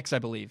week 6, I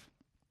believe.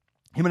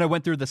 Him and I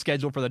went through the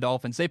schedule for the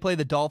Dolphins. They play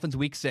the Dolphins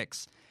week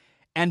 6.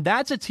 And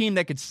that's a team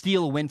that could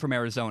steal a win from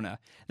Arizona,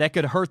 that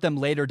could hurt them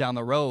later down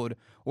the road,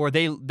 or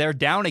they're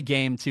down a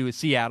game to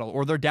Seattle,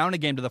 or they're down a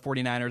game to the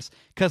 49ers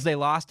because they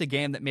lost a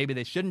game that maybe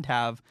they shouldn't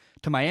have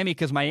to Miami,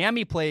 because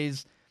Miami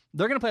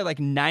they're going to play like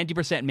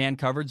 90% man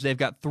coverage. They've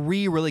got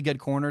 3 really good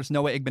corners,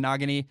 Noah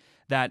Igbenogany,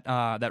 that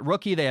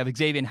rookie. They have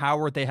Xavier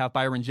Howard. They have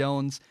Byron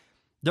Jones.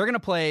 They're going to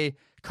play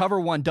cover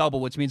 1 double,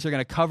 which means they're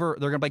going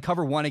to play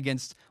cover 1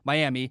 against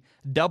Miami,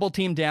 double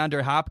team down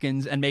to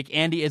Hopkins, and make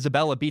Andy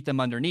Isabella beat them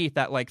underneath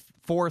that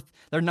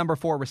their number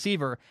 4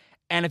 receiver.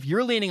 And if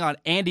you're leaning on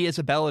Andy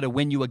Isabella to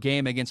win you a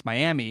game against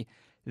Miami,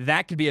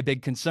 that could be a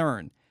big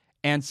concern.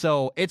 And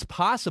so it's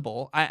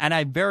possible, and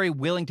I'm very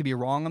willing to be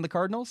wrong on the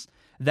Cardinals,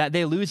 that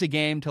they lose a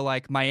game to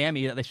like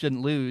Miami that they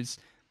shouldn't lose.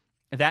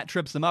 That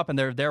trips them up, and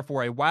they're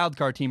therefore a wild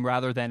card team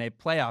rather than a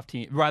playoff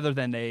team, rather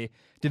than a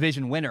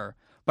division winner.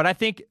 But I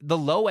think the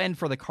low end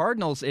for the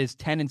Cardinals is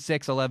 10-6,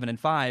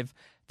 11-5.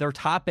 Their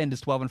top end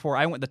is 12-4.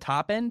 I went the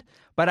top end,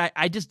 but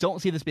I just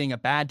don't see this being a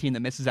bad team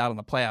that misses out on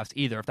the playoffs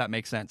either, if that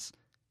makes sense.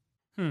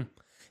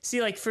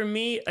 See, like for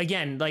me,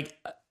 again, like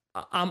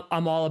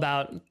I'm all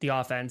about the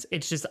offense.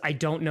 It's just I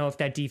don't know if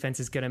that defense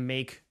is going to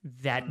make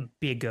that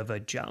big of a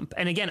jump.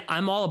 And again,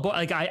 I'm all about,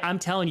 like I'm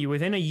telling you,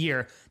 within a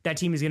year, that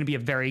team is going to be a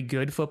very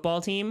good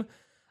football team.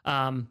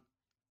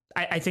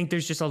 I think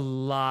there's just a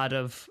lot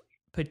of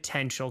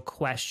potential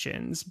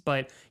questions,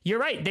 but you're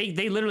right.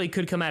 They literally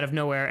could come out of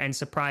nowhere and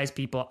surprise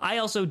people. I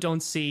also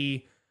don't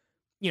see,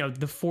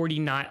 the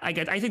 49. I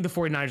think the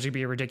 49ers are going to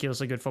be a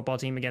ridiculously good football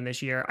team again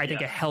this year. I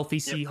think a healthy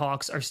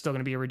Seahawks are still going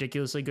to be a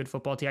ridiculously good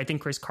football team. I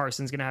think Chris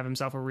Carson's going to have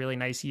himself a really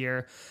nice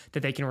year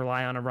that they can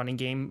rely on a running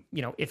game,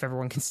 if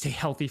everyone can stay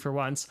healthy for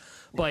once.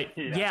 But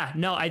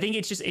I think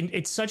it's just,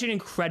 it's such an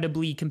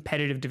incredibly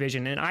competitive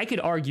division. And I could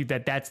argue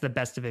that that's the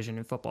best division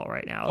in football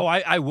right now. Oh,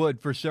 I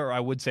would, for sure. I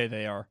would say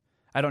they are.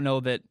 I don't know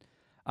that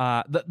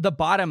the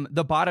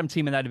bottom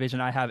team in that division.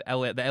 I have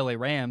the LA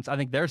Rams. I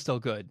think they're still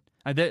good.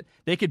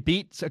 They could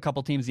beat a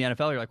couple teams in the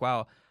NFL. You're like,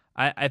 wow,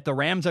 if the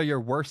Rams are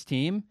your worst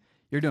team,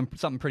 you're doing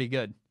something pretty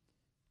good.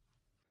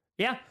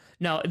 Yeah,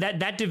 no,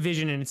 that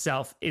division in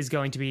itself is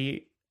going to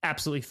be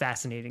absolutely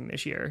fascinating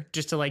this year,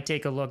 just to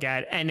take a look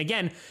at. And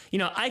again,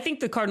 I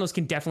think the Cardinals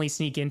can definitely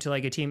sneak into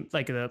like a team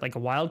like a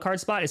wild card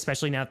spot,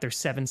 especially now that there's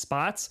 7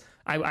 spots.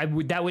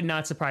 That would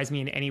not surprise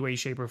me in any way,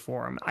 shape, or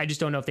form. I just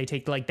don't know if they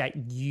take that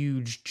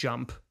huge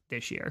jump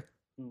this year.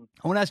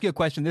 I want to ask you a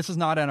question. This is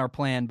not on our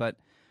plan, but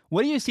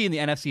what do you see in the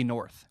NFC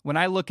North? When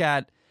I look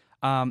at,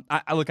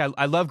 I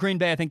love Green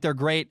Bay. I think they're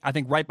great. I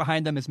think right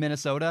behind them is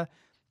Minnesota.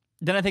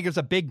 Then I think there's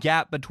a big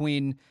gap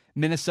between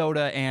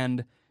Minnesota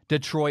and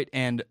Detroit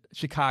and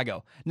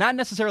Chicago. Not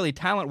necessarily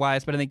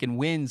talent-wise, but I think in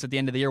wins at the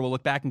end of the year, we'll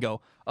look back and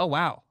go, oh,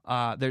 wow,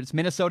 there's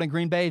Minnesota and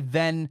Green Bay,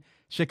 then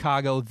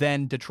Chicago,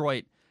 then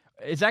Detroit.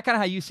 Is that kind of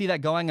how you see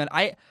that going? And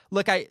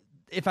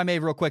if I may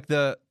real quick,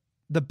 the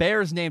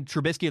Bears named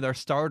Trubisky their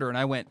starter, and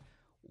I went,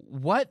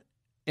 what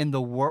in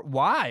the world?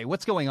 Why?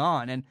 What's going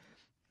on? And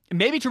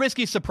maybe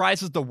Trubisky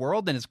surprises the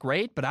world and is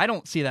great, but I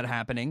don't see that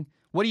happening.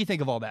 What do you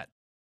think of all that?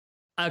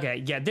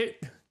 Okay, yeah,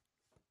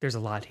 there's a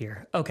lot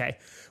here. Okay,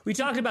 we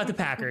talked about the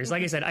Packers.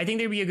 Like I said, I think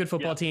they'd be a good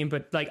football team,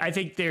 but I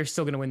think they're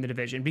still going to win the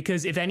division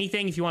because if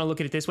anything, if you want to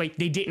look at it this way,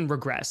 they didn't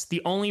regress.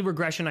 The only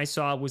regression I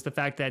saw was the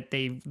fact that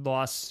they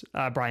lost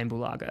Brian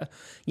Bulaga.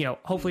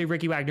 Hopefully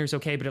Ricky Wagner's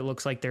okay, but it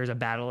looks like there's a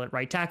battle at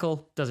right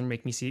tackle. Doesn't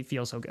make me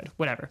feel so good.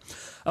 Whatever.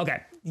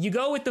 Okay, you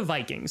go with the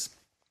Vikings.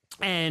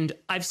 And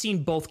I've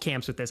seen both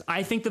camps with this.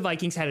 I think the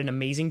Vikings had an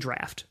amazing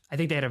draft. I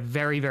think they had a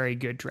very, very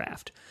good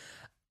draft.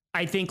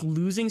 I think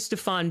losing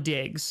Stephon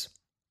Diggs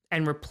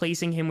and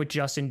replacing him with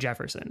Justin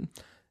Jefferson.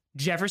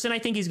 Jefferson, I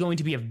think he's going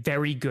to be a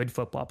very good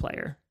football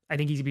player. I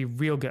think he's going to be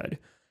real good.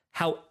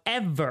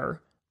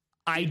 However,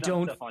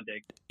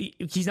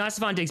 he's not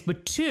Stephon Diggs,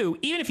 but 2,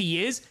 even if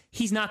he is,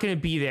 he's not going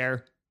to be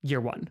there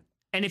year 1.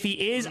 And if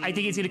he is, I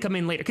think he's going to come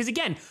in later. Because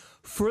again,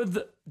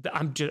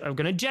 I'm going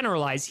to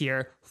generalize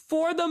here.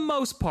 For the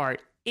most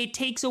part, it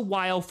takes a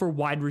while for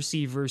wide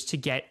receivers to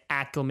get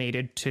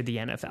acclimated to the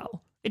NFL.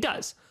 It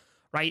does,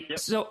 right? Yep.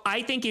 So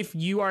I think if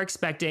you are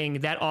expecting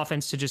that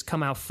offense to just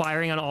come out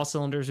firing on all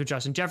cylinders with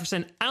Justin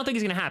Jefferson, I don't think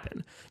it's going to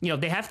happen.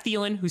 They have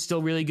Thielen, who's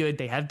still really good.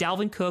 They have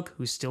Dalvin Cook,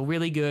 who's still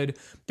really good.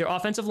 Their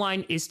offensive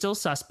line is still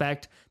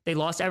suspect. They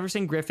lost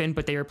Everson Griffin,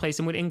 but they replaced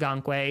him with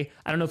Ngakoue.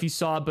 I don't know if you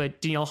saw, but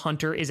Danielle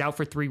Hunter is out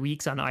for 3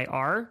 weeks on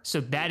IR.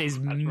 So that is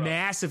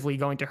massively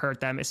going to hurt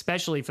them,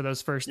 especially for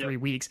those first 3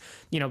 weeks.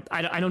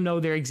 I don't know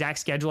their exact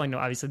schedule. I know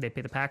obviously they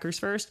play the Packers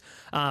first,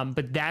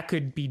 but that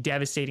could be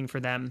devastating for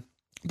them.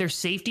 Their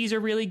safeties are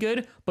really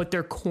good, but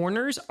their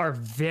corners are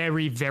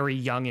very, very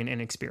young and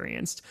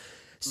inexperienced.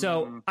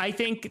 So I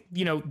think,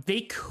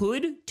 they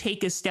could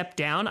take a step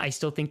down. I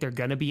still think they're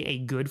going to be a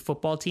good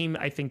football team.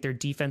 I think their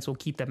defense will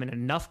keep them in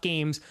enough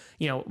games,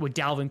 with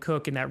Dalvin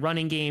Cook in that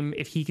running game.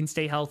 If he can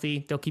stay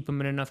healthy, they'll keep him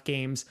in enough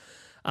games.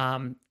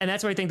 And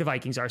that's where I think the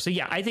Vikings are. So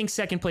yeah, I think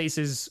second place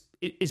is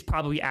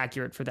probably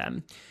accurate for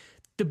them.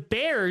 The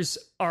Bears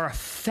are a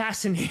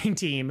fascinating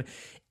team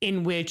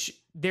in which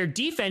their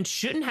defense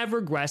shouldn't have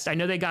regressed. I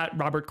know they got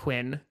Robert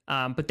Quinn,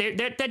 but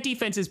that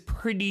defense is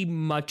pretty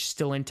much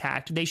still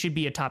intact. They should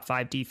be a top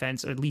 5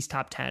 defense, or at least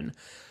top 10.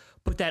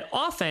 But that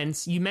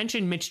offense, you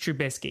mentioned Mitch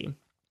Trubisky,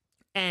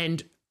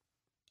 and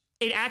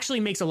it actually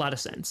makes a lot of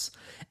sense.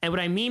 And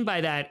what I mean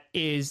by that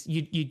is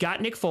you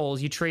got Nick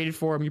Foles, you traded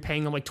for him, you're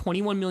paying him like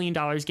 $21 million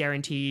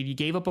guaranteed, you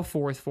gave up a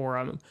fourth for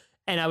him.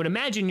 And I would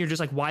imagine you're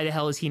just like, why the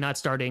hell is he not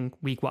starting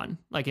week 1?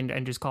 Like,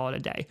 and just call it a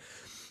day.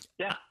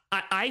 Yeah.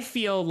 I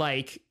feel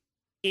like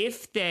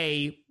if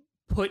they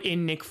put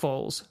in Nick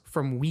Foles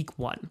from week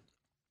 1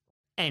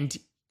 and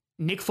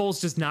Nick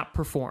Foles does not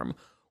perform,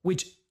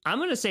 which I'm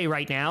going to say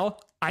right now,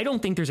 I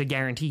don't think there's a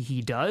guarantee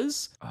he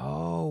does.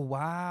 Oh,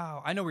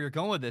 wow. I know where you're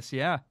going with this.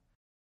 Yeah.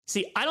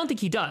 See, I don't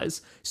think he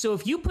does. So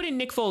if you put in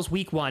Nick Foles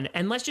week 1,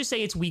 and let's just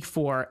say it's week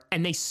 4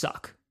 and they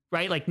suck,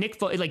 right? Like Nick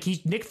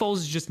Foles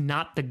is just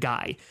not the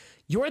guy.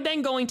 You're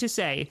then going to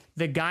say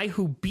the guy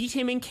who beat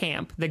him in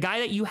camp, the guy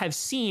that you have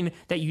seen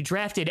that you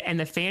drafted and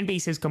the fan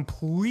base has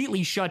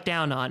completely shut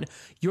down on,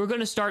 you're going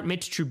to start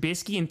Mitch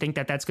Trubisky and think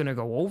that that's going to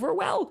go over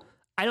well?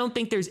 I don't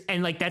think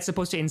that's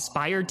supposed to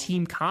inspire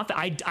team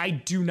confidence. I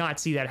do not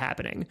see that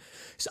happening.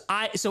 So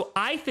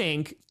I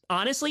think,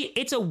 honestly,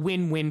 it's a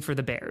win-win for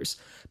the Bears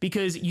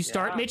because you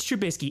start Mitch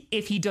Trubisky.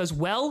 If he does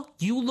well,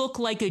 you look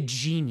like a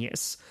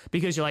genius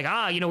because you're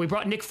like, we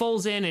brought Nick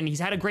Foles in and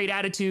he's had a great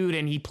attitude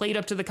and he played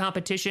up to the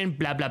competition,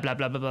 blah, blah, blah,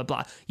 blah, blah, blah,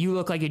 blah. You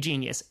look like a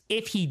genius.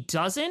 If he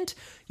doesn't,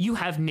 you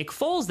have Nick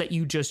Foles that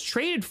you just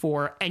traded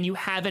for and you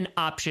have an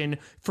option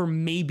for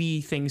maybe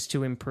things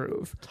to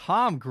improve.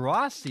 Tom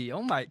Grossi.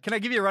 Oh my, can I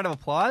give you a round of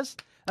applause?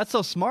 That's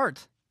so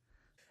smart.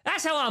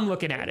 That's how I'm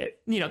looking at it.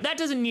 That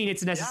doesn't mean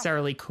it's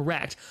necessarily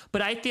correct,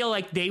 but I feel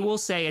like they will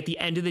say at the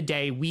end of the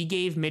day, we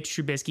gave Mitch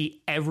Trubisky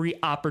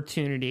every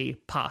opportunity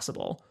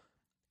possible.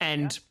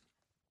 And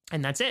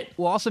that's it.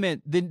 Well, also, man,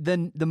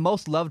 the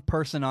most loved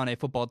person on a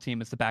football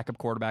team is the backup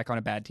quarterback on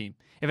a bad team.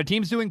 If a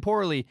team's doing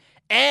poorly,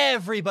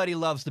 everybody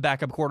loves the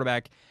backup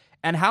quarterback.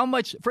 And how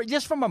much,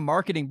 just from a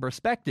marketing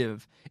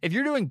perspective, if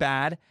you're doing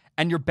bad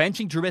and you're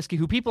benching Trubisky,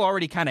 who people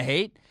already kind of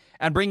hate,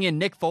 and bring in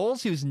Nick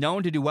Foles, who's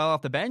known to do well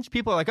off the bench,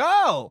 people are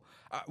like,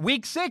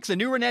 week 6,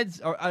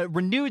 a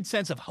renewed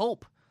sense of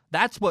hope.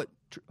 That's what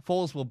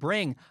Foles will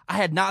bring. I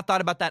had not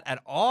thought about that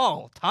at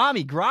all.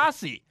 Tommy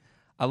Grossi.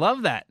 I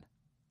love that.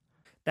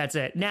 That's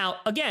it. Now,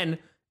 again,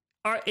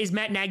 is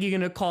Matt Nagy going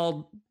to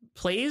call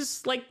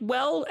plays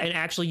well and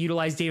actually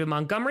utilize David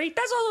Montgomery?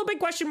 That's a little big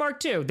question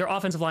mark too. Their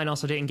offensive line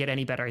also didn't get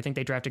any better. I think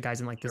they drafted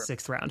guys in the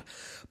 6th round.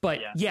 But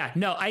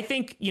I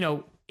think,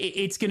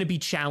 it's going to be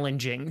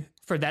challenging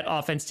for that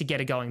offense to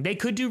get it going. They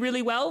could do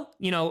really well.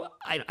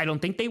 I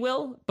don't think they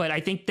will, but I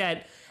think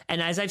that,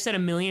 and as I've said a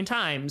million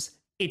times,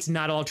 it's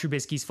not all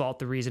Trubisky's fault,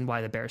 the reason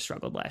why the Bears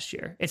struggled last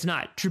year. It's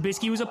not.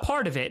 Trubisky was a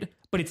part of it,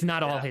 but it's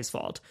not all his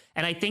fault.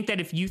 And I think that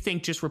if you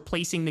think just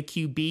replacing the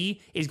QB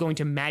is going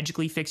to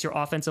magically fix your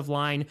offensive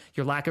line,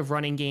 your lack of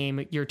running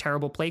game, your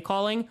terrible play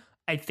calling,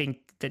 I think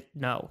that,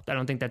 no, I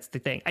don't think that's the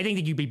thing. I think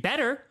that you'd be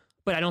better,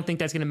 but I don't think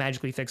that's going to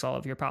magically fix all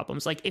of your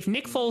problems. Like, if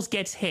Nick Foles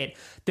gets hit,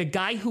 the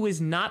guy who has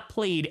not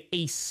played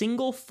a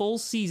single full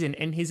season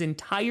in his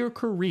entire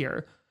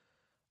career,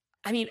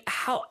 I mean,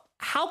 how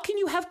can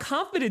you have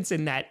confidence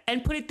in that?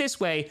 And put it this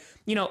way,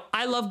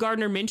 I love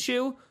Gardner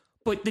Minshew,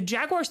 but the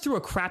Jaguars threw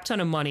a crap ton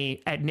of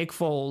money at Nick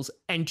Foles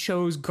and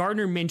chose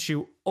Gardner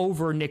Minshew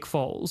over Nick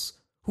Foles,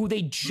 who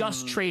they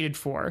just traded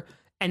for.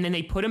 And then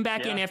they put him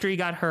back in after he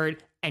got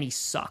hurt and he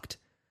sucked.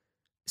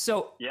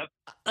 So,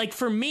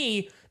 for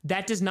me,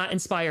 that does not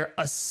inspire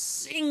a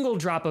single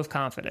drop of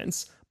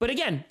confidence. But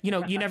again,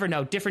 you never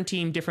know. Different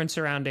team, different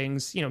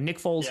surroundings. Nick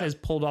Foles has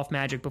pulled off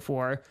magic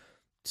before,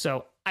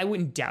 so I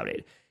wouldn't doubt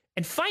it.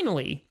 And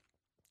finally,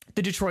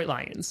 the Detroit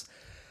Lions.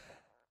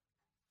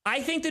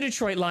 I think the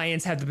Detroit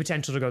Lions have the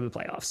potential to go to the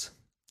playoffs.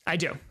 I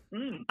do.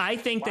 I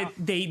think that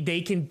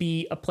they can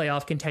be a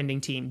playoff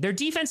contending team. Their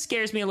defense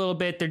scares me a little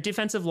bit. Their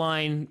defensive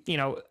line,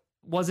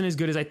 wasn't as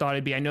good as I thought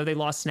it'd be. I know they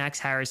lost Snacks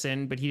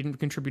Harrison, but he didn't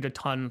contribute a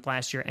ton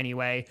last year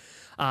anyway.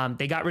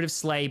 They got rid of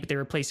Slay, but they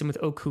replaced him with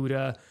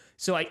Okuda.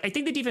 So I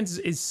think the defense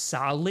is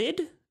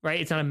solid, right?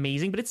 It's not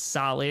amazing, but it's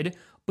solid.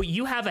 But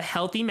you have a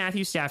healthy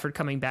Matthew Stafford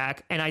coming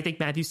back, and I think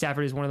Matthew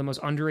Stafford is one of the most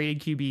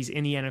underrated QBs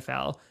in the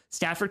NFL.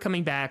 Stafford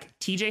coming back,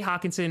 TJ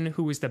Hawkinson,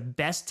 who was the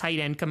best tight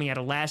end coming out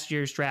of last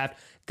year's draft,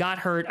 got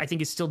hurt. I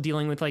think is still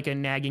dealing with a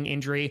nagging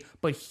injury,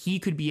 but he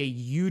could be a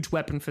huge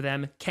weapon for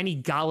them. Kenny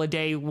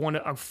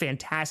Galladay, a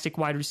fantastic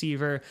wide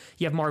receiver.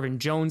 You have Marvin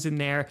Jones in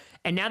there,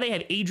 and now they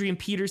have Adrian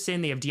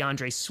Peterson. They have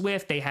DeAndre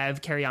Swift. They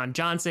have Kerryon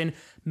Johnson.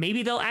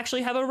 Maybe they'll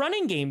actually have a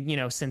running game,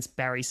 since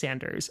Barry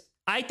Sanders.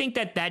 I think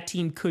that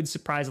team could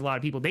surprise a lot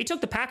of people. They took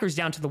the Packers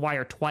down to the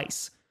wire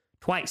twice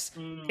twice,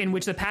 in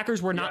which the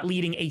Packers were not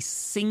leading a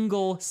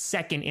single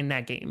second in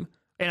that game,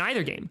 in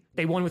either game.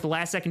 They won with the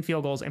last second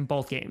field goals in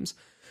both games.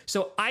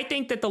 So I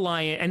think that the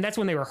Lions, and that's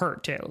when they were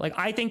hurt too. Like,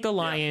 I think the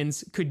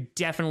Lions could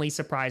definitely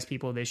surprise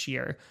people this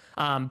year.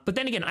 But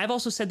then again, I've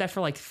also said that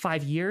for like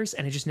 5 years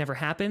and it just never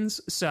happens.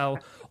 So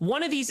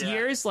one of these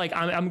years, like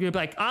I'm going to be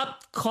like,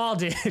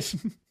 called it.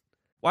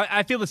 Well,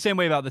 I feel the same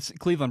way about the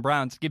Cleveland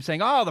Browns. Keep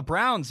saying, oh, the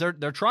Browns, they're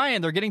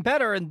trying, they're getting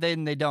better, and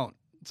then they don't.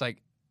 It's like,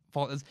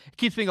 it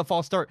keeps being a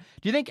false start.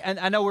 Do you think, and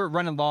I know we're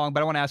running long, but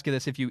I want to ask you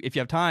this if you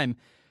have time.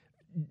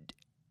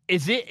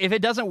 If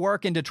it doesn't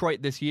work in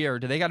Detroit this year,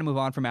 do they got to move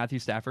on from Matthew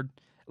Stafford?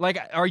 Like,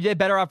 are they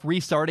better off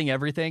restarting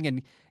everything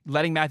and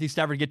letting Matthew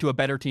Stafford get to a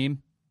better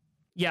team?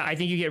 Yeah, I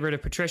think you get rid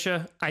of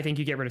Patricia. I think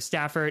you get rid of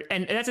Stafford.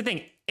 And that's the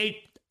thing.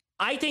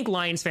 I think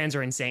Lions fans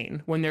are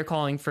insane when they're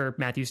calling for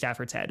Matthew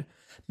Stafford's head.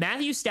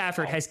 Matthew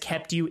Stafford has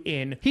kept you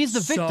in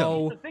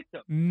so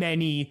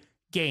many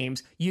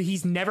games.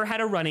 He's never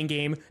had a running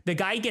game. The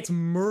guy gets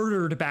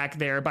murdered back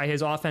there by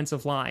his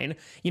offensive line.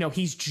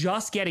 He's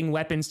just getting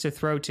weapons to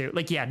throw to.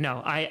 Like, yeah,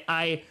 no,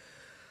 I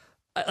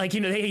like,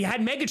 he had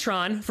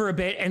Megatron for a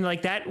bit, and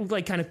like that,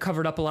 like, kind of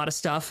covered up a lot of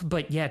stuff.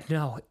 But yeah,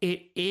 no,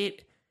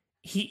 he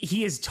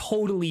is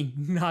totally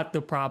not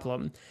the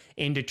problem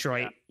in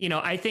Detroit.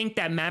 I think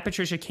that Matt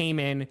Patricia came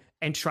in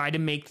and tried to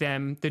make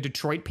them the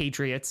Detroit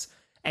Patriots,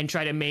 and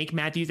try to make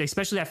Matthew,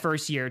 especially that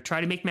first year,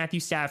 try to make Matthew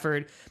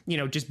Stafford,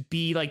 just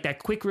be like that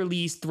quick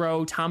release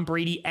throw, Tom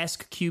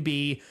Brady-esque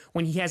QB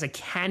when he has a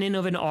cannon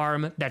of an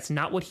arm. That's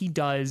not what he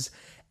does.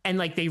 And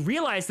like, they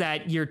realized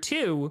that year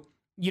two,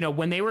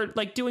 when they were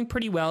like doing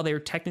pretty well, they were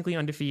technically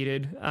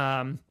undefeated.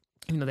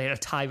 They had a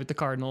tie with the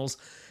Cardinals.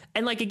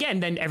 And like,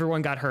 again, then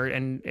everyone got hurt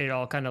and it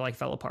all kind of like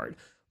fell apart.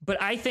 But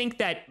I think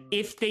that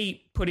if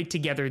they put it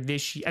together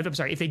this year,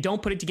 if they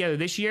don't put it together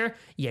this year,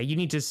 yeah, you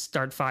need to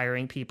start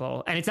firing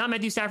people. And it's not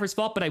Matthew Stafford's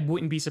fault, but I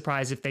wouldn't be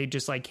surprised if they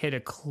just like hit a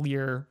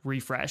clear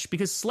refresh,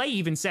 because Slay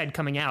even said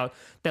coming out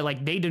that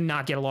like they do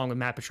not get along with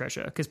Matt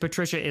Patricia, because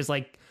Patricia is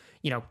like,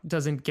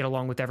 doesn't get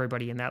along with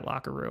everybody in that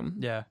locker room.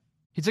 Yeah.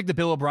 He's like the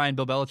Bill O'Brien,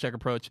 Bill Belichick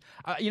approach.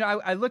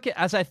 I look at,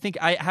 as I think,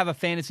 I have a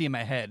fantasy in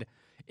my head.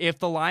 If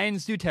the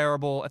Lions do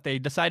terrible, if they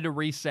decide to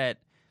reset,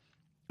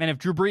 and if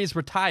Drew Brees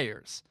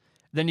retires,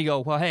 then you go,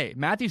 well, hey,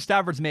 Matthew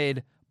Stafford's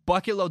made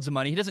bucket loads of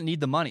money. He doesn't need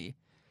the money.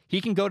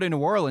 He can go to New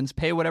Orleans,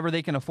 pay whatever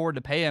they can afford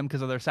to pay him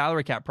because of their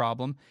salary cap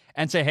problem,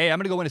 and say, hey, I'm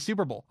going to go win a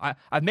Super Bowl.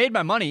 I've made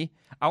my money.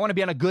 I want to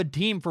be on a good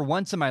team for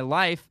once in my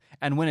life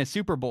and win a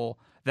Super Bowl.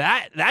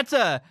 That's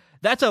a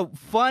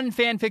fun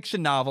fan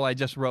fiction novel I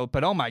just wrote,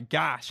 but oh my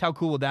gosh, how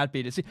cool would that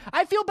be to see?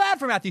 I feel bad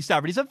for Matthew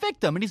Stafford. He's a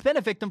victim, and he's been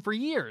a victim for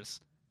years.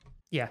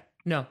 Yeah,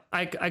 no,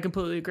 I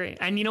completely agree.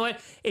 And you know what?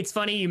 It's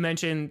funny you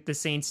mentioned the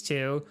Saints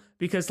too,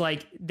 because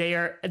like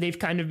they've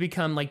kind of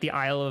become like the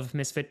Isle of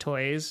Misfit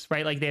Toys,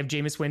 right? Like they have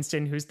Jameis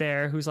Winston who's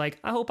there, who's like,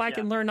 I hope I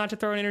can learn not to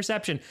throw an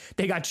interception.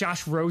 They got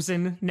Josh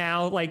Rosen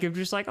now, like it's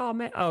just like, oh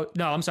man, oh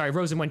no, I'm sorry,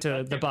 Rosen went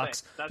to the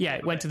Bucks.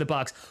 Yeah, went to the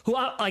Bucks. Who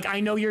like I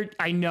know you're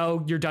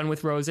done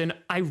with Rosen.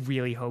 I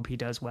really hope he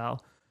does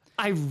well.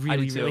 I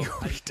really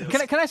hope he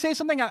does. Can I say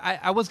something?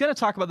 I was going to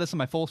talk about this in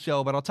my full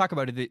show, but I'll talk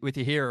about it with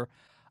you here.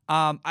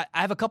 I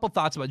have a couple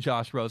thoughts about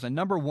Josh Rosen.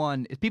 Number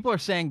one, is people are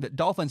saying that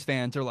Dolphins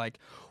fans are like,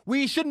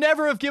 we should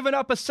never have given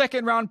up a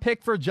second-round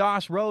pick for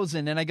Josh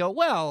Rosen. And I go,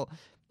 well,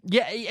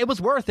 yeah, it was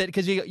worth it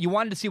because you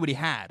wanted to see what he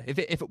had. If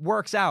it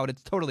works out,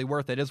 it's totally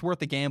worth it. It's worth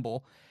the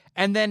gamble.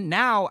 And then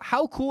now,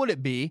 how cool would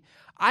it be?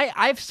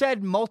 I've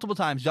said multiple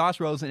times, Josh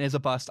Rosen is a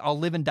bust. I'll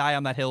live and die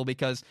on that hill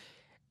because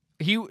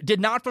he did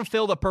not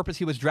fulfill the purpose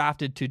he was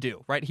drafted to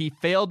do, right? He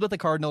failed with the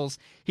Cardinals.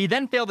 He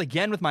then failed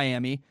again with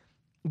Miami.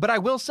 But I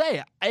will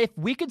say, if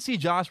we could see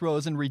Josh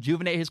Rosen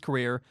rejuvenate his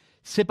career,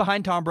 sit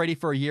behind Tom Brady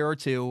for a year or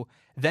two,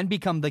 then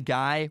become the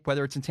guy,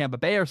 whether it's in Tampa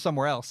Bay or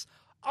somewhere else,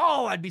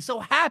 I'd be so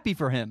happy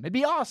for him. It'd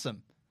be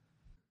awesome.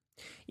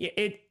 Yeah,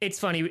 it's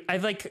funny.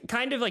 I've like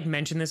kind of like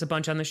mentioned this a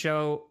bunch on the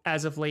show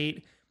as of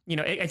late.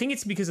 I think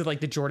it's because of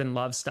like the Jordan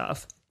Love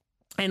stuff.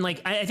 And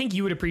like, I think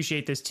you would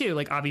appreciate this too.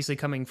 Like obviously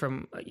coming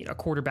from a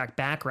quarterback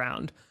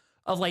background,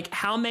 of like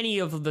how many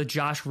of the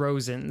Josh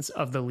Rosens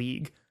of the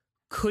league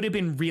could have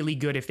been really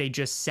good if they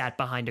just sat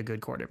behind a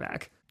good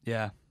quarterback.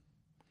 Yeah.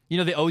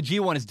 The OG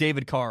one is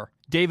David Carr.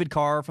 David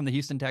Carr from the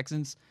Houston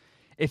Texans.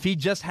 If he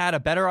just had a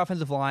better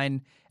offensive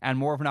line and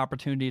more of an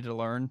opportunity to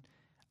learn,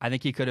 I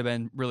think he could have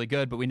been really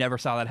good, but we never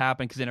saw that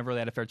happen because he never really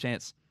had a fair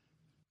chance.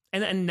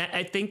 And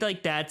I think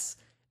like that's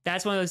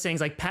one of those things,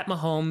 like Pat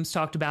Mahomes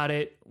talked about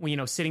it,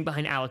 sitting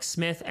behind Alex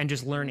Smith and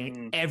just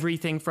learning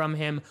everything from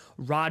him.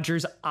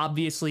 Rodgers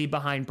obviously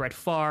behind Brett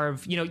Favre.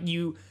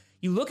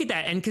 You look at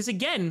that, and because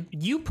again,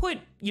 you put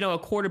a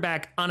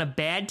quarterback on a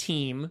bad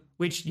team,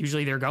 which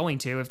usually they're going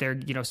to if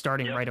they're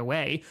starting right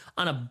away,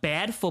 on a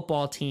bad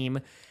football team.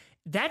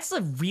 That's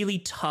a really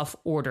tough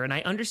order, and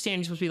I understand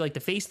you're supposed to be like the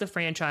face of the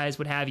franchise,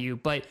 what have you,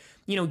 but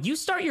you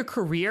start your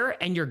career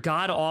and you're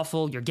god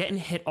awful, you're getting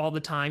hit all the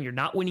time, you're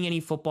not winning any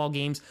football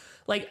games.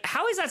 Like,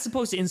 how is that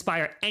supposed to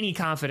inspire any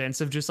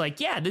confidence of just like,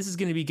 yeah, this is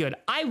going to be good?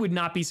 I would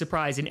not be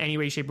surprised in any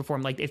way, shape, or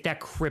form, like, if that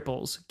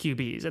cripples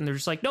QBs and they're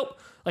just like, nope,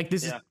 like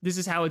this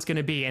is how it's going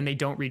to be, and they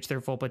don't reach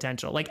their full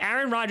potential. Like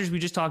Aaron Rodgers, we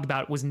just talked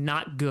about, was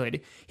not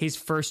good his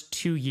first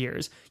 2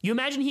 years. You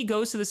imagine he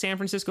goes to the San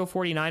Francisco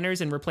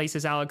 49ers and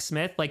replaces Alex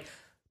Smith? Like,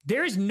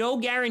 there is no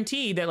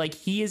guarantee that like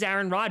he is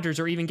Aaron Rodgers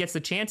or even gets the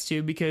chance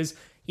to, because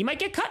he might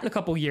get cut in a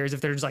couple years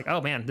if they're just like, oh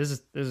man,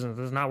 this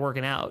is not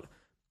working out.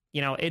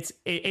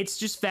 It's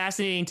just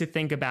fascinating to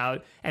think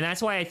about. And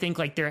that's why I think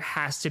like there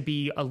has to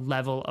be a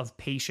level of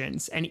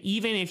patience. And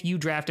even if you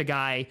draft a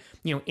guy,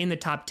 in the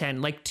top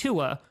 10, like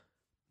Tua,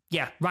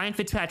 yeah, Ryan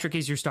Fitzpatrick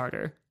is your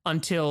starter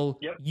until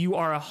you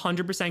are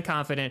 100%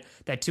 confident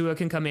that Tua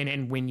can come in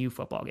and win you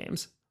football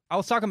games. I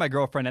was talking to my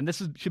girlfriend,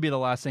 and should be the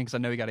last thing because I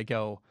know you got to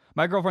go.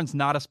 My girlfriend's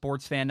not a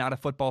sports fan, not a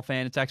football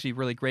fan. It's actually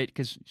really great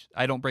because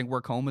I don't bring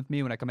work home with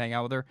me when I come hang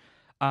out with her.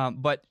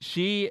 But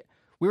we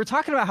were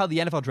talking about how the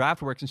NFL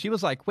draft works, and she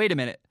was like, wait a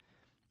minute.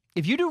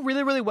 If you do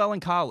really, really well in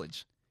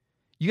college,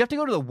 you have to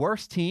go to the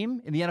worst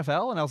team in the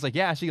NFL? And I was like,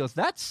 yeah. She goes,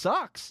 that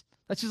sucks.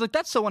 She's like,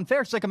 that's so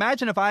unfair. She's like,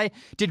 imagine if I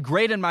did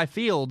great in my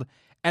field,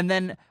 and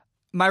then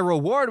my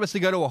reward was to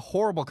go to a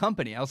horrible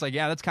company. I was like,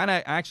 yeah, that's kind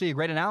of actually a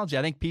great analogy.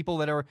 I think people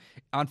that are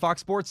on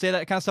Fox Sports say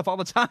that kind of stuff all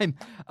the time.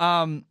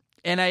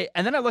 And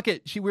then I look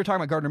at, we were talking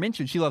about Gardner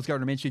Minshew. She loves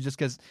Gardner Minshew just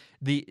because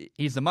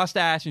he's the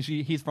mustache, and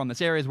he's from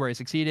this area where he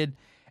succeeded.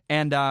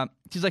 And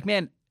she's like,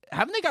 man,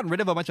 haven't they gotten rid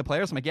of a bunch of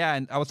players? I'm like, yeah.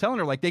 And I was telling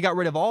her, like, they got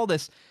rid of all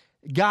this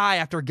guy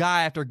after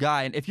guy after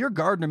guy. And if you're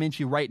Gardner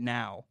Minshew right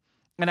now,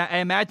 and I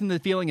imagine the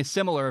feeling is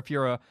similar if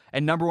you're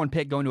a number one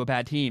pick going to a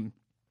bad team,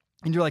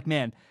 and you're like,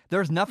 man,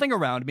 there's nothing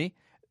around me.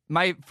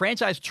 My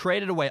franchise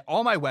traded away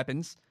all my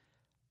weapons.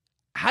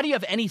 How do you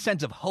have any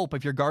sense of hope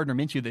if you're Gardner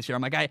Minshew this year?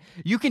 I'm like,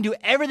 you can do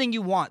everything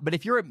you want, but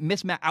if you're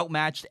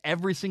outmatched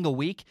every single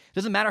week, it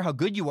doesn't matter how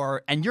good you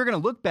are, and you're going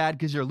to look bad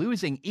because you're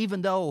losing,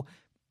 even though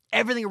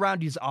everything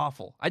around you is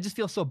awful. I just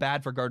feel so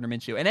bad for Gardner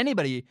Minshew and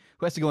anybody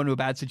who has to go into a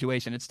bad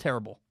situation. It's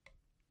terrible.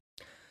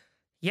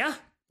 Yeah.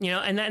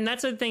 And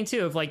that's the thing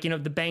too, of like, the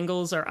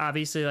Bengals are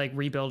obviously like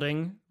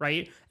rebuilding,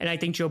 right? And I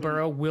think Joe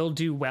Burrow will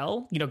do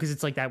well, because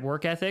it's like that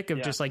work ethic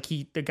of just like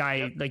he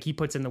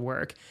puts in the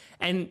work.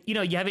 And, you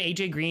have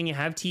AJ Green, you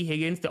have T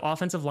Higgins, the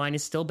offensive line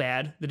is still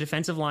bad. The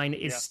defensive line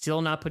is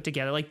still not put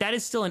together. Like, that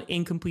is still an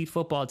incomplete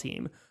football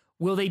team.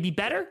 Will they be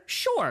better?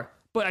 Sure.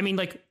 But I mean,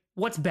 like,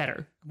 what's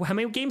better? How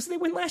many games did they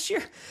win last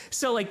year?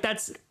 So like,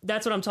 that's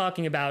what I'm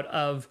talking about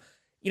of,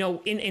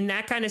 in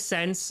that kind of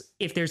sense,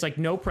 if there's like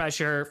no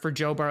pressure for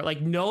Joe Burrow, like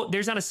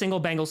there's not a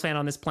single Bengals fan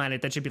on this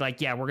planet that should be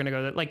like, yeah, we're going to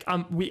go like,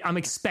 I'm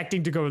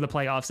expecting to go to the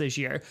playoffs this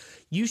year.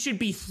 You should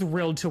be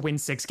thrilled to win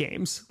 6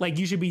 games. Like,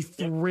 you should be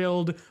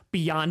thrilled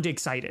beyond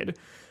excited.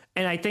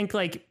 And I think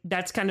like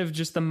that's kind of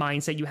just the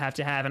mindset you have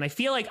to have. And I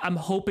feel like I'm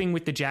hoping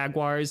with the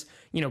Jaguars,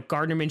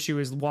 Gardner Minshew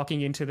is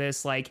walking into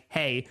this like,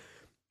 hey,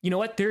 you know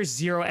what? There's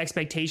zero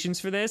expectations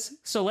for this.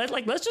 So let's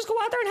just go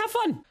out there and have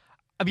fun.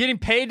 I'm getting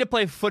paid to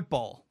play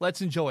football.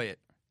 Let's enjoy it.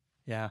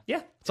 Yeah. Yeah.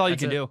 That's all you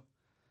can do.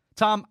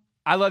 Tom,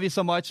 I love you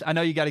so much. I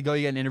know you got to go.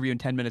 You got an interview in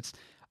 10 minutes.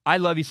 I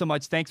love you so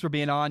much. Thanks for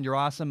being on. You're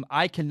awesome.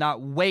 I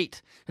cannot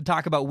wait to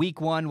talk about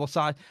week 1. We'll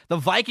saw the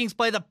Vikings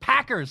play the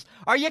Packers.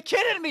 Are you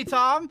kidding me,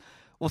 Tom?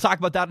 We'll talk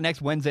about that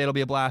next Wednesday. It'll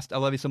be a blast. I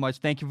love you so much.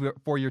 Thank you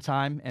for your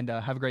time, and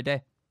have a great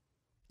day.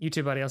 You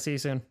too, buddy. I'll see you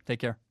soon. Take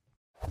care.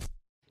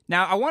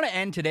 Now, I want to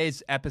end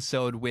today's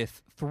episode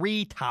with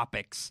 3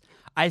 topics.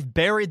 I've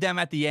buried them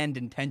at the end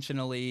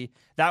intentionally.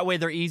 That way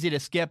they're easy to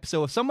skip.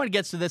 So if someone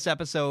gets to this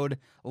episode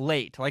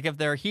late, like if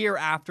they're here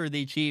after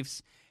the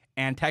Chiefs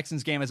and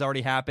Texans game has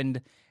already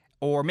happened,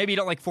 or maybe you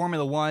don't like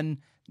Formula One,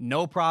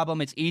 no problem.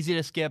 It's easy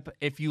to skip.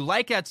 If you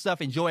like that stuff,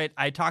 enjoy it.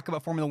 I talk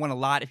about Formula One a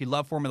lot. If you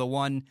love Formula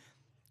One,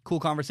 cool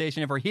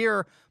conversation. If we're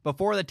here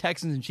before the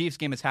Texans and Chiefs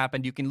game has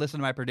happened, you can listen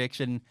to my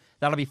prediction.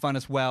 That'll be fun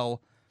as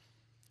well.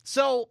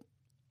 So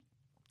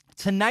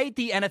tonight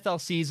the NFL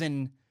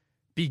season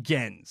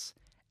begins.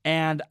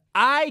 And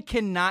I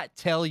cannot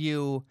tell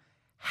you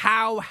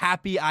how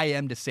happy I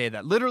am to say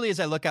that. Literally, as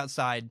I look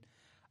outside,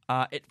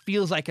 it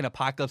feels like an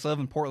apocalypse. I live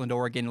in Portland,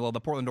 Oregon,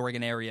 the Portland,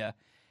 Oregon area.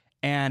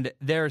 And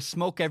there's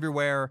smoke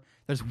everywhere.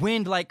 There's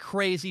wind like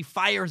crazy,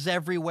 fires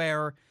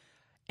everywhere.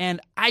 And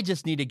I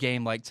just need a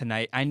game like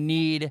tonight. I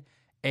need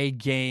a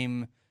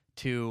game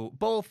to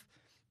both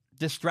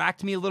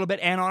distract me a little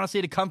bit and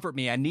honestly to comfort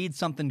me. I need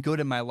something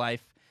good in my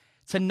life.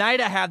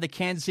 Tonight I have the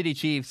Kansas City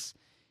Chiefs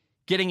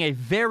getting a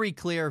very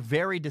clear,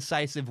 very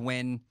decisive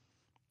win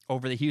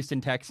over the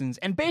Houston Texans.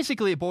 And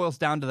basically it boils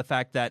down to the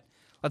fact that,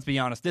 let's be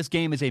honest, this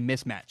game is a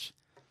mismatch.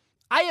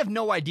 I have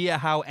no idea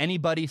how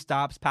anybody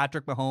stops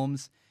Patrick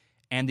Mahomes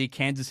and the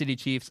Kansas City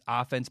Chiefs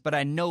offense, but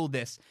I know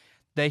this.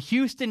 The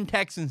Houston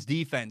Texans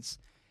defense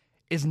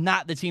is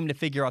not the team to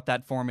figure out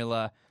that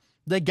formula.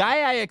 The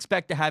guy I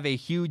expect to have a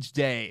huge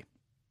day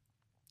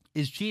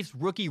is Chiefs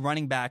rookie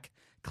running back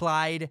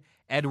Clyde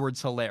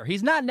Edwards-Helaire.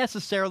 He's not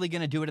necessarily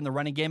going to do it in the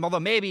running game, although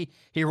maybe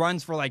he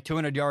runs for like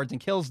 200 yards and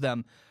kills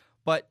them.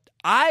 But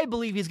I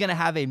believe he's going to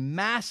have a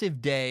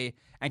massive day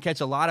and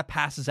catch a lot of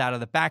passes out of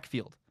the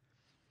backfield.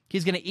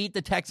 He's going to eat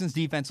the Texans'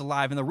 defense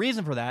alive, and the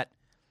reason for that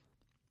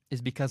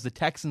is because the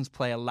Texans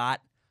play a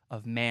lot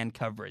of man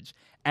coverage,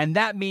 and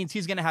that means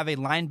he's going to have a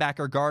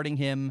linebacker guarding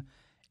him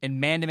in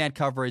man-to-man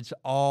coverage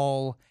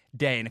all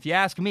day. And if you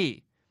ask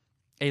me,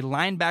 a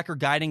linebacker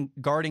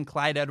guarding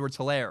Clyde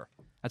Edwards-Helaire,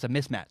 that's a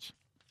mismatch.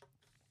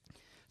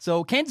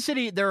 So Kansas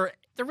City, they're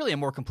really a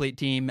more complete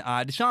team.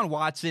 Deshaun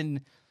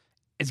Watson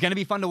is going to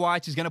be fun to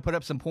watch. He's going to put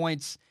up some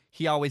points.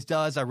 He always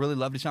does. I really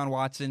love Deshaun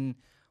Watson.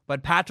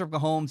 But Patrick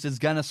Mahomes is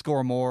going to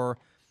score more.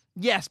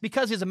 Yes,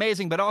 because he's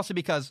amazing, but also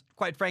because,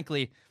 quite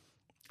frankly,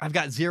 I've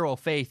got zero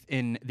faith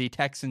in the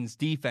Texans'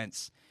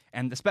 defense,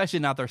 and especially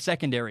not their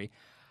secondary.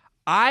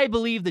 I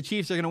believe the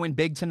Chiefs are going to win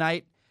big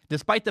tonight,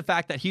 despite the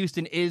fact that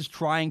Houston is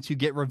trying to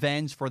get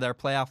revenge for their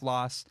playoff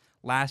loss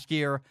last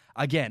year.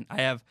 Again,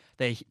 I have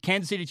the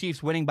Kansas City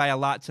Chiefs winning by a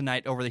lot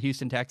tonight over the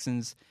Houston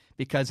Texans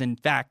because, in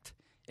fact,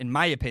 in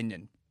my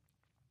opinion,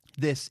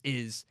 this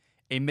is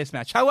a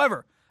mismatch.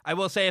 However, I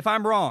will say if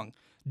I'm wrong,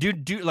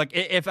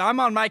 if I'm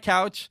on my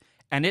couch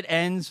and it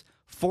ends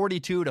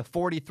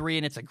 42-43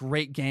 and it's a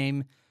great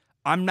game,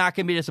 I'm not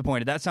going to be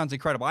disappointed. That sounds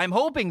incredible. I'm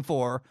hoping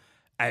for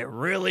a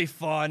really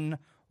fun,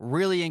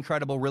 really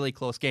incredible, really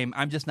close game.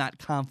 I'm just not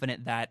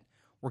confident that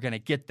we're going to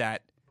get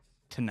that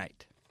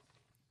tonight.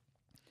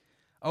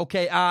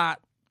 Okay,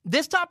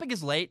 this topic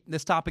is late.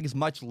 This topic is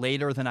much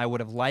later than I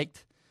would have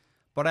liked,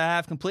 but I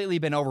have completely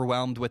been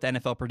overwhelmed with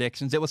NFL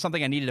predictions. It was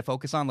something I needed to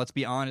focus on, let's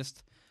be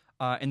honest.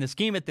 In the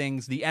scheme of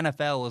things, the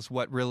NFL is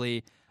what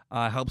really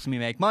helps me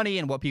make money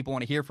and what people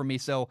want to hear from me,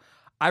 so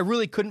I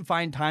really couldn't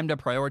find time to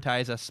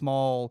prioritize a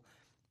small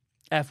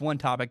F1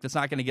 topic that's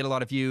not going to get a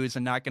lot of views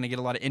and not going to get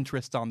a lot of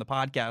interest on the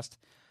podcast.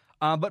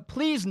 But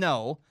please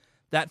know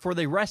that for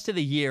the rest of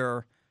the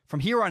year, from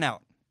here on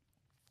out,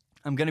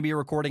 I'm going to be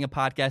recording a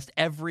podcast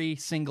every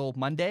single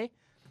Monday,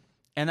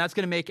 and that's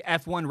going to make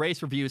F1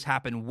 race reviews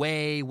happen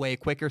way, way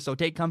quicker, so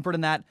take comfort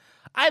in that.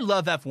 I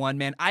love F1,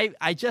 man.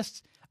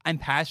 I'm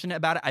passionate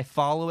about it. I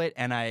follow it,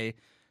 and I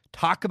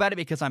talk about it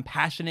because I'm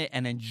passionate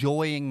and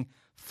enjoying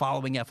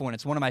following F1.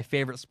 It's one of my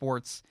favorite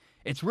sports.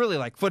 It's really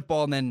like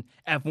football and then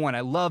F1.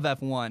 I love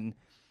F1.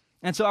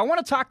 And so I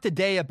want to talk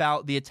today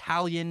about the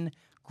Italian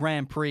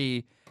Grand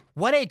Prix.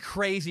 What a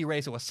crazy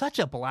race. It was such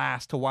a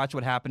blast to watch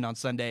what happened on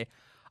Sunday.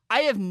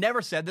 I have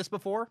never said this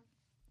before.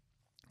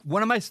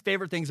 One of my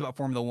favorite things about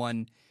Formula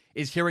One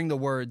is hearing the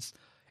words,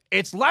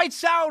 "It's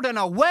lights out and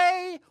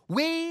away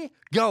we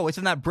go." It's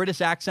in that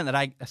British accent that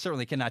I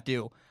certainly cannot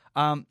do.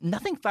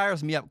 Nothing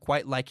fires me up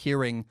quite like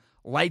hearing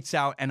 "lights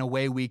out and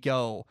away we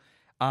go."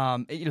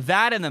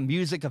 That and the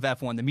music of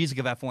F1. The music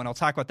of F1. I'll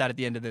talk about that at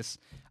the end of this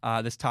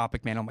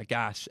topic, man. Oh my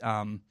gosh.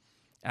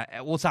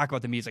 We'll talk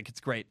about the music. It's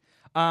great.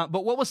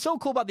 But what was so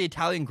cool about the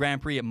Italian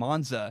Grand Prix at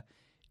Monza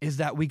is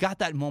that we got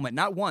that moment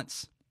not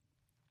once,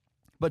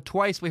 but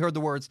twice we heard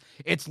the words,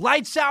 "It's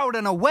lights out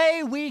and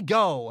away we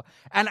go."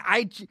 And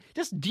I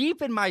just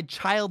deep in my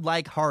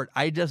childlike heart,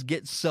 I just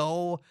get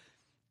so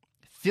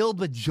filled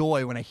with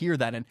joy when I hear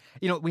that. And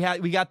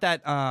we got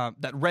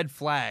that red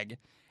flag,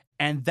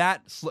 and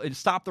that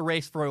stopped the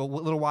race for a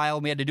little while.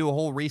 And we had to do a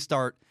whole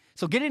restart.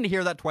 So getting to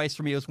hear that twice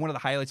for me was one of the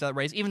highlights of that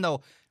race. Even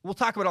though we'll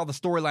talk about all the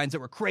storylines that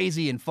were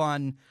crazy and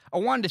fun, I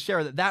wanted to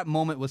share that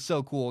moment was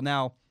so cool.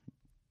 Now,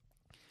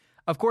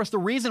 of course, the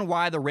reason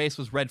why the race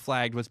was red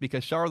flagged was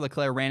because Charles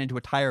Leclerc ran into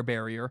a tire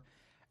barrier,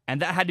 and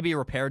that had to be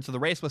repaired. So the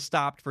race was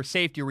stopped for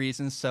safety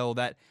reasons so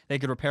that they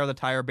could repair the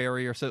tire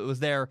barrier. So it was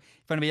there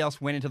if anybody else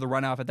went into the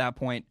runoff at that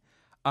point.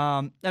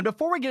 And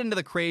before we get into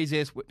the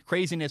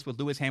craziness with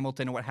Lewis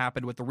Hamilton and what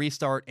happened with the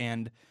restart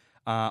and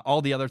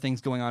all the other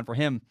things going on for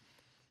him,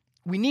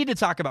 we need to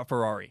talk about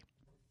Ferrari.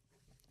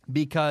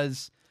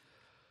 Because,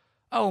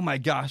 oh my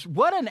gosh,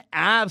 what an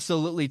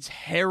absolutely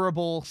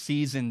terrible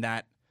season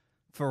that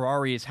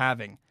Ferrari is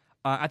having.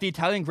 At the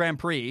Italian Grand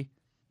Prix,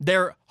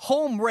 their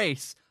home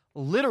race,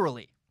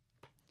 literally,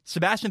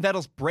 Sebastian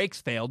Vettel's brakes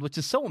failed, which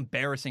is so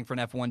embarrassing for an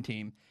F1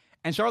 team.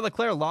 And Charles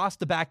Leclerc lost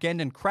the back end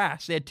and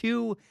crashed. They had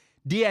 2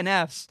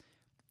 DNFs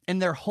in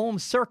their home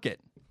circuit.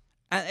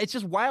 And it's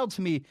just wild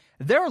to me.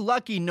 They're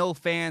lucky no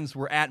fans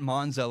were at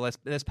Monza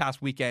this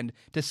past weekend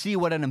to see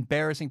what an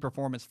embarrassing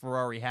performance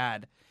Ferrari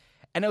had.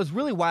 And it was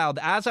really wild.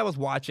 As I was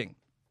watching,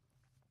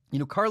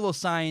 Carlos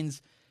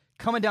Sainz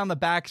coming down the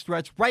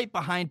backstretch right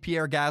behind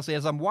Pierre Gasly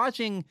as I'm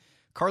watching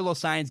Carlos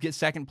Sainz get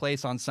second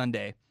place on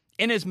Sunday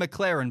in his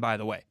McLaren, by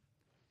the way.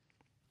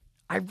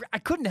 I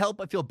couldn't help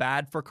but feel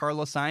bad for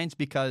Carlos Sainz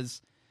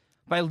because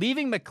by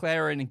leaving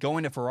McLaren and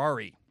going to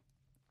Ferrari,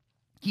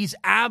 he's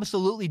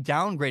absolutely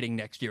downgrading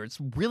next year. It's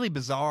really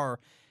bizarre,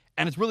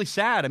 and it's really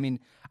sad. I mean,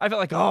 I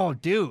felt like, oh,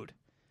 dude,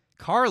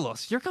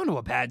 Carlos, you're going to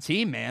a bad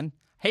team, man.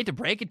 Hate to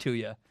break it to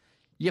you.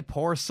 You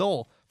poor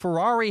soul.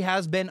 Ferrari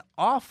has been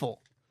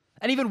awful.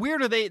 And even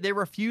weirder, they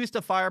refused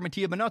to fire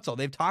Mattia Binotto.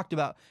 They've talked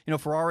about,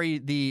 Ferrari,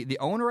 the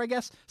owner, I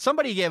guess.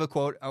 Somebody gave a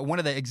quote, one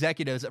of the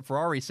executives at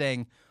Ferrari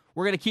saying,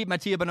 "We're going to keep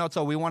Mattia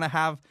Binotto. We want to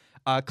have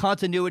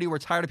continuity. We're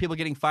tired of people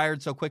getting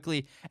fired so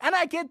quickly." And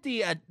I get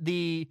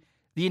the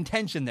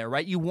intention there,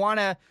 right? You want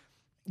to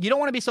you don't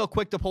want to be so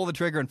quick to pull the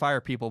trigger and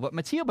fire people, but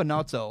Matteo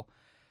Binotto,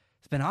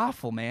 it's been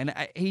awful, man.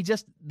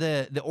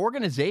 The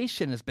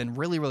organization has been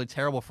really, really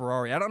terrible for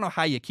Ferrari. I don't know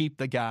how you keep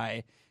the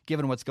guy,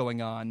 given what's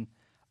going on.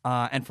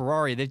 And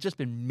Ferrari, they've just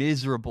been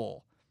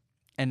miserable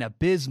and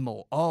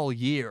abysmal all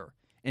year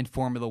in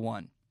Formula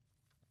One.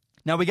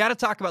 Now, we got to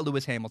talk about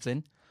Lewis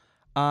Hamilton.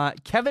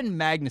 Kevin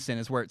Magnussen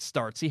is where it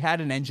starts. He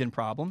had an engine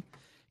problem.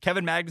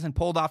 Kevin Magnussen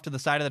pulled off to the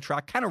side of the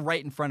track, kind of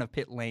right in front of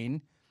pit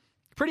lane.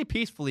 Pretty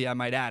peacefully, I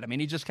might add. I mean,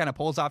 he just kind of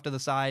pulls off to the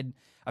side,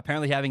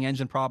 apparently having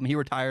engine problem. He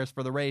retires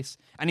for the race,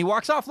 and he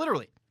walks off,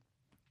 literally.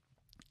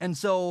 And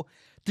so,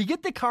 to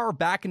get the car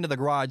back into the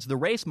garage, the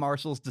race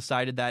marshals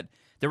decided that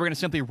they were going to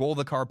simply roll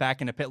the car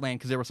back into pit lane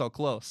because they were so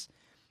close.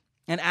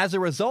 And as a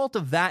result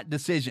of that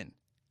decision,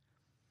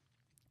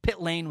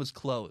 pit lane was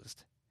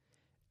closed.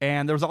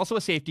 And there was also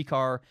a safety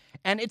car.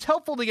 And it's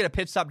helpful to get a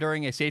pit stop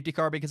during a safety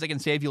car because it can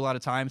save you a lot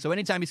of time. So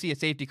anytime you see a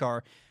safety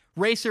car,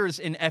 racers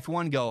in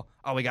F1 go,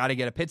 oh, we got to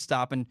get a pit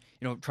stop and,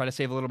 try to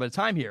save a little bit of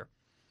time here.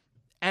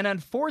 And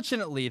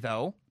unfortunately,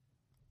 though,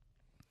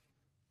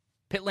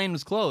 pit lane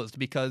was closed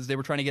because they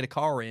were trying to get a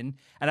car in.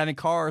 And having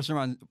cars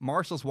around,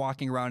 marshals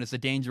walking around is a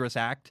dangerous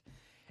act.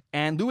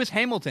 And Lewis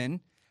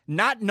Hamilton,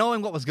 not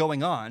knowing what was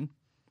going on,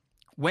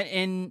 went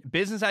in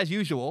business as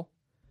usual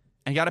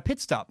and got a pit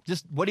stop.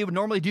 Just what he would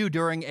normally do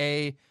during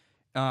a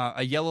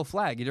yellow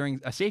flag, during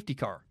a safety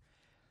car.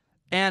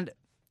 And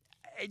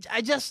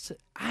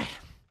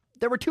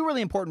there were two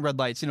really important red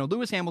lights.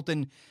 Lewis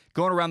Hamilton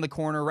going around the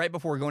corner right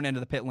before going into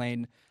the pit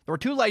lane. There were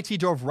two lights he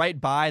drove right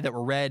by that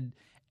were red.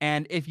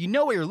 And if you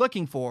know what you're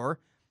looking for,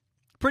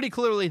 pretty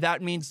clearly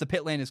that means the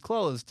pit lane is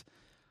closed.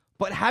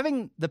 But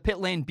having the pit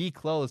lane be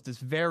closed is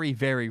very,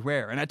 very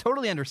rare. And I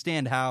totally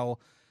understand how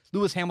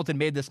Lewis Hamilton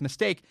made this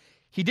mistake.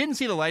 He didn't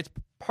see the lights,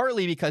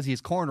 partly because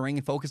he's cornering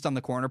and focused on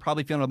the corner,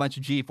 probably feeling a bunch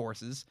of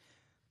G-forces.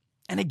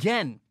 And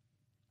again,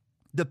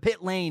 the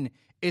pit lane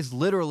is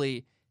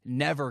literally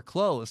never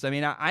closed. I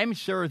mean, I'm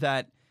sure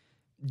that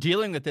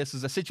dealing with this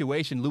is a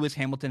situation Lewis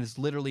Hamilton has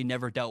literally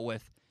never dealt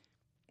with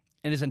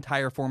in his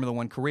entire Formula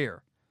One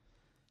career.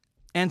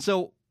 And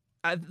so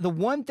the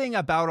one thing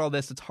about all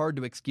this that's hard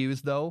to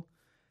excuse, though,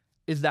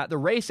 is that the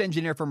race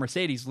engineer for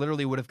Mercedes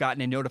literally would have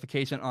gotten a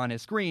notification on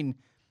his screen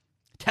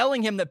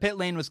telling him that pit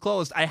lane was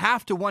closed. I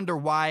have to wonder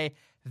why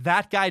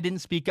that guy didn't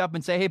speak up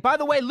and say, hey, by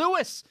the way,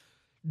 Lewis,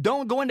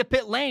 don't go into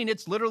pit lane.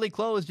 It's literally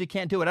closed. You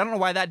can't do it. I don't know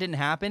why that didn't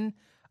happen.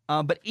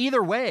 But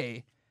either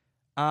way,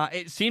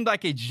 it seemed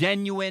like a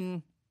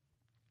genuine,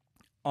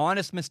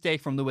 honest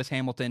mistake from Lewis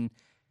Hamilton.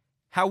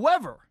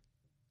 However,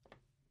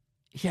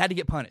 he had to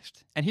get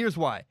punished. And here's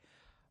why.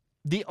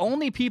 The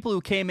only people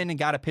who came in and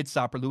got a pit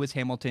stop are Lewis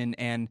Hamilton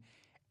and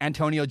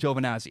Antonio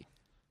Giovinazzi.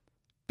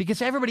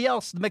 Because everybody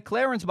else, the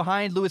McLarens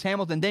behind Lewis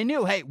Hamilton, they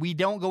knew, hey, we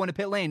don't go into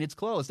pit lane. It's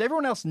closed.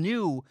 Everyone else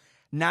knew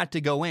not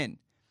to go in.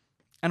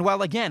 And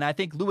while, again, I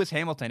think Lewis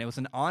Hamilton, it was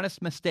an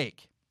honest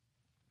mistake.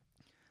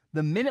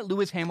 The minute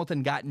Lewis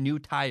Hamilton got new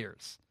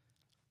tires,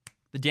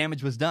 the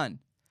damage was done.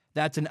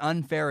 That's an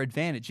unfair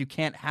advantage. You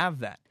can't have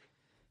that.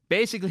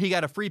 Basically, he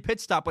got a free pit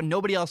stop when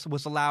nobody else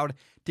was allowed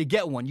to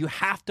get one. You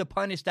have to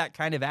punish that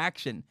kind of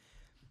action.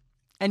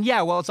 And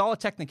yeah, well, it's all a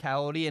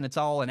technicality and it's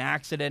all an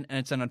accident and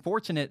it's an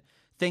unfortunate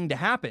thing to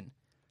happen.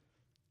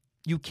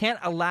 You can't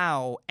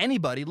allow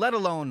anybody, let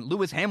alone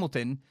Lewis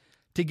Hamilton,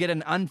 to get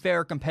an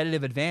unfair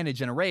competitive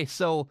advantage in a race.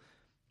 So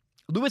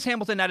Lewis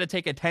Hamilton had to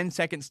take a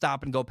 10-second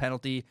stop and go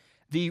penalty.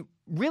 The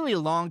really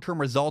long-term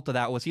result of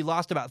that was he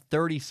lost about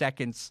 30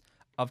 seconds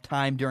of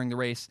time during the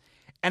race.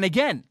 And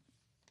again,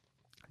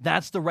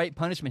 that's the right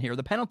punishment here.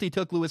 The penalty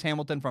took Lewis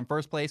Hamilton from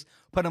first place,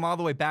 put him all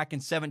the way back in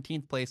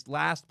 17th place,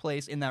 last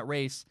place in that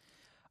race.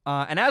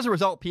 And as a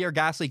result, Pierre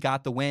Gasly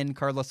got the win.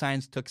 Carlos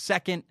Sainz took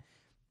second,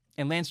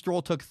 and Lance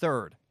Stroll took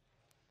third.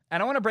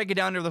 And I want to break it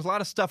down here. There's a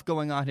lot of stuff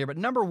going on here. But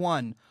number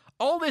one,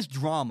 all this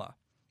drama,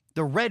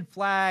 the red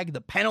flag,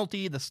 the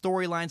penalty, the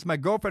storylines. My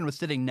girlfriend was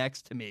sitting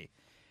next to me.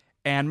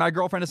 And my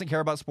girlfriend doesn't care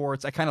about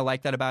sports. I kind of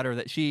like that about her,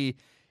 that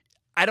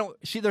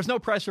there's no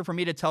pressure for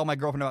me to tell my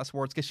girlfriend about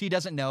sports because she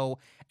doesn't know.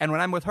 And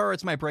when I'm with her,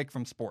 it's my break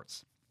from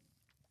sports.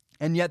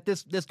 And yet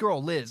this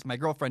girl, Liz, my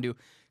girlfriend, who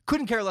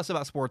couldn't care less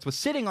about sports, was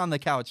sitting on the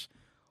couch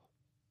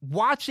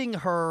watching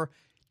her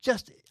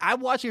just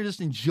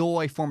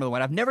enjoy Formula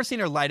One. I've never seen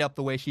her light up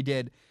the way she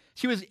did.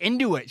 She was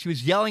into it. She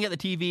was yelling at the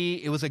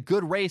TV. It was a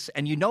good race,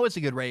 and you know it's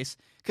a good race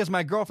because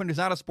my girlfriend, who's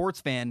not a sports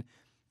fan,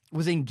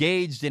 was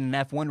engaged in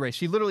an F1 race.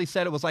 She literally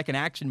said it was like an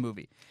action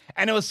movie.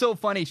 And it was so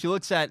funny.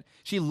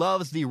 She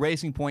loves the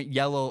Racing Point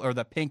yellow or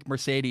the pink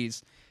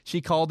Mercedes.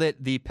 She called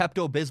it the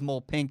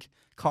Pepto-Bismol pink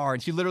car,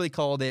 and she literally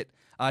called it,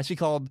 she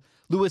called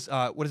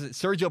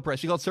Sergio Perez.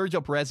 She called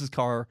Sergio Perez's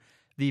car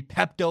the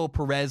Pepto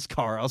Perez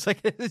car. I was like,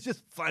 it's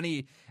just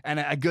funny and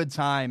a good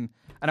time.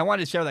 And I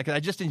wanted to share that because I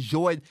just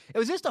enjoyed, it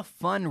was just a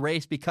fun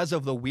race because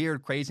of the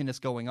weird craziness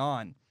going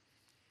on.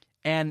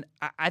 And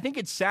I think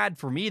it's sad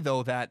for me,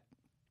 though, that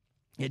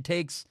it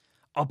takes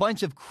a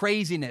bunch of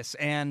craziness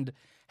and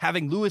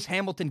having Lewis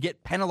Hamilton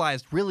get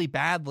penalized really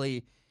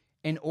badly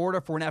in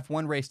order for an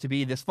F1 race to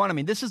be this fun. I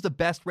mean, this is the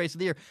best race of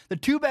the year. The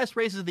two best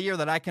races of the year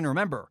that I can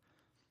remember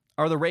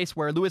or the race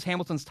where Lewis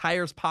Hamilton's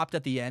tires popped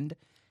at the end,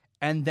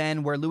 and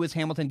then where Lewis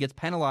Hamilton gets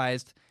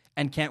penalized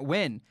and can't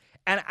win.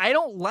 And I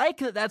don't like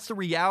that that's the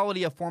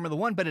reality of Formula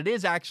One, but it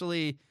is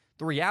actually,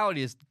 the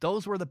reality is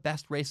those were the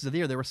best races of the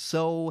year. They were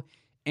so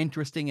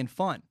interesting and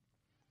fun.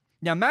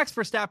 Now, Max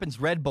Verstappen's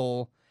Red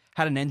Bull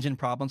had an engine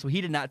problem, so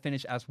he did not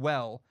finish as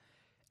well.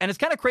 And it's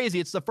kind of crazy.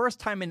 It's the first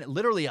time in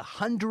literally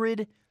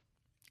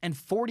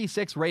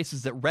 146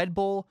 races that Red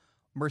Bull,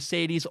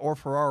 Mercedes, or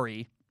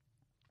Ferrari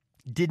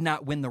did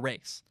not win the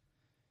race.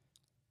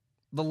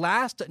 The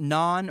last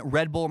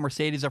non-Red Bull,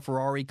 Mercedes, or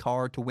Ferrari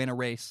car to win a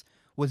race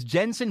was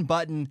Jenson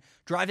Button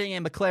driving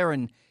a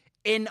McLaren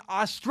in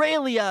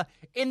Australia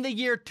in the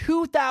year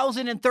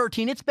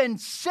 2013. It's been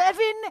 7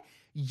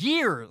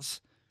 years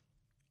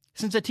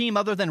since a team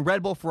other than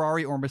Red Bull,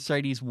 Ferrari, or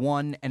Mercedes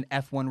won an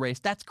F1 race.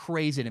 That's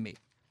crazy to me.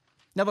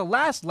 Now, the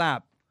last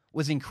lap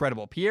was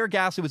incredible. Pierre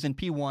Gasly was in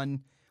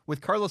P1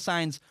 with Carlos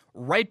Sainz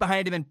right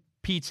behind him in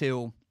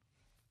P2.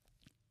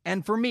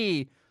 And for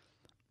me,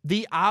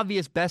 the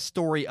obvious best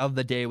story of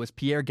the day was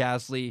Pierre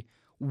Gasly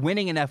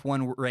winning an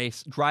F1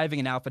 race, driving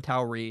an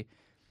AlphaTauri.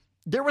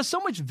 There was so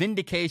much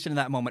vindication in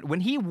that moment.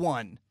 When he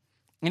won,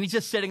 and he's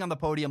just sitting on the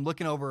podium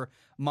looking over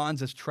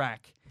Monza's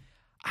track,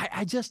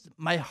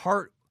 my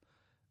heart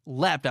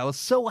leapt. I was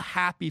so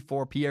happy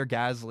for Pierre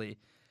Gasly.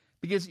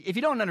 Because if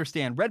you don't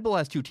understand, Red Bull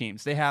has 2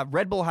 teams.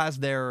 Red Bull has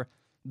their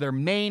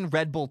main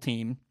Red Bull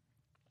team.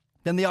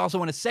 Then they also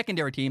want a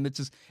secondary team.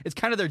 It's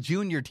kind of their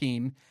junior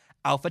team,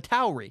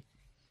 AlphaTauri.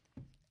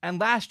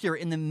 And last year,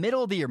 in the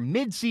middle of the year,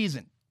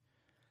 mid-season,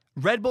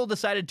 Red Bull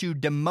decided to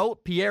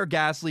demote Pierre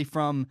Gasly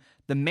from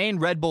the main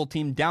Red Bull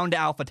team down to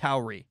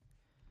AlphaTauri.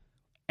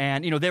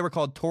 And, they were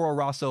called Toro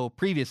Rosso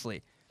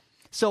previously.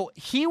 So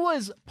he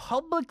was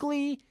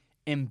publicly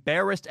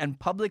embarrassed and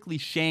publicly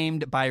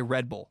shamed by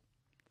Red Bull.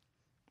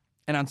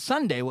 And on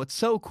Sunday, what's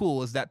so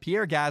cool is that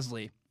Pierre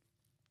Gasly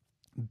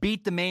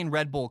beat the main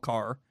Red Bull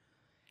car,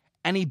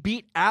 and he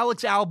beat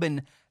Alex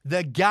Albon,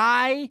 the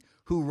guy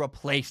who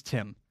replaced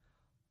him.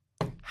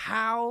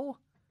 How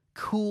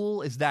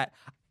cool is that?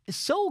 It's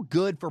so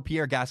good for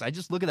Pierre Gasly. I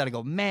just look at that and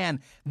go, man,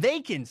 they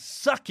can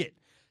suck it.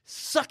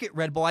 Suck it,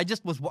 Red Bull. I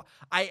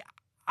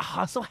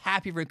was so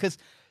happy for it, because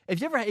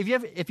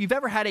if you've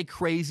ever had a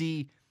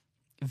crazy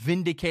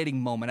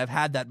vindicating moment, I've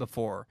had that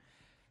before.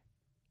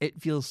 It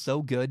feels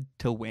so good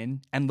to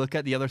win and look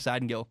at the other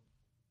side and go,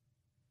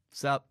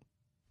 sup?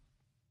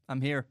 I'm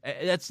here.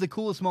 That's the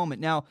coolest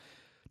moment. Now,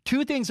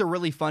 2 things are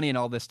really funny in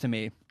all this to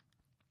me.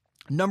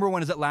 Number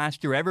one is that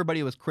last year,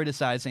 everybody was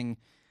criticizing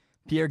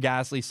Pierre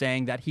Gasly,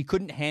 saying that he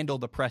couldn't handle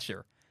the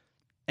pressure.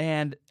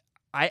 And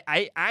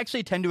I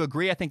actually tend to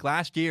agree. I think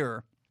last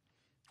year,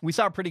 we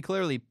saw pretty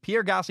clearly,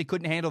 Pierre Gasly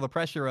couldn't handle the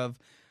pressure of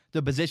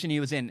the position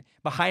he was in,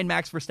 behind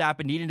Max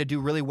Verstappen, needing to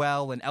do really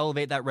well and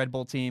elevate that Red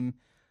Bull team.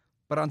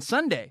 But on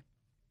Sunday,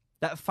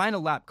 that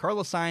final lap,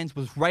 Carlos Sainz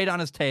was right on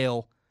his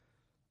tail.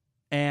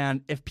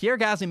 And if Pierre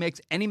Gasly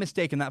makes any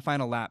mistake in that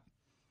final lap,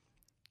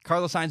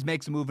 Carlos Sainz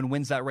makes a move and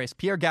wins that race.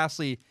 Pierre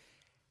Gasly,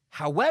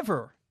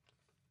 however,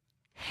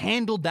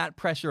 handled that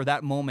pressure,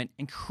 that moment,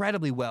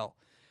 incredibly well.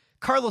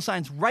 Carlos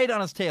Sainz right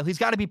on his tail. He's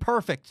got to be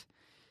perfect.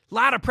 A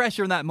lot of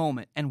pressure in that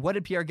moment. And what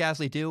did Pierre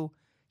Gasly do?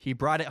 He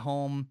brought it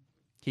home.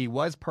 He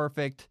was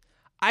perfect.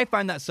 I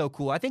find that so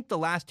cool. I think the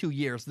last 2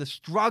 years, the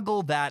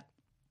struggle that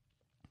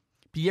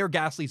Pierre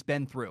Gasly's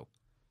been through,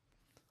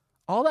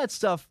 all that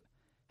stuff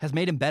has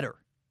made him better.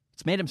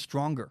 It's made him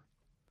stronger.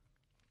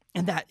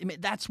 And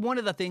that's one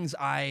of the things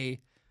I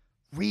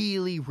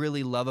really,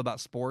 really love about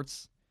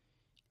sports,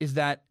 is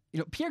that,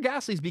 Pierre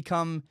Gasly's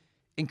become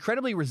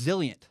incredibly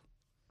resilient.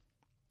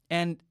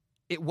 And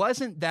it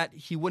wasn't that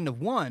he wouldn't have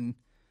won,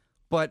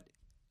 but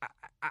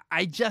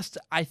I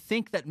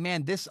think that,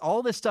 man,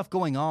 all this stuff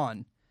going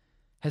on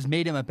has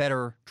made him a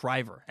better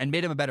driver and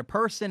made him a better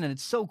person, and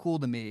it's so cool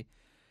to me.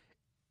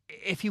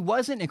 If he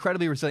wasn't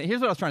incredibly resilient,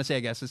 here's what I was trying to say,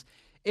 I guess, is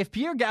if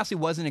Pierre Gasly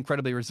wasn't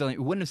incredibly resilient,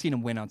 we wouldn't have seen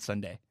him win on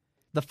Sunday.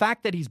 The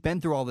fact that he's been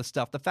through all this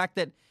stuff, the fact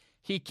that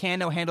he can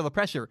now handle the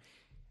pressure,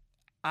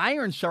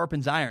 iron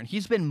sharpens iron.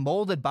 He's been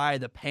molded by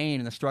the pain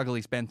and the struggle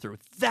he's been through.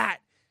 That,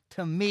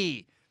 to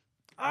me,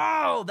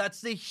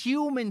 that's the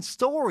human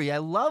story. I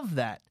love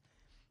that.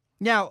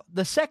 Now,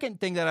 the second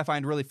thing that I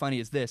find really funny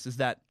is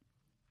that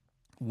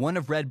one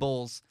of Red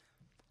Bull's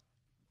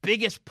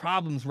biggest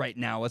problems right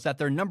now is that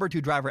their number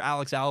 2 driver,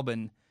 Alex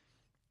Albon,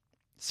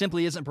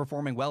 simply isn't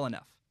performing well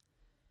enough.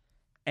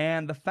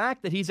 And the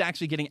fact that he's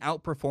actually getting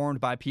outperformed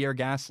by Pierre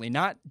Gasly,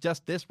 not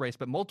just this race,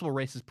 but multiple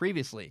races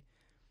previously,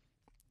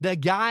 the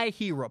guy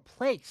he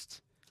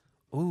replaced,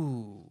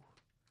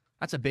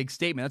 that's a big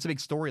statement. That's a big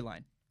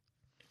storyline.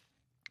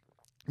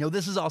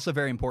 This is also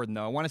very important,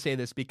 though. I want to say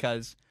this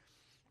because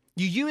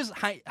you use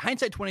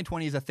hindsight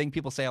 2020 is a thing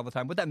people say all the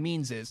time. What that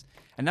means is,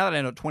 and now that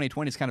I know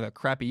 2020 is kind of a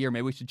crappy year,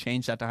 maybe we should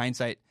change that to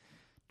hindsight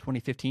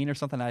 2015 or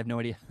something. I have no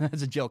idea.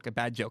 That's a joke, a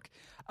bad joke.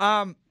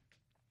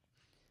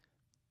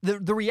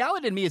 The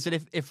reality to me is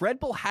that if Red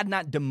Bull had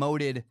not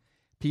demoted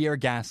Pierre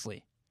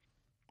Gasly,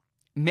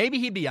 maybe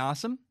he'd be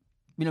awesome.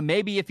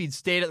 Maybe if he'd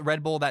stayed at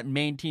Red Bull, that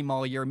main team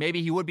all year,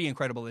 maybe he would be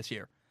incredible this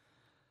year.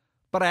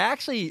 But I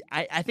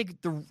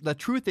think the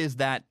truth is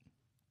that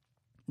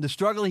the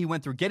struggle he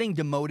went through, getting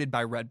demoted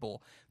by Red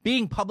Bull,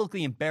 being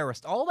publicly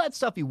embarrassed, all that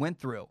stuff he went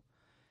through,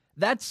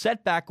 that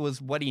setback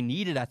was what he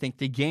needed, I think,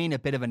 to gain a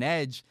bit of an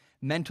edge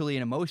mentally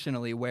and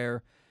emotionally,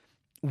 where,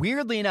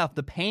 weirdly enough,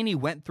 the pain he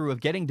went through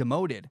of getting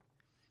demoted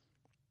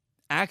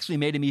actually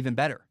made him even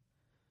better.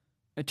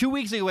 2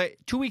 weeks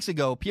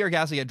ago, Pierre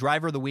Gasly got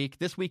Driver of the Week.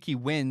 This week he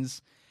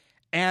wins.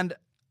 And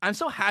I'm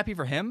so happy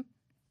for him.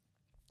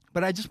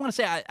 But I just want to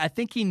say, I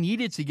think he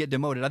needed to get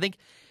demoted. I think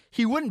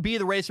he wouldn't be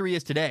the racer he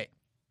is today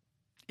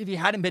if he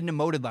hadn't been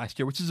demoted last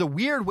year, which is a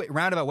weird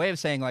roundabout way of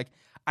saying, like,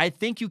 I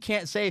think you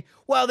can't say,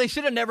 well, they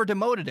should have never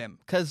demoted him,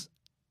 because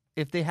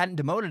if they hadn't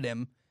demoted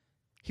him,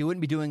 he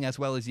wouldn't be doing as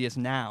well as he is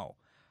now.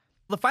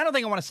 The final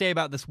thing I want to say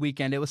about this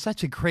weekend, it was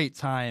such a great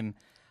time.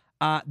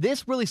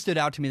 This really stood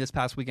out to me this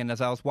past weekend as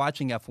I was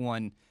watching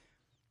F1.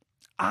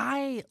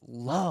 I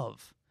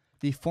love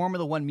the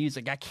Formula One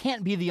music. I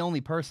can't be the only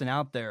person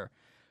out there.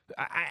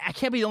 I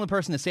can't be the only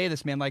person to say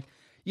this, man. Like,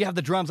 you have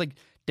the drums, like,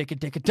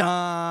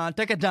 dicka-dicka-da,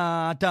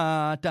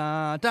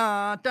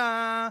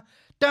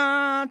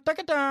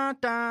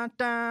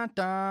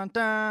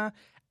 dicka-da-da-da-da-da-da.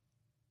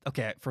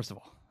 Okay, first of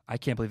all, I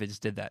can't believe I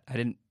just did that.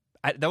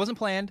 That wasn't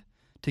planned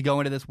to go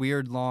into this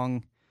weird,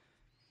 long...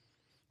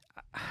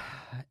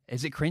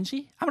 Is it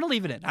cringy? I'm going to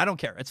leave it in. I don't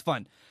care. It's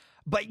fun.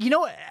 But you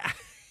know what?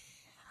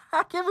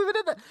 I can't believe I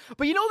did that.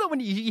 But you know that when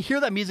you hear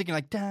that music, you're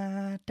like,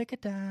 da, da,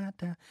 da,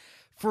 da.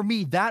 For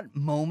me, that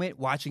moment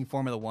watching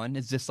Formula One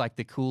is just like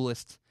the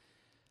coolest.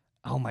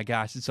 Oh my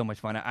gosh, it's so much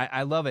fun.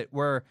 I love it.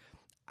 Where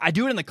I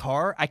do it in the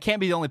car. I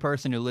can't be the only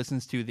person who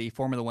listens to the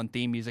Formula One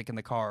theme music in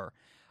the car.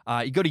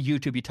 You go to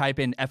YouTube, you type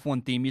in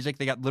F1 theme music.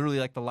 They got literally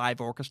like the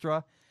live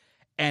orchestra.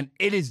 And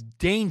it is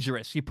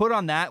dangerous. You put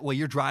on that while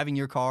you're driving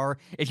your car.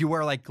 If you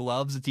wear like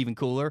gloves, it's even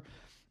cooler.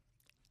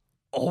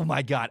 Oh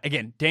my God.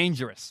 Again,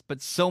 dangerous,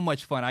 but so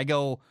much fun. I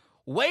go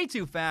way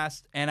too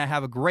fast and I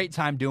have a great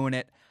time doing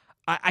it.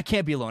 I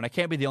can't be alone. I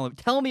can't be the only.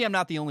 Tell me I'm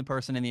not the only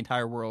person in the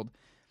entire world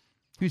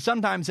who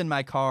sometimes in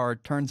my car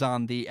turns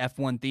on the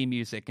F1 theme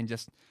music and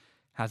just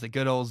has a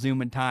good old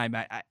zoom in time.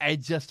 I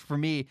just, for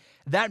me,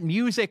 that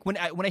music, when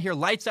I hear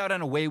lights out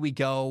and away we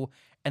go,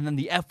 and then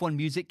the F1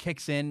 music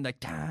kicks in, like,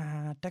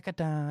 da, da, da,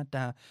 da,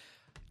 da.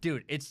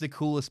 Dude, it's the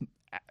coolest.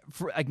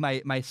 Like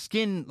my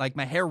skin, like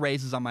my hair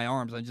raises on my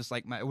arms. I'm just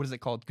like, what is it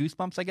called?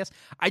 Goosebumps, I guess.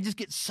 I just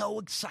get so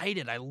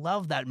excited. I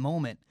love that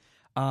moment.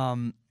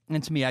 And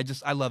to me, I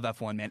love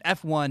F1, man.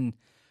 F1,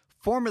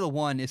 Formula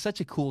One is such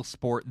a cool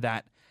sport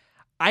that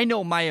I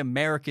know my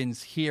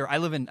Americans here. I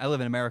live in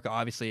America,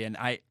 obviously, and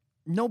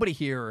nobody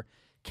here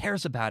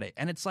cares about it.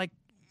 And it's like,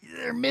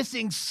 they're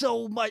missing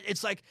so much.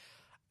 It's like,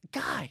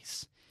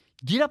 guys,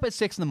 get up at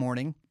 6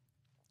 a.m,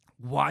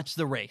 watch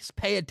the race,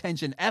 pay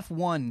attention.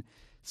 F1,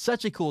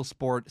 such a cool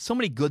sport, so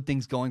many good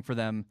things going for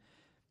them.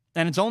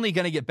 And it's only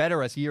going to get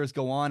better as years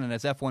go on and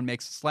as F1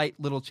 makes slight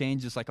little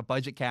changes like a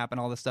budget cap and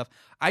all this stuff.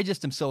 I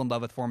just am so in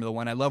love with Formula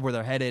One. I love where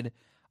they're headed.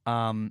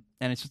 And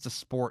it's just a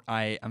sport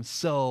I'm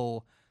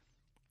so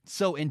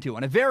into.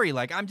 And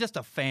I'm just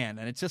a fan.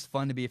 And it's just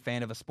fun to be a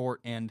fan of a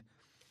sport and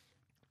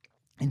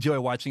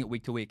enjoy watching it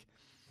week to week.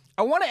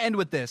 I want to end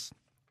with this.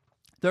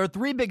 There are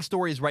 3 big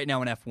stories right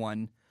now in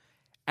F1.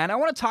 And I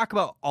want to talk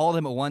about all of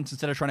them at once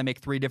instead of trying to make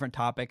 3 different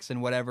topics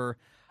and whatever.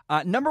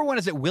 Number 1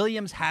 is that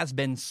Williams has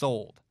been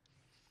sold.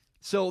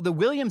 So the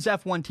Williams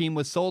F1 team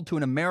was sold to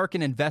an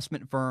American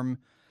investment firm.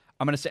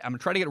 I'm going to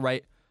try to get it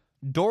right.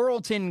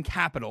 Doralton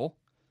Capital.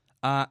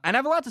 And I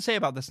have a lot to say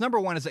about this. Number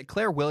 1 is that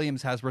Claire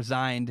Williams has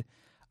resigned.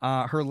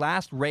 Her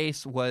last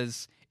race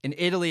was in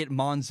Italy at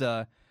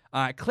Monza.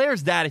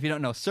 Claire's dad, if you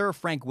don't know, Sir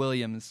Frank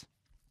Williams,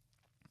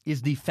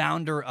 is the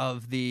founder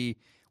of the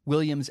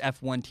Williams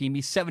F1 team.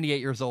 He's 78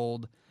 years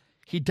old.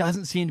 He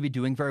doesn't seem to be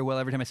doing very well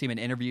every time I see him in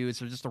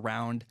interviews or just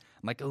around.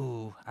 I'm like,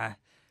 ooh,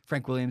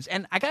 Frank Williams.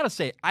 And I got to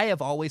say, I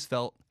have always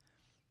felt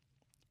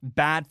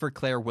bad for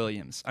Claire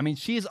Williams. I mean,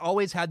 she's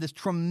always had this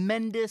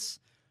tremendous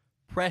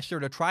pressure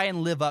to try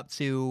and live up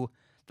to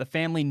the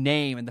family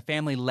name and the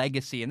family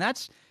legacy. And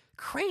that's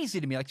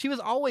crazy to me. Like, she was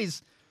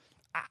always,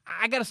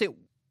 I got to say,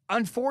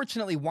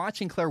 unfortunately,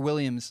 watching Claire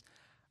Williams,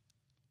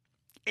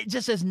 it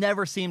just has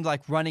never seemed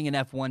like running an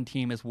F1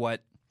 team is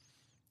what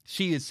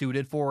she is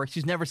suited for.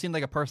 She's never seemed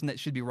like a person that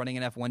should be running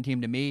an F1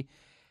 team to me.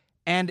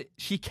 And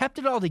she kept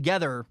it all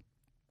together,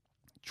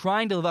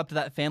 trying to live up to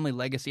that family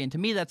legacy. And to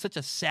me, that's such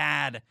a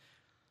sad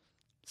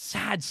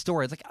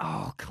story. It's like,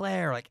 oh,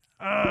 Claire, like,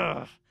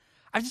 ugh.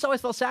 I've just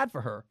always felt sad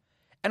for her.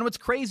 And what's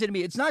crazy to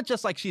me, it's not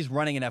just like she's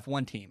running an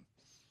F1 team.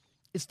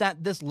 It's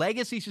that this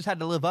legacy she's had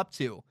to live up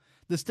to,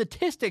 the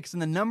statistics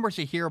and the numbers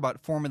you hear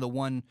about Formula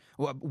One,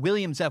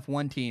 Williams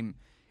F1 team,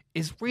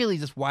 is really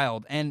just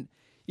wild. And,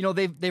 you know,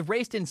 they've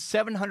raced in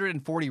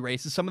 740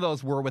 races. Some of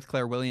those were with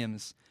Claire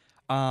Williams.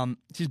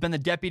 She's been the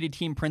deputy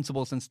team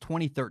principal since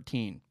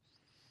 2013.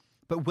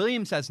 But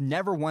Williams has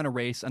never won a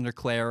race under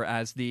Claire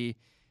as the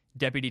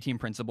deputy team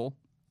principal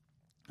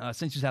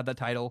since she's had that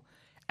title.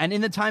 And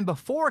in the time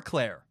before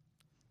Claire,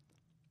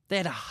 they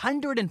had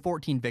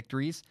 114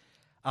 victories,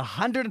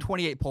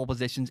 128 pole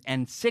positions,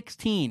 and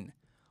 16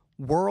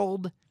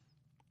 world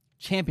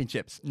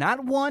championships.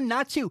 Not one,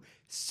 not two,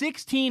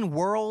 16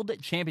 world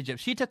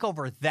championships. She took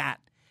over that.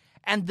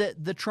 And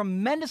the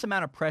tremendous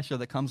amount of pressure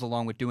that comes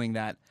along with doing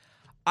that,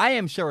 I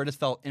am sure it has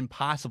felt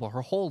impossible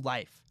her whole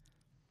life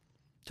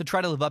to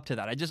try to live up to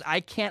that. I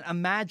can't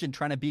imagine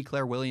trying to beat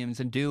Claire Williams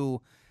and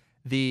do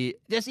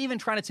just even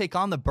trying to take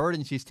on the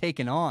burden she's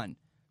taken on.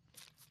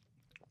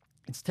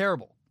 It's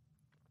terrible.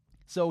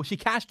 So she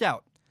cashed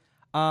out.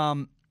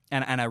 And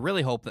I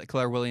really hope that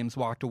Claire Williams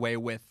walked away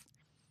with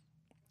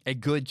a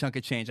good chunk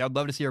of change. I would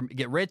love to see her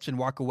get rich and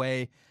walk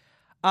away.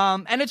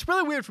 And it's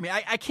really weird for me.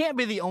 I can't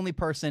be the only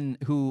person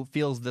who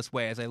feels this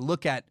way as I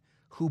look at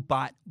who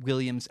bought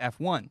Williams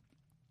F1.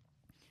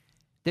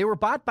 They were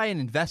bought by an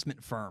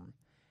investment firm.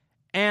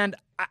 And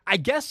I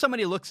guess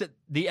somebody looks at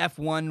the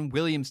F1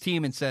 Williams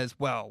team and says,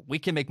 well, we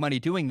can make money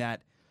doing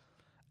that.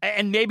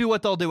 And maybe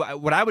what they'll do,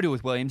 what I would do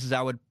with Williams is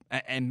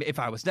and if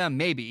I was them,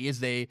 maybe, is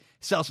they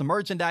sell some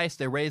merchandise,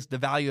 they raise the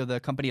value of the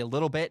company a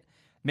little bit.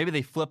 Maybe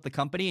they flip the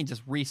company and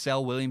just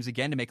resell Williams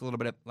again to make a little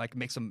bit of,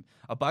 make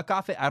a buck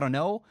off it. I don't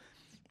know.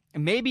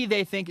 Maybe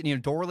they think,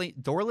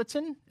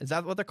 Dorlitzen, is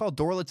that what they're called?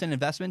 Dorlitzen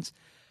Investments.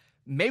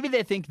 Maybe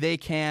they think they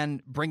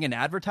can bring in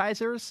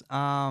advertisers.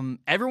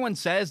 Everyone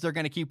says they're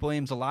going to keep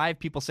Williams alive.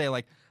 People say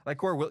like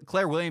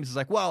Claire Williams is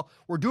like, well,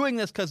 we're doing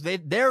this because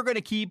they're going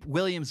to keep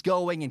Williams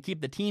going and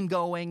keep the team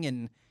going.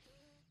 And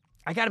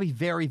I got to be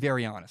very,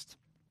 very honest.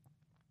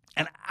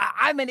 And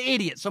I'm an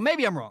idiot, so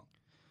maybe I'm wrong.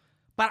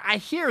 But I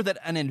hear that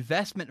an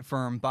investment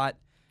firm bought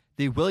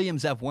the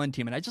Williams F1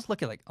 team, and I just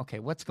look at okay,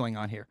 what's going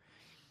on here?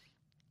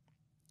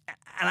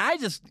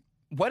 And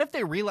what if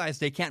they realize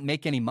they can't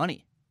make any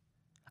money?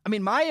 I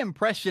mean, my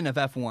impression of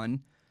F1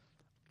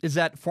 is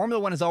that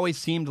Formula One has always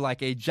seemed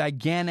like a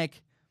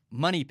gigantic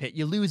money pit.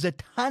 You lose a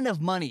ton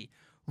of money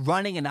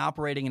running and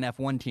operating an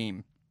F1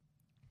 team.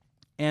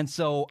 And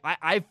so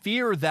I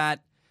fear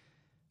that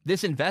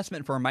this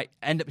investment firm might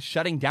end up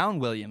shutting down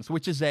Williams,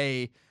 which is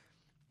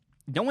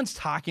no one's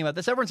talking about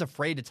this. Everyone's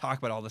afraid to talk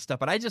about all this stuff.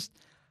 But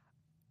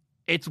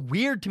it's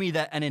weird to me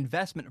that an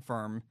investment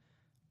firm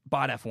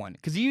bought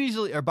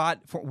F1 bought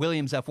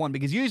Williams F1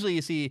 because usually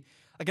you see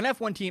like an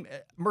F1 team,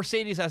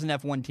 Mercedes has an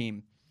F1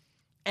 team.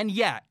 And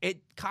yeah,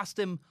 it cost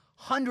them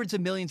hundreds of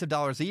millions of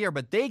dollars a year,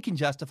 but they can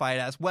justify it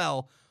as,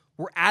 well,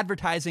 we're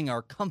advertising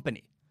our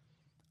company.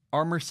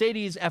 Our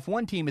Mercedes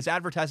F1 team is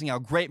advertising how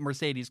great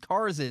Mercedes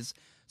cars is,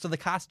 so the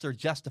costs are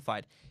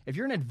justified. If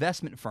you're an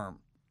investment firm,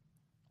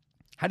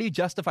 how do you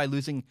justify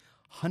losing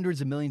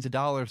hundreds of millions of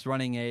dollars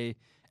running a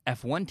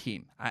F1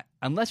 team?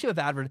 Unless you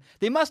have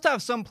they must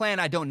have some plan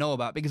I don't know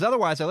about, because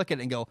otherwise I look at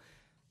it and go,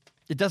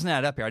 it doesn't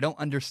add up here. I don't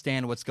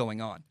understand what's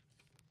going on.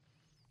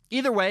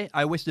 Either way,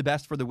 I wish the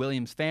best for the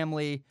Williams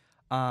family.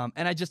 And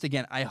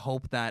I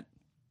hope that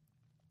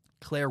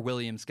Claire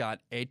Williams got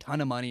a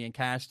ton of money and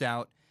cashed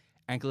out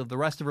and can live the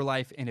rest of her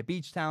life in a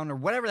beach town or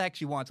whatever the heck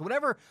she wants.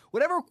 Whatever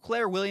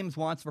Claire Williams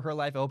wants for her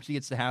life, I hope she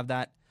gets to have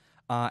that.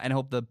 And I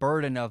hope the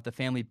burden of the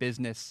family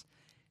business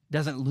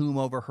doesn't loom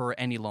over her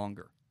any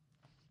longer.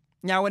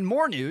 Now, in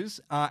more news,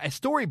 a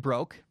story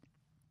broke.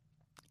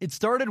 It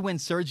started when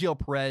Sergio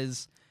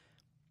Perez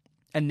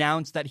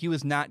announced that he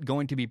was not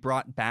going to be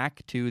brought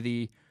back to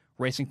the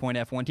Racing Point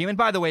F1 team. And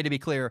by the way, to be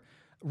clear,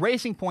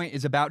 Racing Point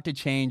is about to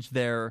change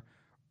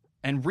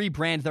and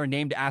rebrand their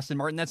name to Aston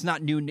Martin. That's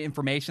not new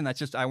information. That's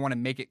just, I want to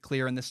make it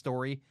clear in this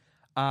story.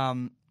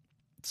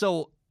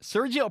 So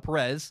Sergio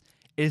Perez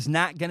is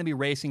not going to be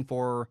racing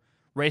for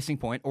Racing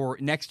Point or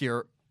next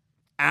year,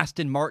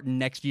 Aston Martin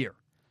next year.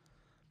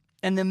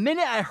 And the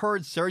minute I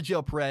heard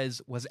Sergio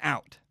Perez was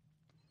out,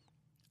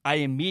 I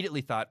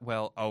immediately thought,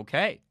 well,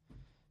 okay,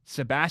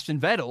 Sebastian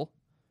Vettel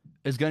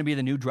is going to be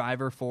the new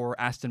driver for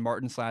Aston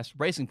Martin /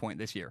 Racing Point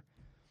this year.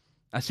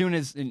 As soon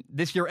as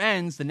this year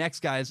ends, the next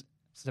guy is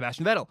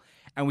Sebastian Vettel.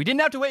 And we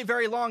didn't have to wait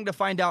very long to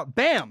find out,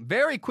 bam,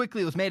 very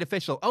quickly it was made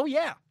official. Oh,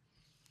 yeah,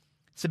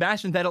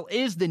 Sebastian Vettel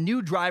is the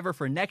new driver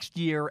for next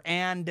year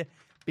and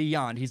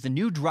beyond. He's the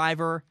new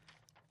driver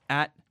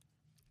at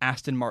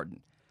Aston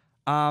Martin.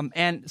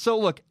 And so,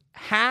 look,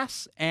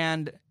 Haas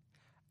and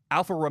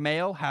Alfa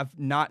Romeo have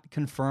not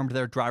confirmed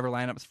their driver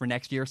lineups for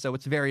next year, so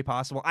it's very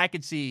possible. I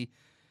could see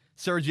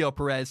Sergio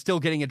Perez still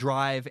getting a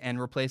drive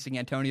and replacing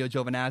Antonio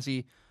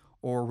Giovinazzi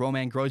or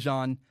Romain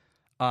Grosjean.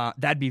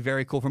 That'd be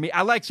very cool for me.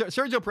 I like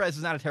Sergio Perez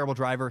is not a terrible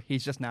driver.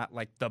 He's just not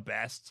like the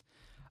best.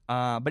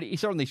 But he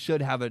certainly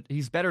should have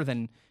he's better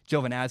than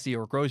Giovinazzi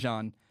or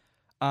Grosjean.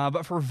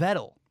 But for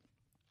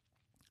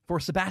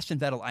Sebastian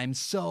Vettel, I'm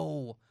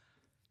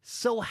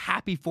so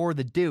happy for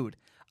the dude.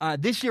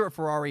 This year at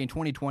Ferrari in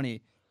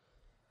 2020,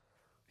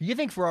 you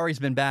think Ferrari's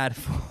been bad?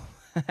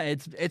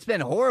 It's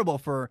been horrible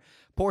for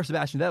poor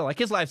Sebastian Vettel. Like,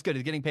 his life's good.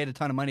 He's getting paid a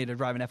ton of money to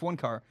drive an F1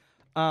 car.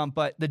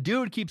 But the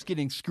dude keeps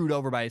getting screwed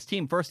over by his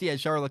team. First, he had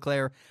Charles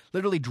Leclerc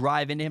literally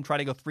drive into him, try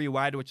to go 3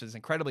 wide, which is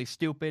incredibly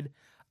stupid.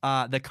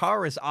 The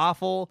car is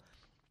awful.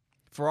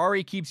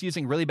 Ferrari keeps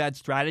using really bad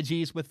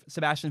strategies with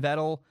Sebastian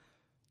Vettel.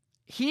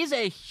 He's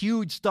a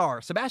huge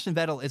star. Sebastian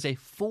Vettel is a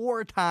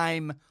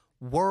 4-time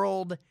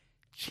world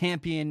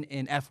champion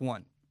in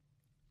F1.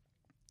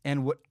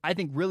 And what I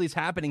think really is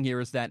happening here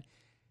is that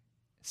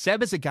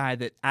Seb is a guy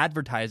that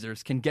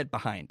advertisers can get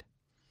behind.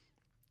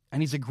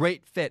 And he's a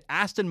great fit.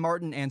 Aston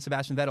Martin and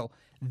Sebastian Vettel,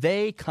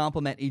 they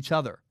complement each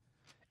other.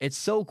 It's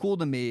so cool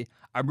to me.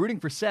 I'm rooting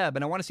for Seb,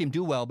 and I want to see him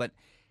do well, but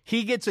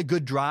he gets a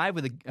good drive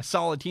with a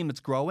solid team that's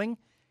growing,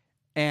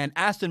 and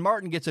Aston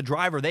Martin gets a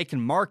driver they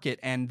can market,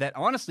 and that,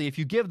 honestly, if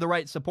you give the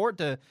right support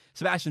to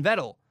Sebastian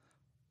Vettel,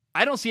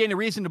 I don't see any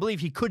reason to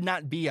believe he could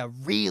not be a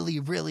really,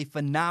 really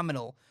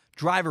phenomenal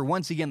driver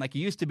once again like he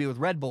used to be with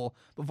Red Bull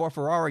before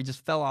Ferrari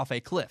just fell off a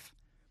cliff.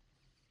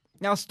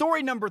 Now,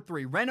 story number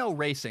 3, Renault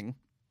Racing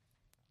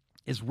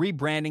is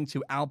rebranding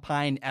to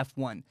Alpine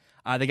F1.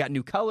 They got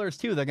new colors,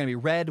 too. They're going to be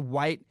red,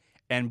 white,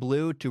 and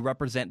blue to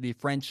represent the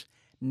French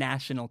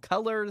national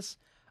colors.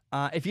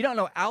 If you don't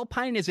know,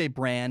 Alpine is a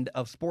brand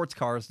of sports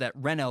cars that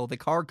Renault, the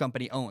car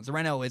company, owns.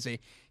 Renault is a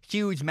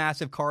huge,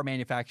 massive car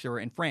manufacturer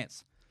in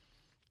France.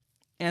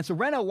 And so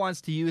Renault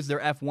wants to use their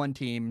F1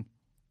 team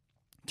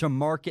to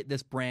market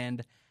this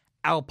brand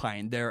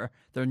Alpine, their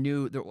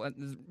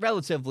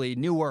relatively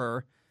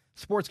newer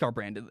sports car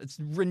brand. It's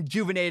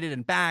rejuvenated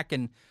and back,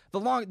 and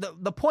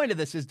the point of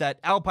this is that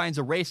Alpine's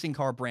a racing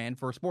car brand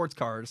for sports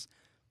cars.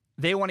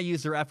 They want to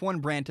use their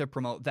F1 brand to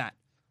promote that.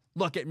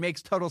 Look, it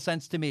makes total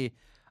sense to me.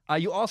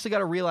 You also got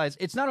to realize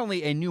it's not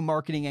only a new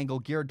marketing angle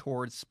geared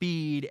towards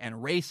speed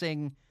and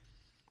racing,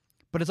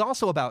 but it's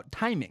also about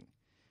timing.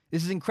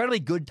 This is incredibly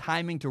good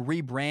timing to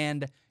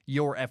rebrand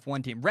your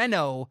F1 team.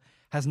 Renault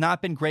has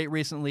not been great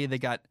recently. They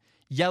got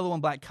yellow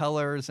and black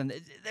colors, and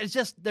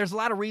there's a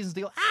lot of reasons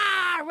to go,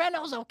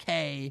 Renault's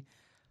okay.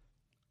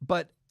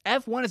 But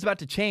F1 is about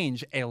to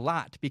change a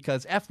lot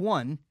because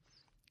F1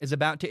 is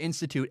about to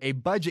institute a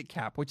budget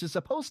cap, which is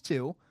supposed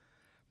to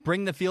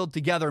bring the field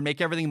together and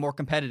make everything more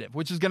competitive,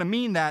 which is going to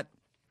mean that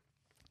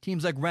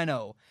teams like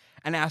Renault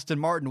and Aston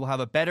Martin will have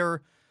a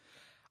better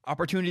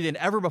opportunity than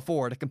ever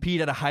before to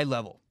compete at a high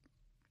level.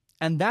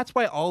 And that's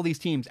why all these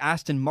teams,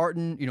 Aston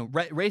Martin,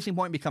 Racing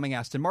Point becoming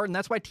Aston Martin,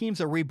 that's why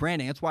teams are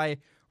rebranding. That's why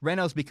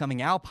Renault's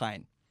becoming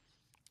Alpine,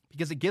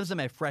 because it gives them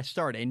a fresh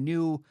start,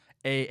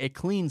 a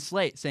clean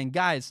slate, saying,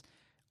 guys,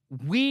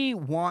 we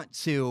want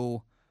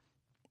to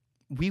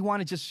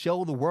just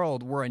show the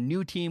world we're a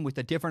new team with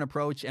a different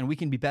approach, and we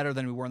can be better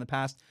than we were in the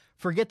past.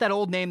 Forget that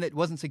old name that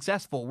wasn't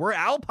successful. We're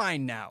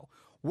Alpine now.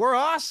 We're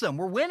awesome.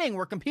 We're winning.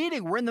 We're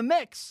competing. We're in the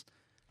mix.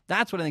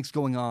 That's what I think is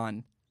going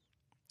on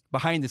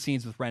behind the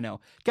scenes with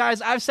Renault.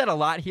 Guys, I've said a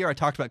lot here. I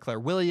talked about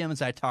Claire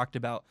Williams. I talked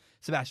about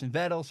Sebastian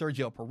Vettel,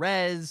 Sergio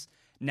Perez,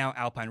 now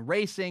Alpine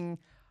Racing.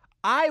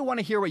 I want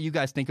to hear what you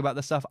guys think about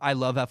this stuff. I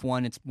love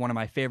F1. It's one of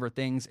my favorite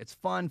things. It's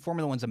fun.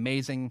 Formula One's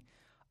amazing.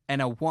 And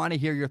I want to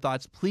hear your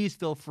thoughts. Please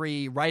feel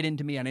free. Write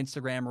into me on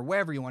Instagram or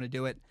wherever you want to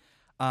do it.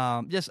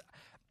 Just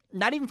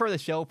not even for the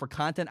show, for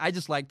content. I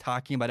just like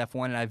talking about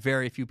F1, and I have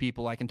very few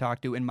people I can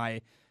talk to in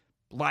my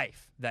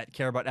life that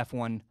care about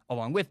F1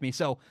 along with me.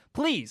 So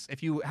please,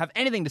 if you have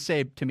anything to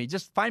say to me,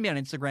 just find me on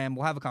Instagram.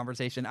 We'll have a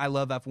conversation. I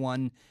love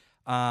F1,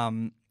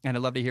 and I'd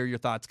love to hear your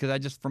thoughts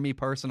because for me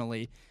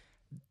personally,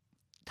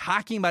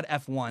 talking about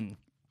F1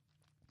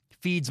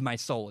 feeds my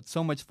soul. It's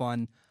so much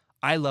fun.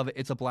 I love it.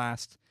 It's a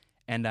blast.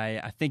 And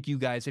I think you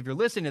guys, if you're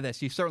listening to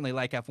this, you certainly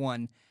like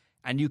F1,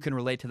 and you can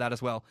relate to that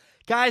as well.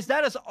 Guys,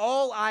 that is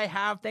all I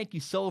have. Thank you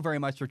so very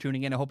much for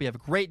tuning in. I hope you have a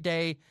great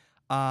day.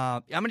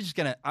 I'm going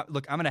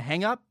to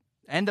hang up,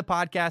 end the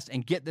podcast,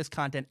 and get this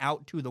content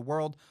out to the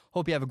world.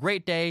 Hope you have a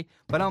great day.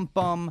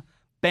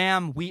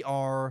 Bam, we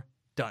are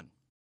done.